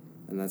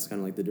 And that's kind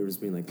of like the difference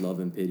between like love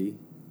and pity.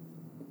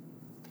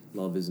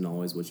 Love isn't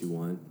always what you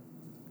want,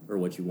 or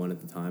what you want at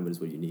the time, but it's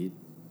what you need.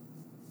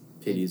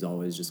 Pity is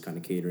always just kind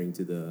of catering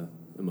to the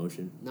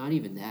emotion. Not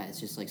even that. It's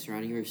just like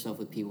surrounding yourself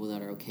with people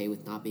that are okay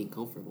with not being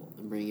comfortable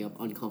and bringing up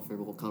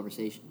uncomfortable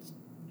conversations.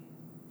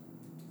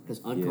 Because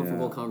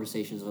uncomfortable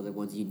conversations are the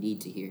ones you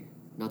need to hear,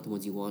 not the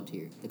ones you want to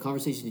hear. The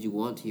conversations you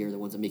want to hear are the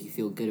ones that make you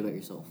feel good about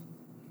yourself.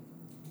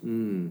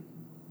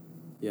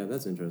 Yeah,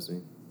 that's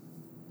interesting.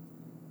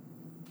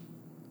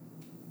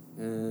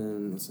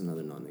 And what's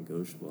another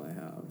non-negotiable I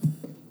have?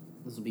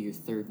 This will be your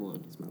third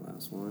one. It's my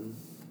last one.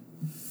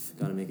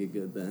 Gotta make it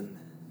good then.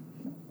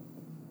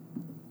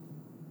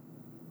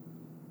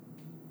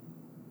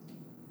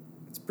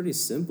 It's pretty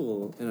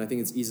simple, and I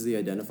think it's easily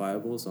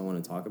identifiable, so I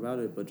want to talk about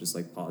it, but just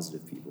like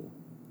positive people.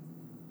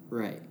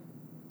 Right.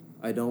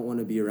 I don't want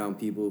to be around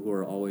people who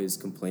are always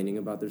complaining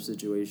about their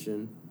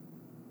situation.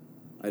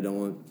 I don't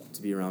want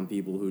to be around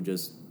people who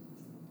just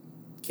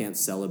can't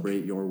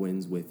celebrate your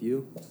wins with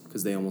you,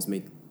 because they almost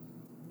make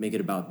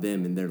it about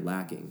them and they're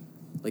lacking.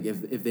 Like,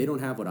 if they don't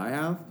have what I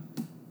have,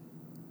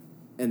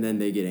 and then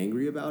they get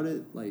angry about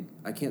it, like,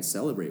 I can't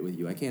celebrate with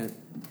you. I can't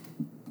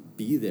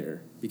be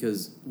there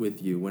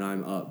with you when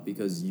I'm up,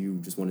 because you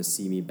just want to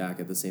see me back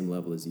at the same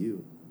level as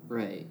you.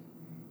 Right.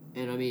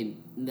 And, I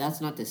mean,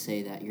 that's not to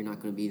say that you're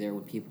not going to be there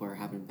when people are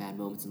having bad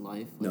moments in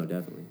life. Like, no,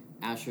 definitely.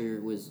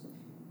 Asher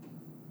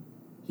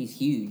he's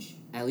huge,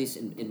 at least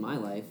in my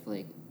life.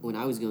 Like, when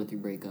I was going through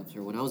breakups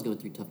or when I was going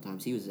through tough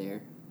times, he was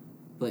there.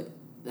 But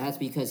that's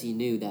because he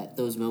knew that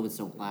those moments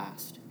don't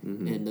last.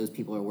 Mm-hmm. And those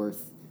people are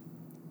worth,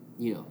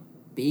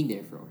 being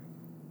there for.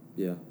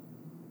 Yeah.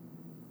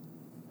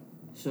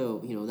 So,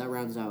 that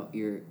rounds out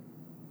your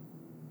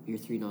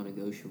three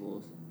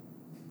non-negotiables.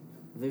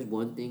 If there's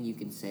one thing you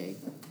can say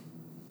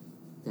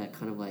that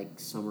kind of like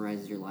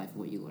summarizes your life and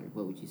what you learned,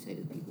 what would you say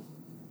to the people?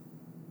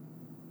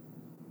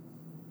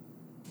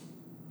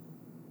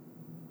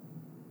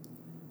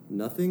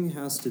 Nothing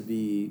has to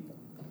be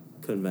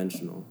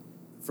conventional.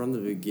 From the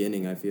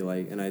beginning, I feel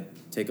like, and I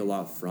take a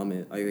lot from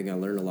it, I think I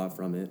learned a lot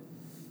from it,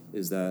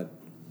 is that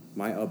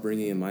my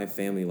upbringing and my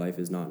family life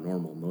is not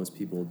normal. Most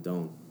people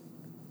don't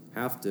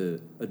have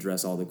to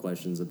address all the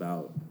questions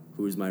about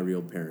who's my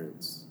real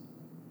parents.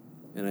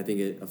 And I think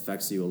it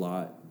affects you a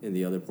lot in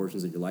the other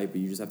portions of your life, but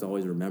you just have to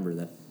always remember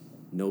that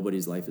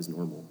nobody's life is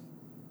normal.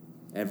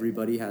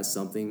 Everybody has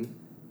something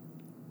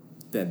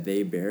that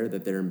they bear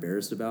that they're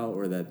embarrassed about,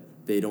 or that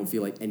they don't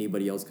feel like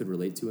anybody else could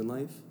relate to in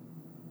life.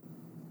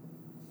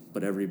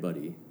 But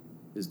everybody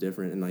is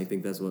different, and I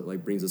think that's what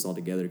like brings us all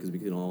together, because we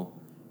can all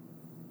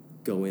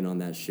go in on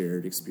that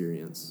shared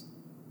experience.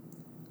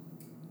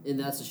 And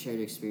that's a shared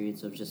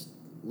experience of just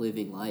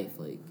living life.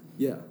 Like,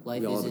 yeah,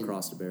 life we all have a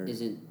cross to bear.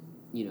 Isn't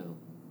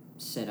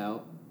set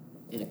out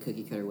in a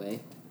cookie cutter way.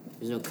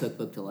 There's no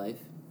cookbook to life.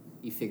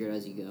 You figure it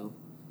as you go.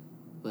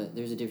 But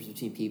there's a difference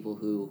between people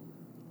who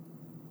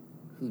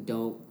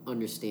don't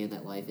understand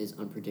that life is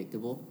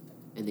unpredictable,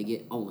 and they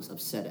get almost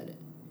upset at it.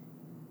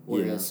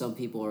 Whereas some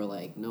people are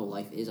like, no,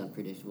 life is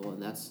unpredictable,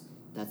 and that's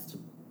the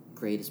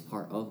greatest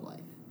part of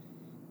life.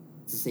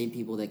 It's the same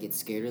people that get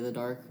scared of the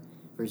dark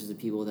versus the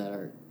people that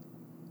are,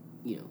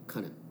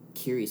 kind of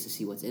curious to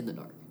see what's in the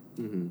dark.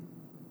 Mm-hmm.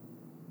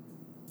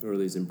 Or at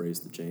least embrace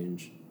the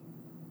change.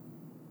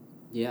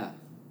 Yeah,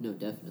 no,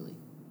 definitely.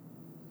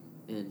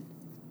 And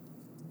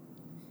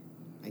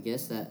I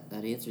guess that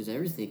answers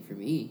everything for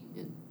me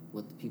and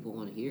what the people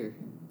want to hear.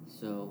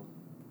 So,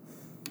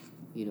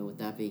 with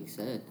that being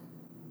said,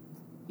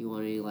 you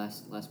want any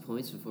last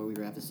points before we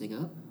wrap this thing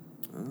up?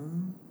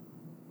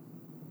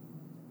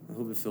 I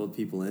hope it filled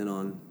people in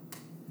on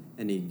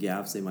any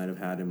gaps they might have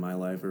had in my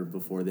life, or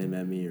before they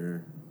met me,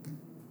 or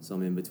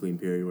some in-between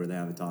period where they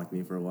haven't talked to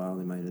me for a while.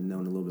 They might have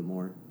known a little bit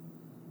more.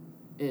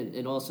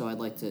 And also, I'd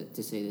like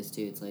to say this,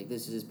 too. It's like,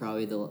 this is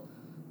probably the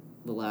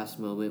last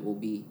moment will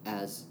be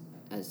as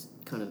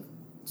kind of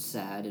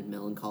sad and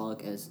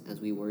melancholic as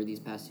we were these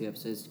past two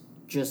episodes,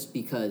 just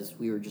because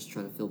we were just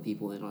trying to fill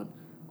people in on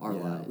our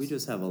lives. We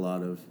just have a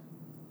lot of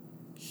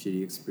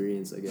shitty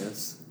experience, I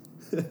guess.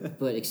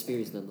 But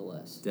experience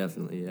nonetheless.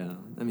 Definitely, yeah.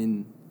 I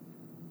mean,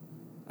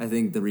 I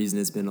think the reason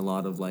it's been a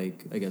lot of,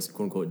 like, I guess,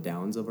 quote-unquote,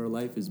 downs of our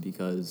life is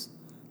because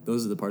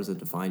those are the parts that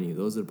define you.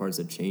 Those are the parts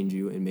that change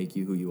you and make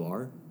you who you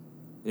are.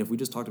 And if we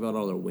just talked about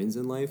all our wins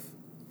in life,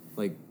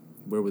 like,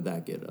 where would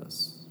that get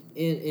us?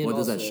 And what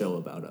does that show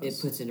about us?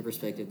 It puts into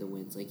perspective the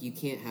wins. Like, you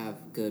can't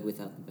have good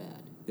without the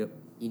bad. Yep.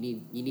 You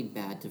need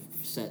bad to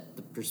set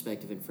the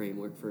perspective and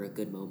framework for a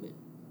good moment.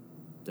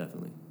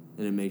 Definitely.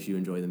 And it makes you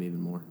enjoy them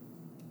even more.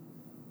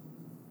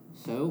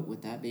 So,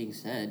 with that being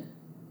said,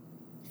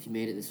 if you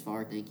made it this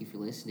far, thank you for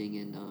listening,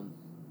 and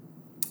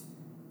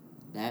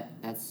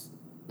that's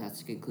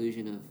the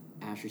conclusion of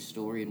Asher's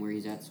story and where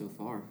he's at so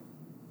far.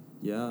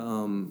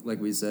 Yeah, like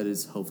we said,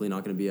 it's hopefully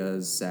not going to be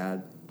as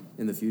sad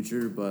in the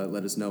future, but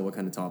let us know what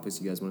kind of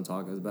topics you guys want to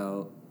talk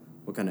about,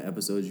 what kind of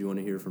episodes you want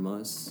to hear from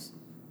us,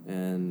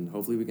 and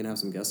hopefully we can have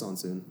some guests on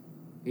soon.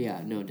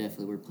 Yeah, no,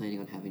 definitely. We're planning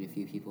on having a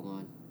few people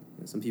on.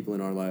 Yeah, some people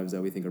in our lives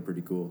that we think are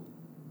pretty cool.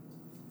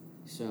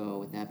 So,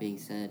 with that being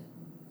said,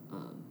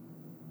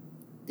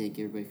 thank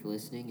you everybody for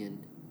listening,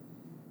 and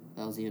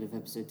that was the end of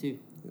episode 2.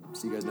 Yeah,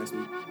 see you guys next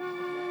week.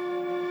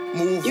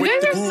 Move you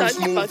with the grooves,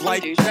 move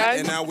like that,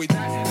 and now we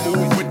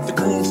move with the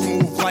grooves,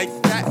 move like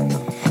that.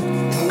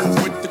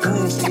 Move with the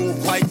grooves,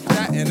 move like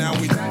that, and now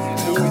we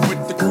move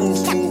with the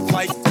grooves, move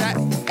like that.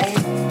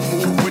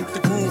 Move with the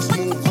grooves,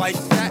 move like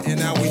that, and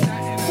now we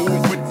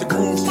move with the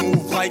grooves,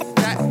 move like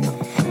that.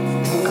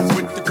 Move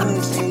with the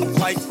grooves, move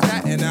like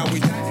that, and now we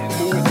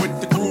move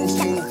with the grooves,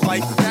 move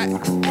like that.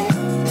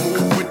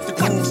 Move with the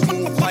grooves,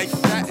 move like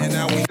that, and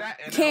now we.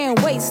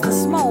 Can't waste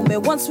this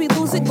moment. Once we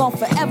lose it, gone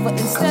forever.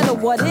 Instead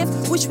of what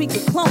if, wish we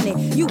could clone it.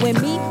 You and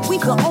me, we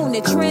could own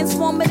it,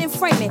 transform it and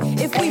frame it.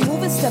 If we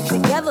move and step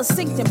together,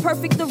 synced in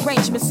perfect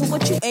arrangement. So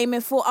what you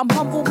aiming for? I'm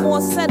humble,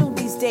 more settled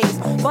these days,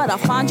 but I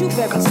find you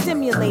very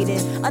stimulating.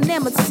 An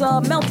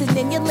amateur melting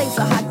in your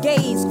laser hot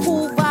gaze.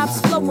 Cool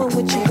vibes flowing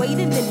with you,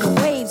 waiting in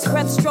the waves,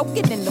 breath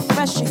stroking in the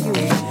fresh of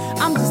you.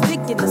 I'm just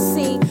digging the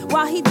scene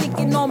while he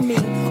digging on me.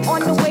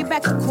 On the way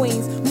back to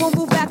Queens,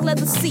 move back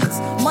leather seats,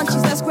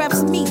 munchies, let's grab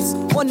some meats.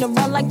 On the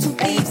run like 2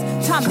 thieves,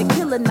 time to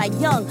kill a night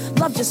young.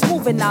 Love just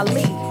moving, I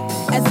lead.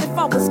 As if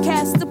I was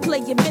cast to play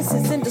your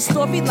misses in the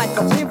story like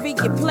a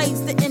period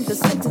plays the end of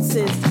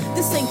sentences.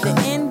 This ain't the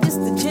end, this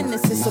the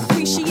genesis.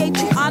 Appreciate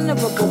you,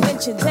 honorable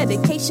mention,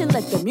 dedication.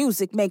 Let the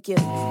music make it.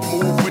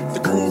 Move with the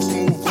grooves,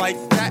 move like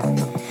that.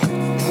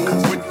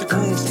 Move with the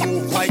grooves,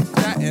 move like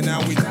that, and now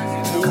we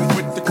move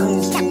with the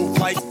grooves, move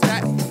like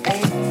that.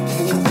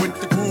 Move with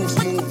the grooves,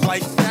 move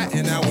like that,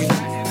 and now we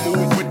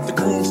move with the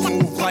grooves,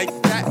 move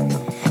like that.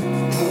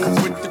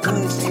 Move with the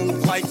grooves,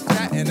 move like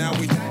that, and now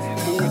we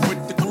move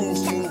with the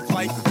grooves, move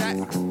like that.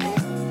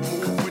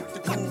 Move with the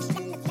grooves,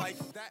 move like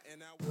that, and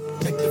now we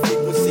check the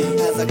frequency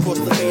as I cross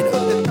the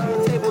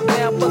meter. Table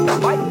down, but the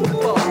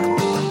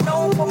microphone.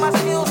 Known for my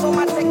skills on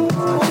my techniques,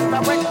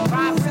 direct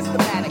drive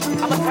systematic.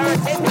 I'm a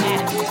turntable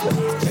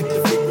addict. Check the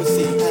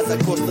frequency as I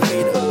cross the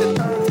meter.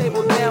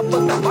 Table down,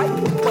 but the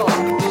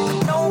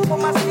microphone. Known for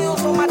my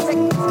skills on my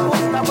techniques,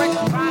 direct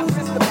drive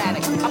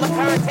systematic. I'm a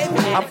turntable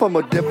addict. I'm from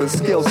a different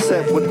skill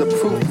set with the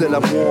proof that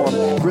I'm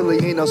warm. Really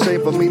ain't no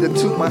shame for me to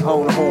toot my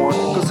own horn.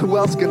 Cause who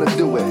else gonna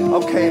do it?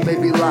 Okay,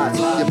 maybe lots.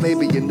 You may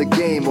be in the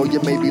game or you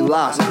may be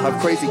lost. I'm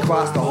crazy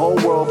cross the whole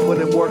world, put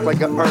in work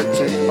like an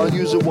urchin.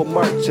 Unusual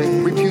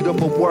merchant,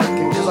 reputable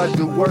working. Cause I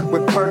do work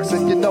with perks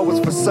and you know it's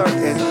for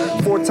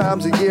certain. 4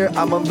 times a year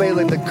I'm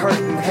unveiling the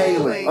curtain,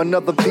 hailing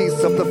another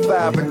piece of the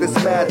fabric that's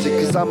magic.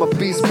 Cause I'm a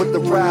beast with the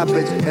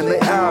ravage and the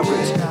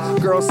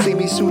average. Girls see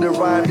me shoot a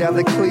rhyme down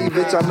the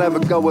cleavage. I never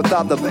go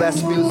without the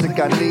best music.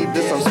 I need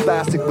this, I'm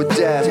spastic with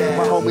jazz.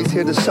 My homies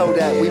here to show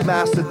that we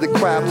mastered the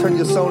craft. Turn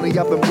your Sony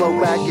up and blow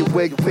back your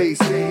wig piece.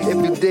 If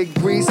you dig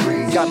grease,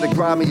 got the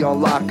grimy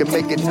on lock and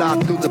make it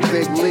knock through the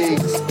big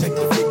leagues. Check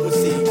the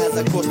frequency as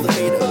I cross the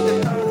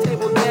meter.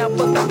 Table down,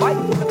 but the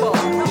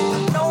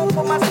microphone. Known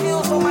for my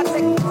skills on my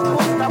techniques,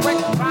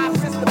 direct drive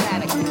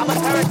systematic. I'm a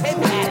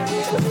turntable addict.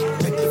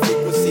 Check the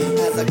frequency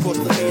as I cross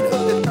the meter.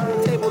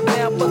 Table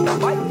down, but the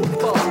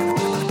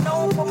microphone.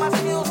 Known for my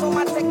skills on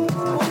my techniques,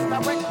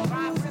 direct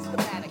drive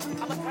systematic.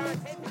 I'm a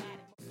turntable addict.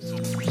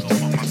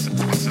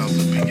 Myself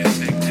to be a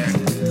take that.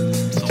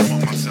 So for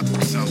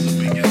myself to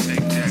be a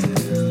take that.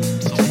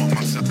 So for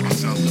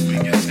myself to be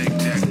a take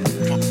that.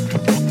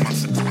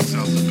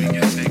 Myself to be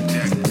a take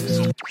that.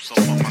 So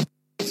for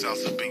myself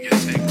to be a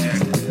take that.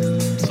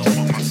 So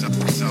for myself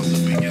to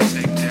be a